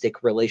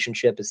antagonistic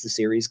relationship as the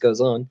series goes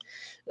on.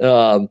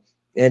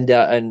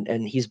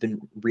 And he's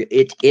been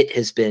it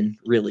has been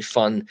really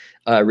fun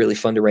to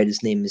write.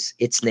 Its name is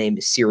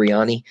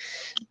Siriani.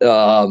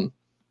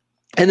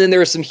 And then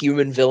there are some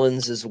human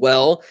villains as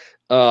well.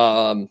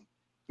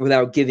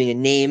 Without giving a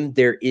name,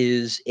 there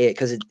is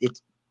because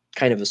it's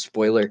kind of a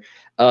spoiler.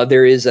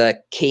 There is a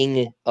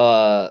king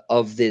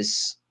of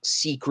this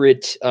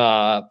secret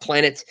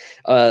planet.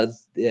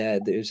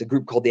 There's a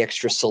group called the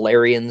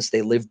Extrasolarians.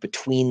 They live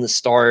between the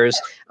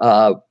stars,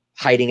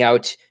 hiding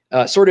out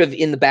sort of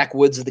in the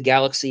backwoods of the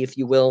galaxy, if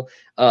you will,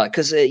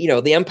 because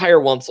the Empire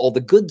wants all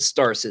the good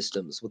star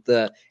systems with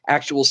the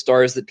actual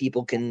stars that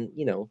people can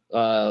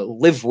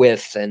live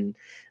with, and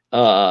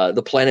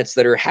the planets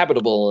that are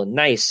habitable and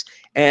nice,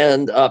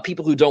 and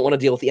people who don't want to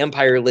deal with the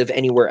Empire live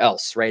anywhere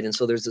else, right? And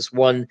so there's this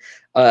one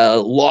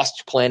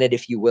lost planet,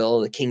 if you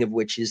will, the king of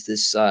which is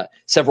this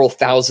several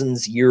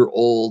thousands year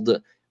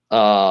old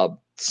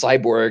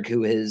cyborg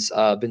who has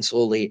been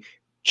slowly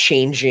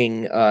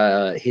changing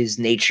his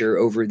nature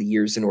over the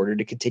years in order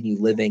to continue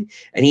living,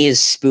 and he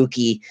is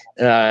spooky,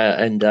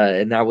 and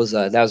that was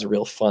a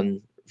real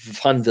fun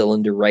fun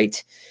villain to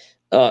write.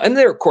 And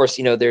there, of course,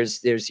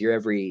 there's your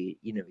every,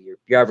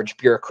 your average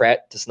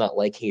bureaucrat does not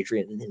like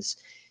Hadrian and his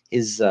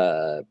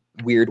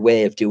weird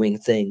way of doing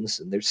things.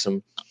 And there's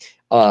some,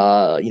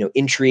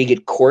 intrigue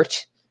at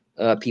court.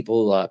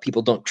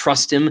 People don't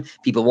trust him.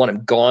 People want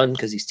him gone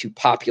because he's too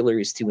popular.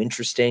 He's too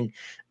interesting.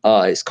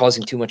 He's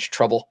causing too much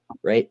trouble,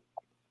 right?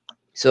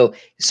 So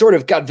sort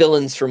of got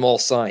villains from all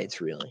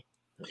sides, really.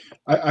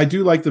 I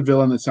do like the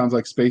villain that sounds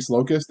like Space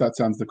Locust. That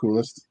sounds the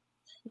coolest.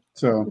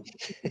 So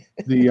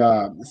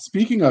the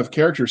speaking of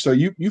characters, so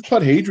you've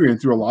put Hadrian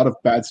through a lot of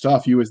bad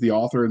stuff, you as the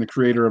author and the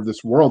creator of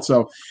this world.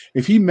 So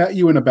if he met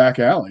you in a back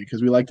alley,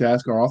 because we like to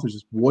ask our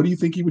authors, what do you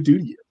think he would do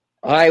to you?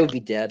 I would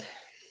be dead.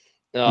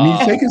 I mean,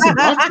 you've taken some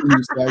boxing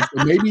moves, guys,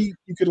 so maybe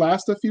you could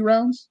last a few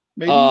rounds.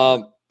 Maybe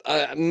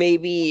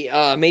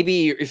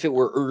if it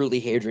were early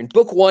Hadrian,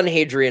 book 1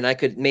 Hadrian, I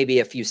could maybe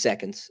a few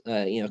seconds,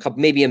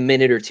 maybe a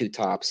minute or two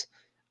tops.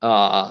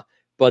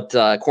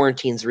 But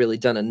quarantine's really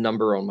done a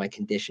number on my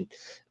condition.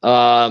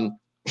 But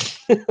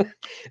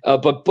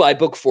by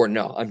book 4,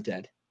 no, I'm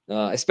dead.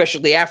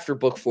 Especially after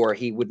book 4,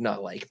 he would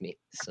not like me.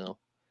 So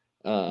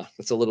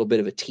that's a little bit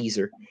of a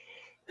teaser.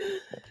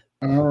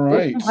 All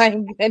right. Oh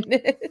my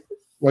goodness.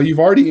 Well, you've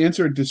already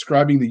answered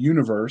describing the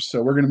universe,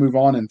 so we're going to move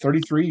on. And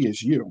 33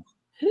 is you.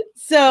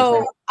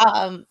 So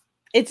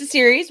it's a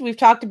series. We've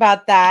talked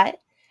about that.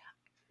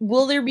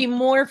 Will there be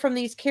more from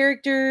these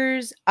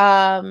characters?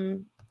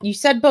 You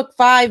said book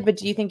 5, but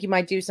do you think you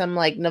might do some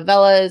like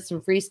novellas,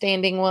 some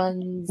freestanding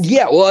ones?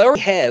 Yeah, well, I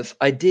already have.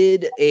 I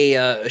did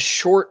a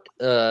short.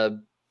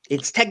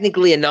 It's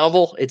technically a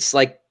novel. It's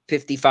like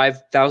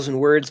 55,000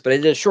 words, but I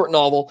did a short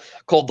novel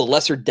called The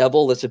Lesser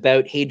Devil. That's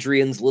about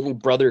Hadrian's little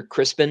brother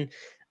Crispin,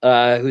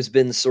 who's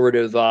been sort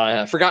of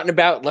forgotten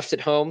about, left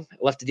at home,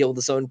 left to deal with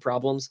his own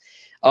problems.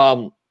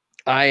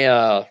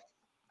 I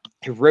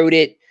wrote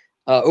it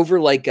over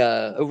like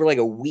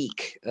a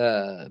week,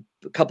 a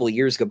couple of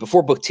years ago,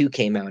 before book 2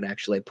 came out.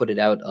 Actually, I put it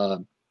out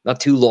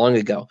not too long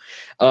ago,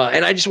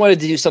 and I just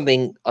wanted to do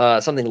something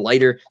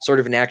lighter,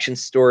 sort of an action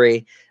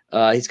story.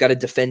 He's got to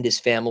defend his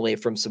family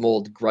from some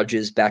old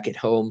grudges back at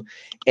home,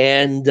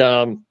 and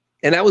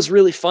that was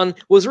really fun.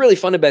 What was really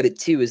fun about it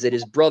too is that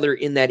his brother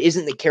in that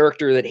isn't the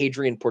character that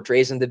Hadrian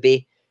portrays him to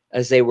be,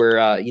 as they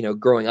were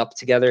growing up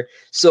together.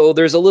 So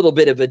there's a little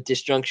bit of a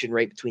disjunction,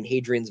 right, between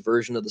Hadrian's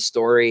version of the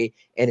story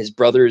and his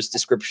brother's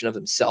description of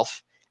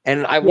himself.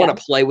 And I want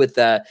to play with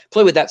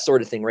that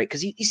sort of thing, right?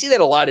 Because you see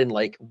that a lot in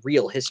like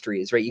real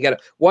histories, right? You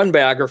got one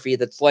biography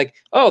that's like,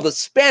 oh, the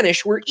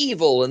Spanish were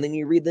evil, and then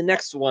you read the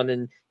next one,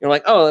 and you're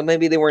like, oh,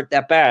 maybe they weren't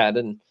that bad,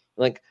 and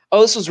like,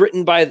 oh, this was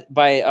written by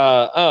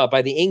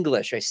the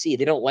English. I see,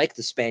 they don't like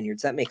the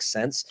Spaniards. That makes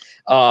sense,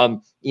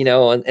 and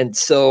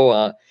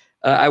so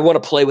I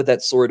want to play with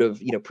that sort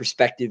of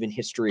perspective in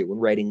history when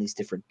writing these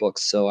different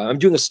books. So I'm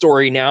doing a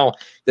story now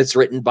that's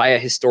written by a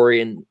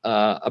historian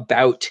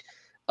about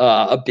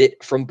a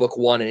bit from book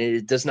 1, and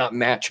it does not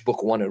match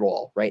book 1 at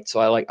all, right? So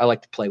I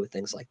like to play with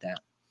things like that.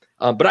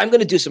 But I'm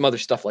going to do some other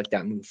stuff like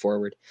that moving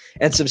forward,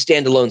 and some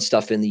standalone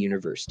stuff in the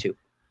universe too.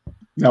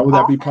 Now, will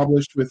that be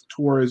published with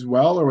Tor as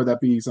well, or would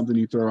that be something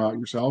you throw out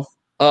yourself?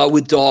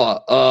 With DAW,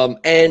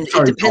 and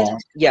it depends. DAW.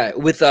 Yeah,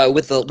 with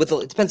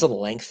it depends on the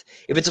length.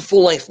 If it's a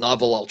full length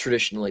novel, I'll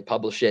traditionally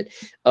publish it.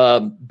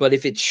 But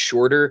if it's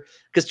shorter,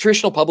 because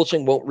traditional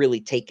publishing won't really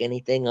take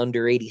anything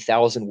under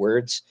 80,000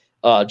 words,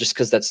 just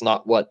because that's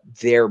not what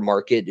their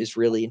market is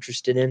really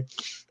interested in.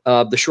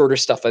 The shorter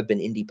stuff I've been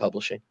indie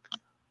publishing.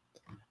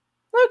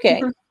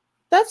 Okay,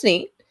 that's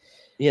neat.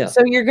 Yeah.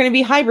 So you're going to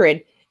be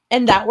hybrid,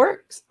 and that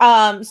works.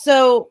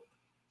 So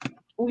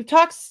we've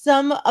talked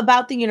some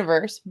about the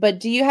universe, but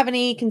do you have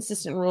any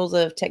consistent rules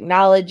of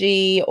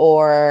technology?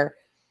 Or,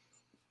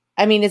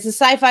 I mean, it's a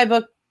sci-fi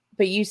book,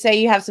 but you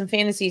say you have some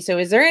fantasy. So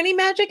is there any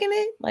magic in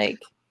it? Like,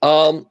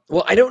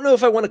 well, I don't know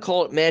if I want to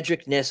call it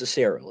magic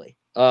necessarily.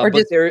 Or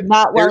just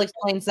not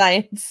well-explained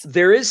science.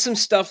 There is some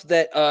stuff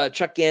that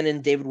Chuck Gannon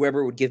and David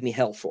Weber would give me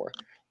hell for.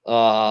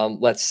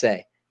 Let's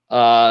say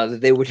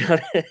they would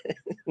not.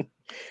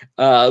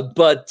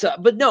 But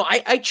no,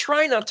 I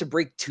try not to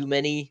break too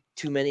many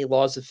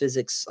laws of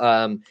physics.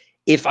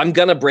 If I'm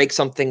gonna break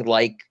something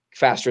like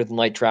faster than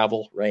light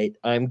travel, right,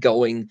 I'm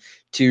going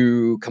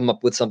to come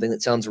up with something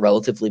that sounds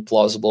relatively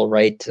plausible,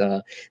 right?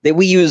 That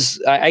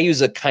I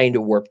use a kind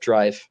of warp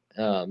drive,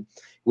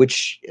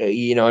 which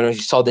I know you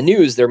saw the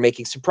news, they're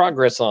making some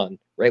progress on,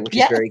 right, which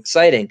is very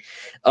exciting.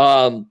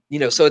 So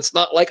it's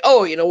not like,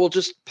 we'll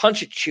just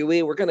punch it,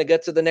 Chewie, we're gonna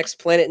get to the next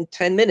planet in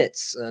 10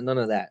 minutes. None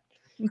of that.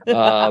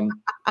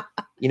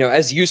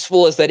 As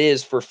useful as that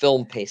is for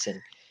film pacing,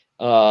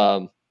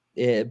 but no,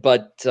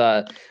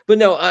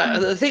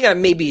 the thing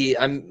I'm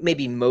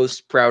maybe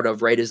most proud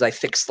of, right, is I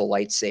fixed the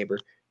lightsaber.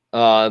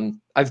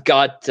 I've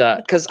got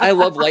because I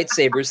love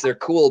lightsabers, they're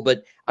cool,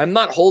 but I'm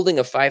not holding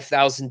a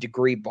 5,000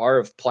 degree bar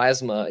of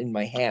plasma in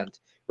my hand,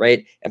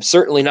 right? I'm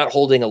certainly not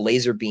holding a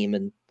laser beam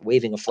and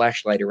waving a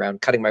flashlight around,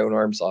 cutting my own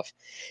arms off.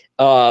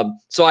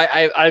 So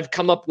I've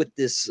come up with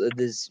this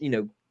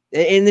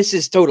and this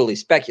is totally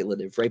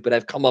speculative, right? But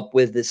I've come up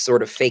with this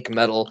sort of fake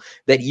metal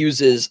that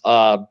uses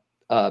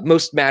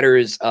most matter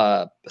is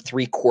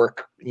 3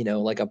 quark,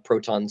 like a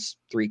proton's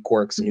 3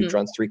 quarks, a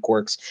neutron's 3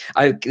 quarks.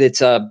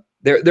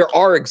 There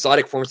are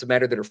exotic forms of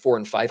matter that are 4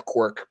 and 5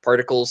 quark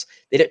particles.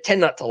 They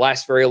tend not to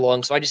last very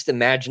long. So I just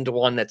imagined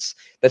one that's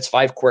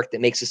 5 quark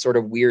that makes a sort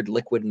of weird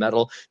liquid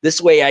metal.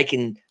 This way I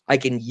can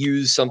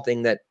use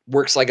something that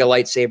works like a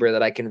lightsaber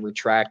that I can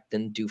retract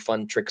and do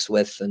fun tricks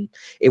with, and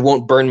it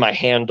won't burn my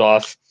hand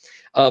off.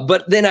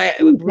 But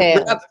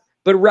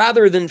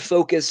rather than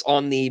focus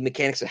on the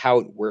mechanics of how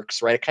it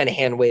works, right? I kind of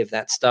hand wave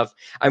that stuff.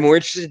 I'm more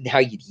interested in how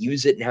you'd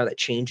use it and how that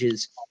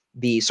changes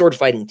the sword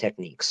fighting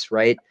techniques,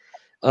 right?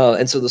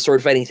 And so the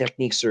sword fighting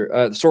techniques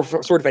the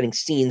sword fighting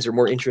scenes are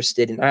more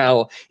interested in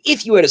how,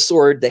 if you had a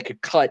sword that could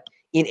cut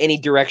in any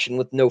direction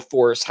with no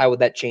force, how would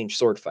that change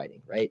sword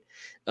fighting, right?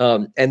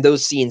 And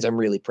those scenes I'm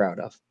really proud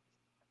of.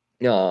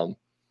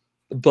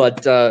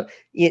 But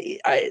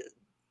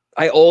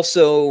I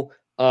also,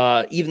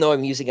 even though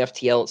I'm using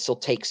FTL, it still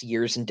takes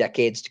years and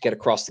decades to get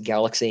across the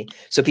galaxy.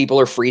 So people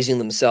are freezing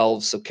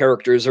themselves. So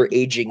characters are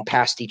aging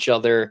past each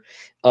other.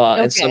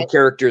 And some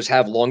characters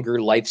have longer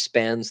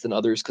lifespans than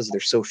others because of their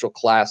social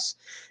class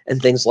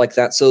and things like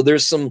that. So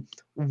there's some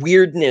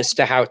weirdness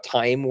to how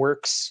time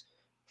works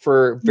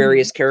for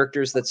various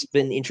characters that's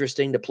been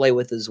interesting to play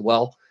with as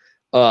well.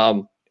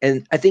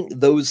 And I think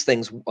those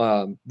things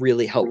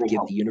really help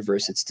give the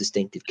universe its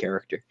distinctive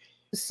character.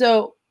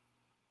 So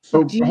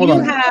do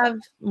you have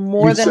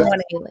more than one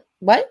alien?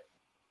 What?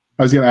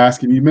 I was going to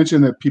ask you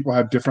mentioned that people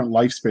have different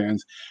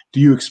lifespans. Do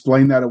you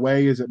explain that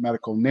away? Is it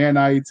medical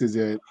nanites? Is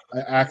it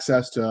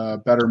access to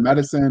better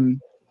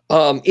medicine?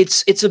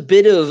 It's a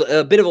bit of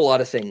a lot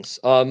of things.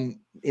 In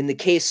the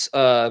case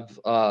of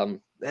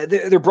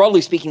they're broadly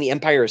speaking, the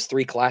Empire has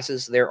 3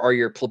 classes. There are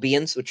your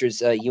plebeians, which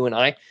is you and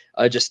I,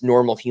 just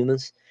normal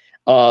humans.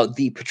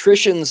 The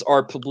patricians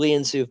are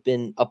plebeians who've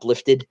been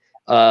uplifted.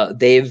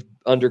 They've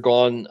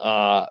undergone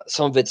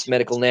some of its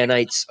medical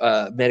nanite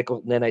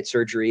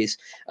surgeries,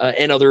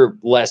 and other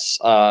less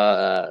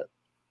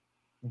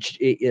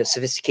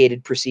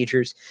sophisticated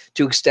procedures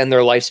to extend their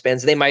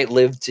lifespans. They might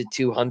live to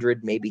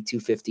 200, maybe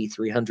 250,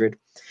 300.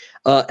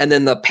 And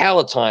then the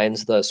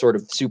palatines, the sort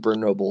of super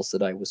nobles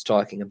that I was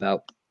talking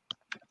about,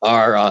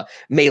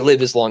 may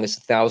live as long as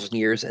 1,000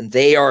 years, and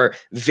they are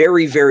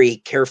very, very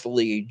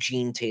carefully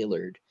gene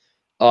tailored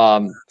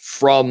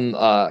from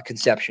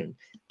conception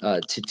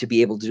to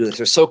be able to do this.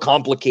 They're so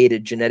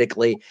complicated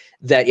genetically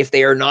that if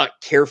they are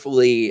not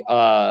carefully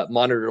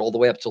monitored all the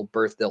way up till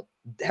birth, they'll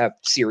have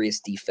serious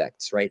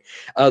defects, right?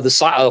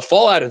 The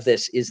fallout of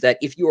this is that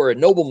if you are a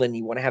nobleman,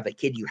 you want to have a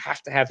kid, you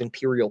have to have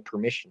imperial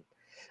permission,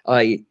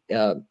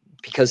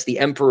 because the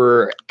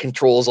emperor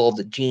controls all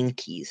the gene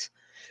keys.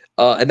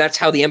 And that's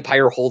how the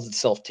empire holds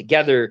itself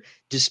together,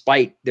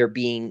 despite there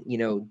being,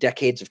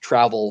 decades of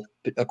travel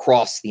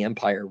across the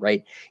empire,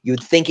 right? You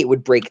would think it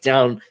would break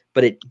down,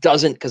 but it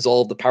doesn't, because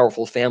all of the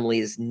powerful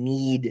families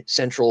need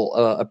central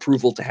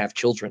approval to have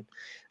children,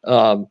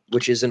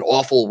 which is an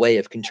awful way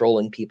of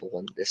controlling people.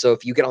 And so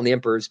if you get on the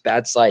emperor's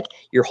bad side,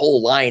 your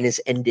whole line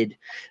is ended,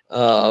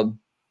 as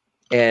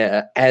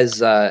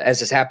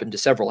has happened to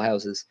several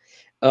houses.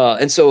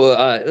 And so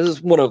this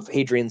is one of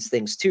Hadrian's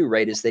things too,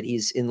 right? Is that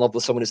he's in love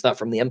with someone who's not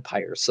from the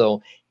empire,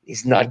 so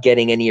he's not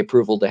getting any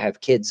approval to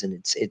have kids,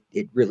 and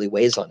it really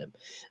weighs on him.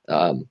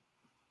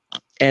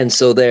 And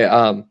so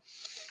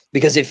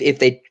because if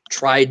they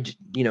tried,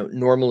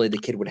 normally the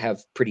kid would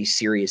have pretty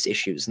serious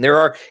issues, and there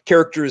are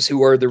characters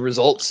who are the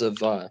results of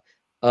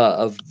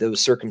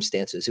those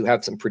circumstances who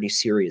have some pretty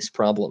serious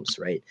problems,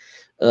 right?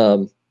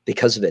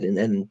 Because of it,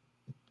 and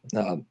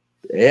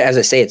as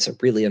I say, it's a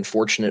really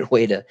unfortunate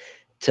way to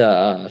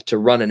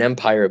run an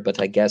empire, but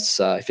I guess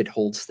if it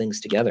holds things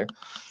together.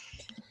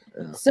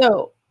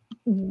 So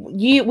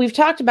we've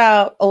talked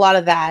about a lot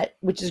of that,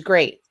 which is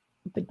great.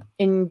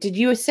 And did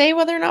you say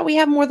whether or not we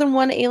have more than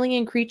one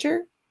alien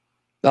creature?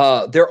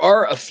 There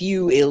are a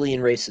few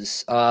alien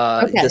races.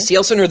 The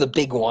Sealson are the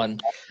big one.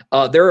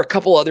 There are a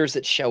couple others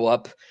that show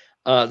up.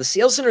 The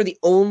Sealson are the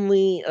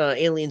only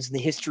aliens in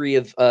the history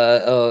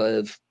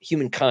of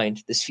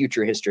humankind, this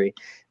future history,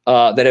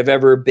 that have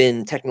ever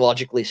been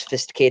technologically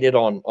sophisticated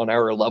on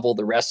our level.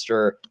 The rest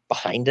are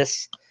behind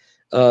us.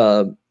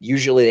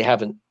 Usually they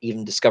haven't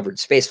even discovered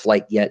space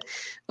flight yet.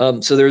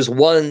 So there's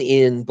one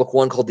in book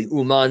 1 called the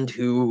Umand,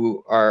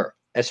 who are,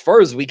 as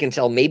far as we can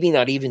tell, maybe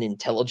not even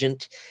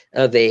intelligent.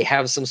 They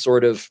have some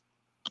sort of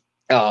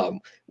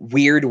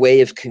weird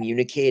way of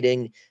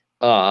communicating.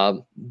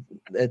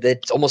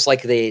 That's almost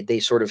like they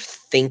sort of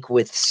think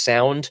with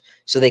sound,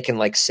 so they can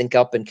like sync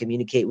up and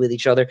communicate with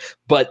each other,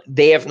 but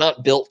they have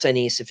not built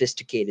any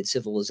sophisticated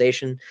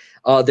civilization.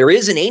 There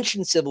is an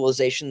ancient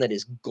civilization that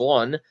is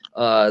gone,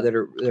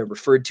 they're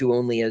referred to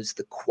only as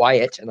the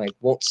Quiet, and I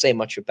won't say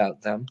much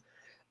about them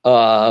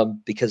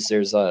because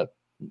there's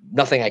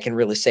nothing I can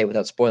really say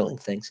without spoiling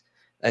things,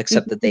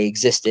 except that they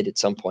existed at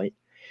some point.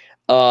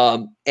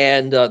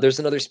 And there's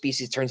another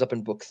species turns up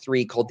in book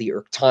 3 called the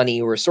Urktani,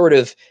 who are sort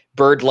of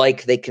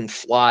bird-like. They can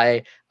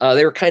fly.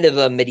 They were kind of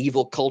a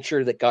medieval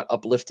culture that got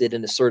uplifted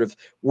and is sort of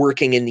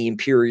working in the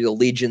imperial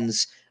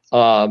legions.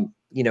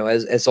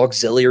 as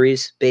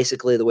auxiliaries,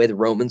 basically the way the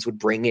Romans would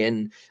bring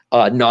in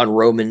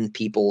non-Roman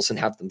peoples and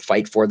have them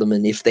fight for them.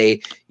 And if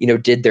they,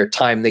 did their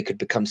time, they could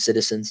become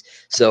citizens.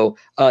 So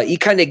you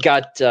kind of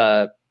got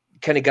the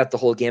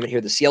whole gamut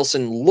here. The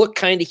Cielsen look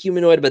kind of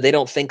humanoid, but they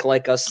don't think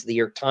like us. The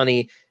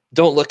Yurktani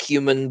don't look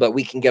human, but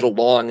we can get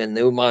along. And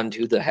the Umand,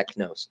 who the heck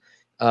knows?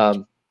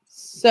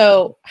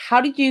 So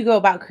how did you go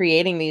about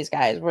creating these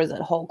guys? Was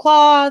it whole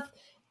cloth?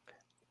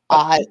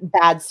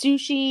 Bad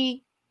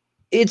sushi?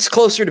 It's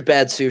closer to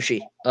bad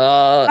sushi.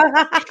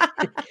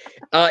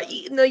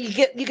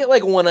 You get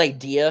like one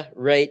idea,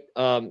 right?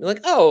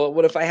 Like, oh,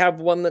 what if I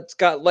have one that's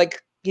got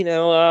like,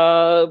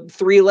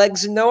 3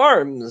 legs and no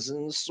arms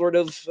and sort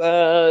of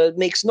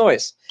makes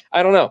noise?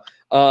 I don't know.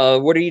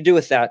 What do you do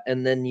with that?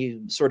 And then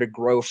you sort of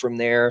grow from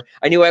there.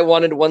 I knew I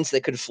wanted ones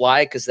that could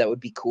fly because that would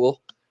be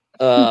cool.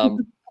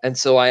 And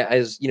so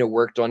I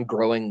worked on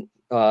growing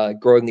the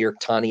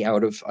Yurktani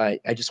out of, I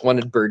just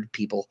wanted bird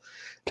people.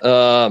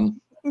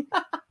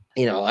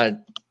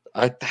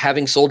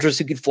 Having soldiers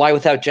who could fly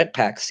without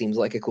jetpacks seems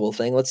like a cool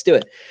thing. Let's do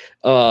it.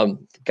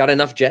 Got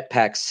enough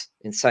jetpacks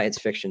in science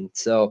fiction.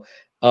 So,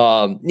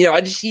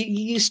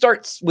 you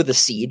start with a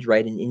seed,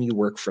 right? And you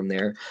work from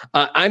there.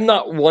 I'm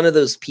not one of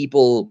those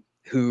people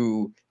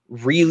who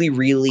really,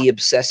 really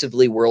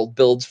obsessively world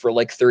builds for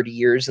like 30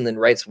 years and then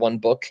writes one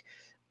book.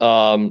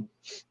 I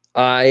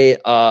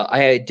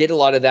did a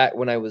lot of that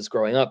when I was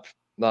growing up,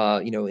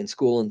 in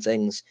school and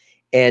things.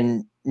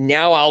 And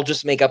now I'll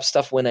just make up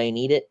stuff when I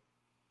need it.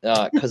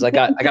 Because I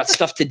got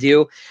stuff to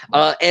do,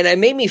 and it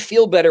made me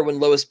feel better when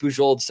Lois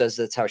Bujold says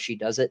that's how she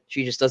does it.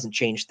 She just doesn't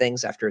change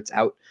things after it's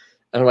out,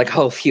 and I'm like,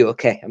 oh, phew,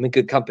 okay, I'm in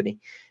good company.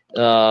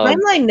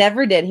 Timeline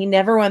never did. He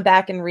never went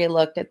back and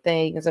relooked at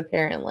things,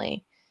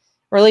 apparently,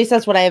 or at least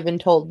that's what I have been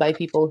told by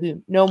people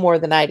who know more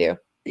than I do.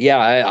 Yeah,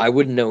 I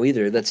wouldn't know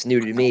either. That's new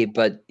to me,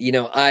 but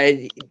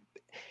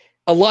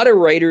a lot of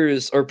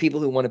writers or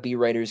people who want to be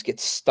writers get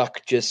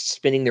stuck just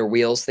spinning their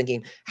wheels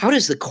thinking, how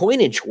does the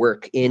coinage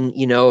work in,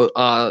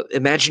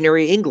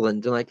 imaginary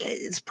England? And like,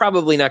 it's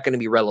probably not going to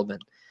be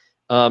relevant.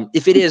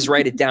 If it is,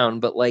 write it down,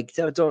 but like,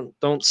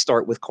 don't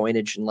start with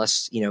coinage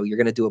unless, you're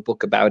going to do a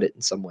book about it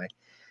in some way.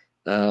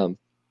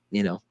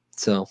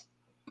 So.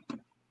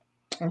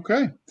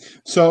 Okay.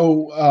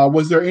 So,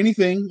 was there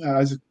anything,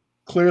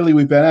 clearly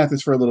we've been at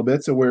this for a little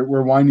bit, so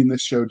we're winding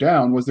this show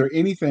down. Was there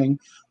anything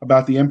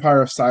about the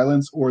Empire of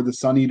Silence or the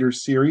Sun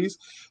Eaters series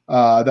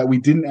that we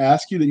didn't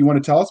ask you that you want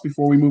to tell us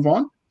before we move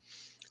on?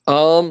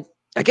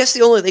 I guess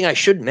the only thing I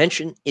should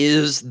mention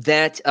is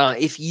that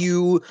if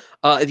you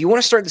want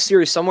to start the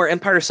series somewhere,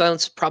 Empire of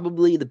Silence is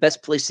probably the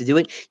best place to do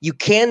it. You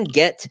can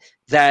get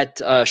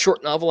that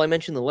short novel I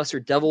mentioned, The Lesser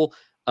Devil,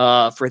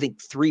 for I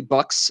think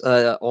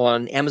 $3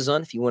 on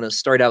Amazon. If you want to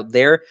start out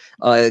there,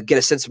 get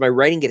a sense of my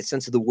writing, get a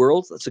sense of the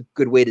world. That's a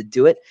good way to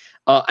do it.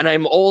 And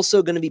I'm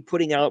also going to be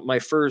putting out my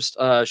first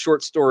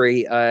short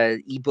story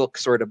ebook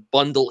sort of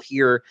bundle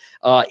here.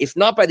 If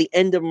not by the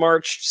end of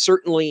March,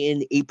 certainly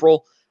in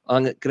April.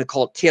 I'm going to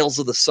call it Tales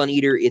of the Sun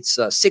Eater. It's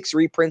 6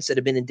 reprints that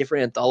have been in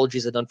different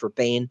anthologies I've done for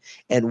Bane,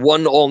 and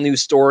one all-new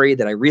story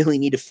that I really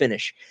need to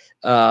finish.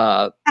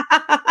 I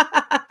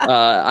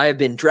have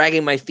been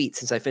dragging my feet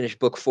since I finished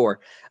book 4.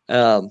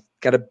 Book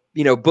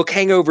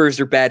hangovers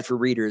are bad for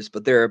readers,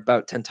 but they're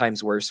about 10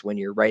 times worse when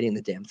you're writing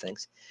the damn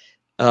things.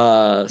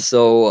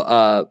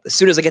 So as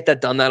soon as I get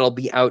that done, that'll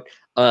be out.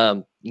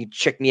 You can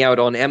check me out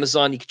on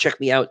Amazon. You can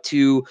check me out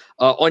too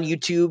on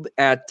YouTube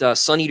at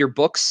Sun Eater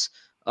Books.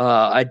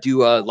 I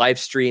do a live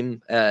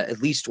stream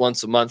at least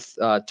once a month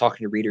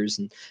talking to readers,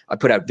 and I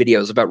put out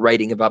videos about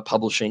writing, about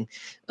publishing,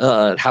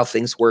 how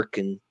things work.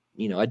 And,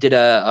 I did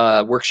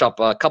a workshop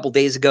a couple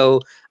days ago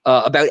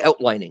about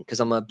outlining, because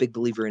I'm a big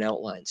believer in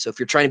outline. So if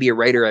you're trying to be a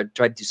writer, I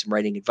try to do some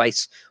writing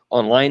advice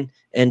online,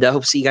 and I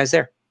hope to see you guys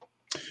there.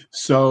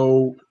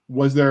 So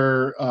was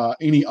there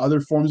any other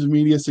forms of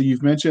media? So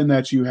you've mentioned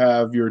that you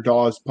have your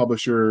Dawes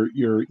publisher,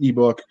 your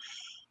ebook,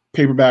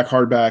 paperback,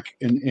 hardback,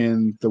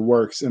 in the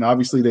works, and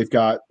obviously they've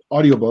got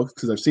audiobooks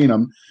because I've seen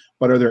them.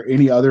 But are there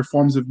any other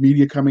forms of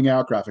media coming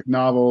out? Graphic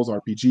novels,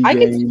 RPG I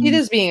games? could see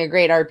this being a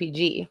great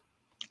RPG.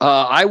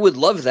 I would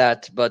love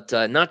that, but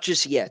not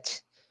just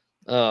yet.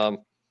 I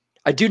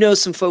do know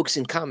some folks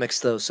in comics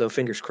though, so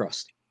fingers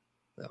crossed.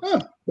 Oh,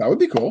 that would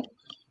be cool.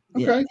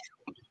 Okay, yeah.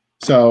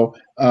 So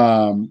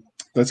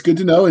that's good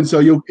to know. And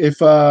so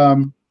if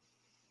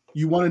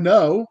you want to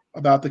know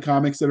about the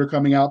comics that are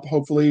coming out,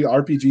 hopefully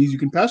RPGs, you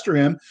can pester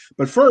him.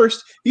 But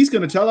first, he's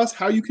going to tell us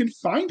how you can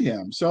find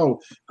him. So,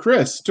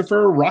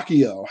 Christopher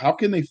Ruocchio, how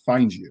can they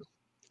find you?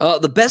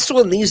 The best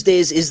one these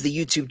days is the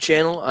YouTube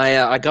channel.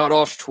 I got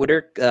off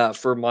Twitter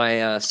for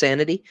my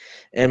sanity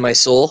and my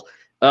soul.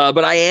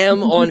 But I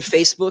am on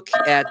Facebook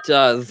at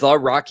The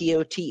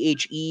Ruocchio,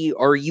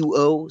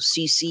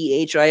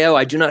 TheRuocchio.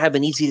 I do not have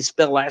an easy to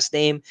spell last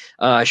name.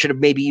 I should have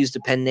maybe used a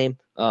pen name.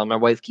 My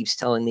wife keeps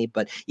telling me,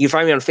 but you can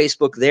find me on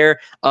Facebook there.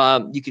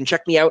 You can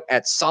check me out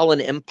at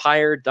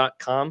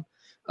SollanEmpire.com,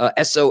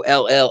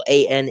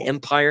 SOLLAN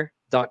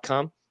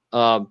Empire.com.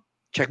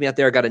 Check me out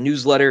there. I got a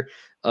newsletter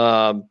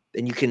And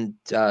you can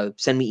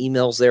send me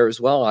emails there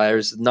as well.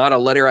 There's not a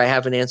letter I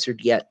haven't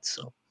answered yet.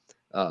 So,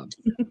 all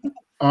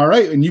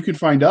right. And you can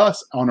find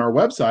us on our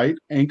website,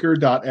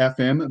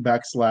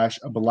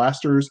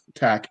 anchor.fm/blasters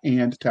tack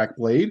and tack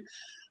blade.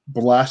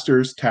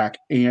 Blasters, tack,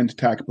 and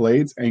tack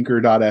blades,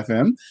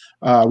 anchor.fm.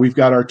 We've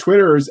got our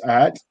Twitters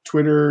at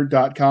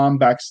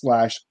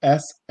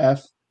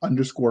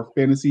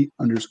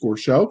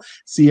twitter.com/SF_fantasy_show,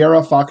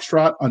 Sierra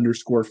Foxtrot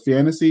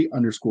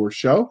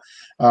 _fantasy_show.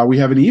 We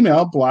have an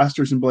email,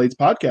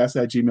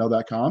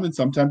 blastersandbladespodcast@gmail.com, and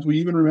sometimes we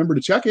even remember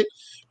to check it.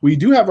 We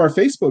do have our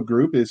Facebook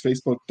group, is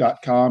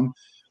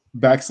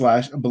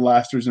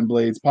facebook.com/Blasters and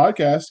Blades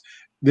podcast.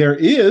 There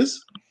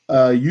is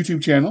a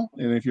YouTube channel,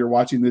 and if you're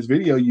watching this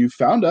video, you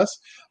found us.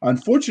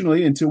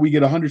 Unfortunately, until we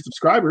get 100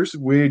 subscribers,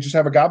 we just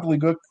have a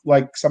gobbledygook,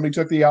 like somebody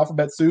took the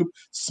alphabet soup,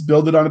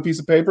 spilled it on a piece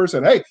of paper,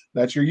 said, hey,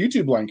 that's your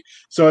YouTube link.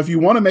 So if you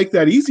want to make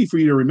that easy for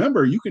you to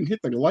remember, you can hit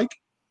the like,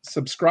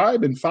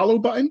 subscribe, and follow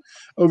button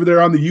over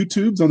there on the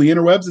YouTubes, on the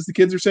interwebs, as the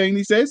kids are saying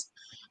these days.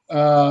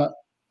 And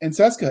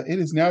Seska, it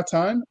is now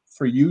time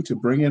for you to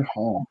bring it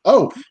home.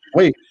 Oh,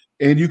 wait.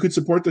 And you could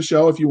support the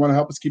show if you want to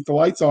help us keep the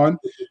lights on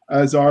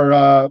as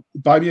our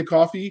Buy Me a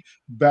Coffee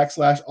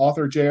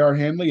 /author J.R.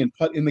 Handley and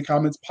Put in the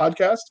Comments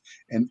podcast.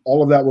 And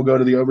all of that will go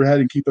to the overhead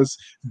and keep us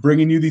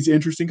bringing you these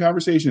interesting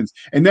conversations.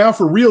 And now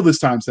for real this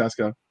time,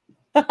 Seska.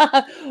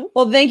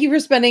 Well, thank you for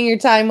spending your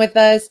time with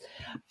us.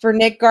 For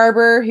Nick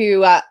Garber,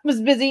 who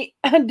was busy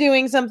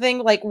doing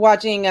something like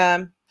watching,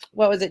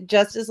 what was it,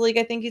 Justice League,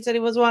 I think he said he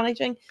was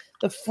watching,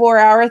 the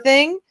 4-hour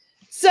thing.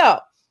 So,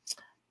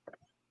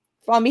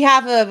 on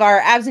behalf of our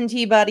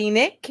absentee buddy,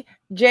 Nick,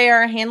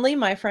 J.R. Handley,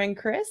 my friend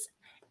Chris,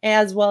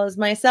 as well as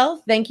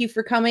myself, thank you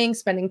for coming,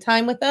 spending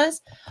time with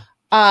us.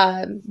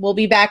 We'll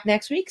be back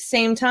next week,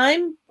 same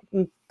time,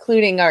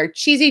 including our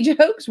cheesy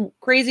jokes,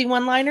 crazy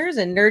one-liners,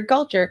 and nerd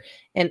culture.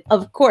 And,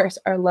 of course,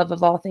 our love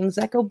of all things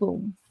that go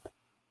boom.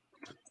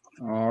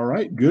 All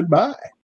right. Goodbye.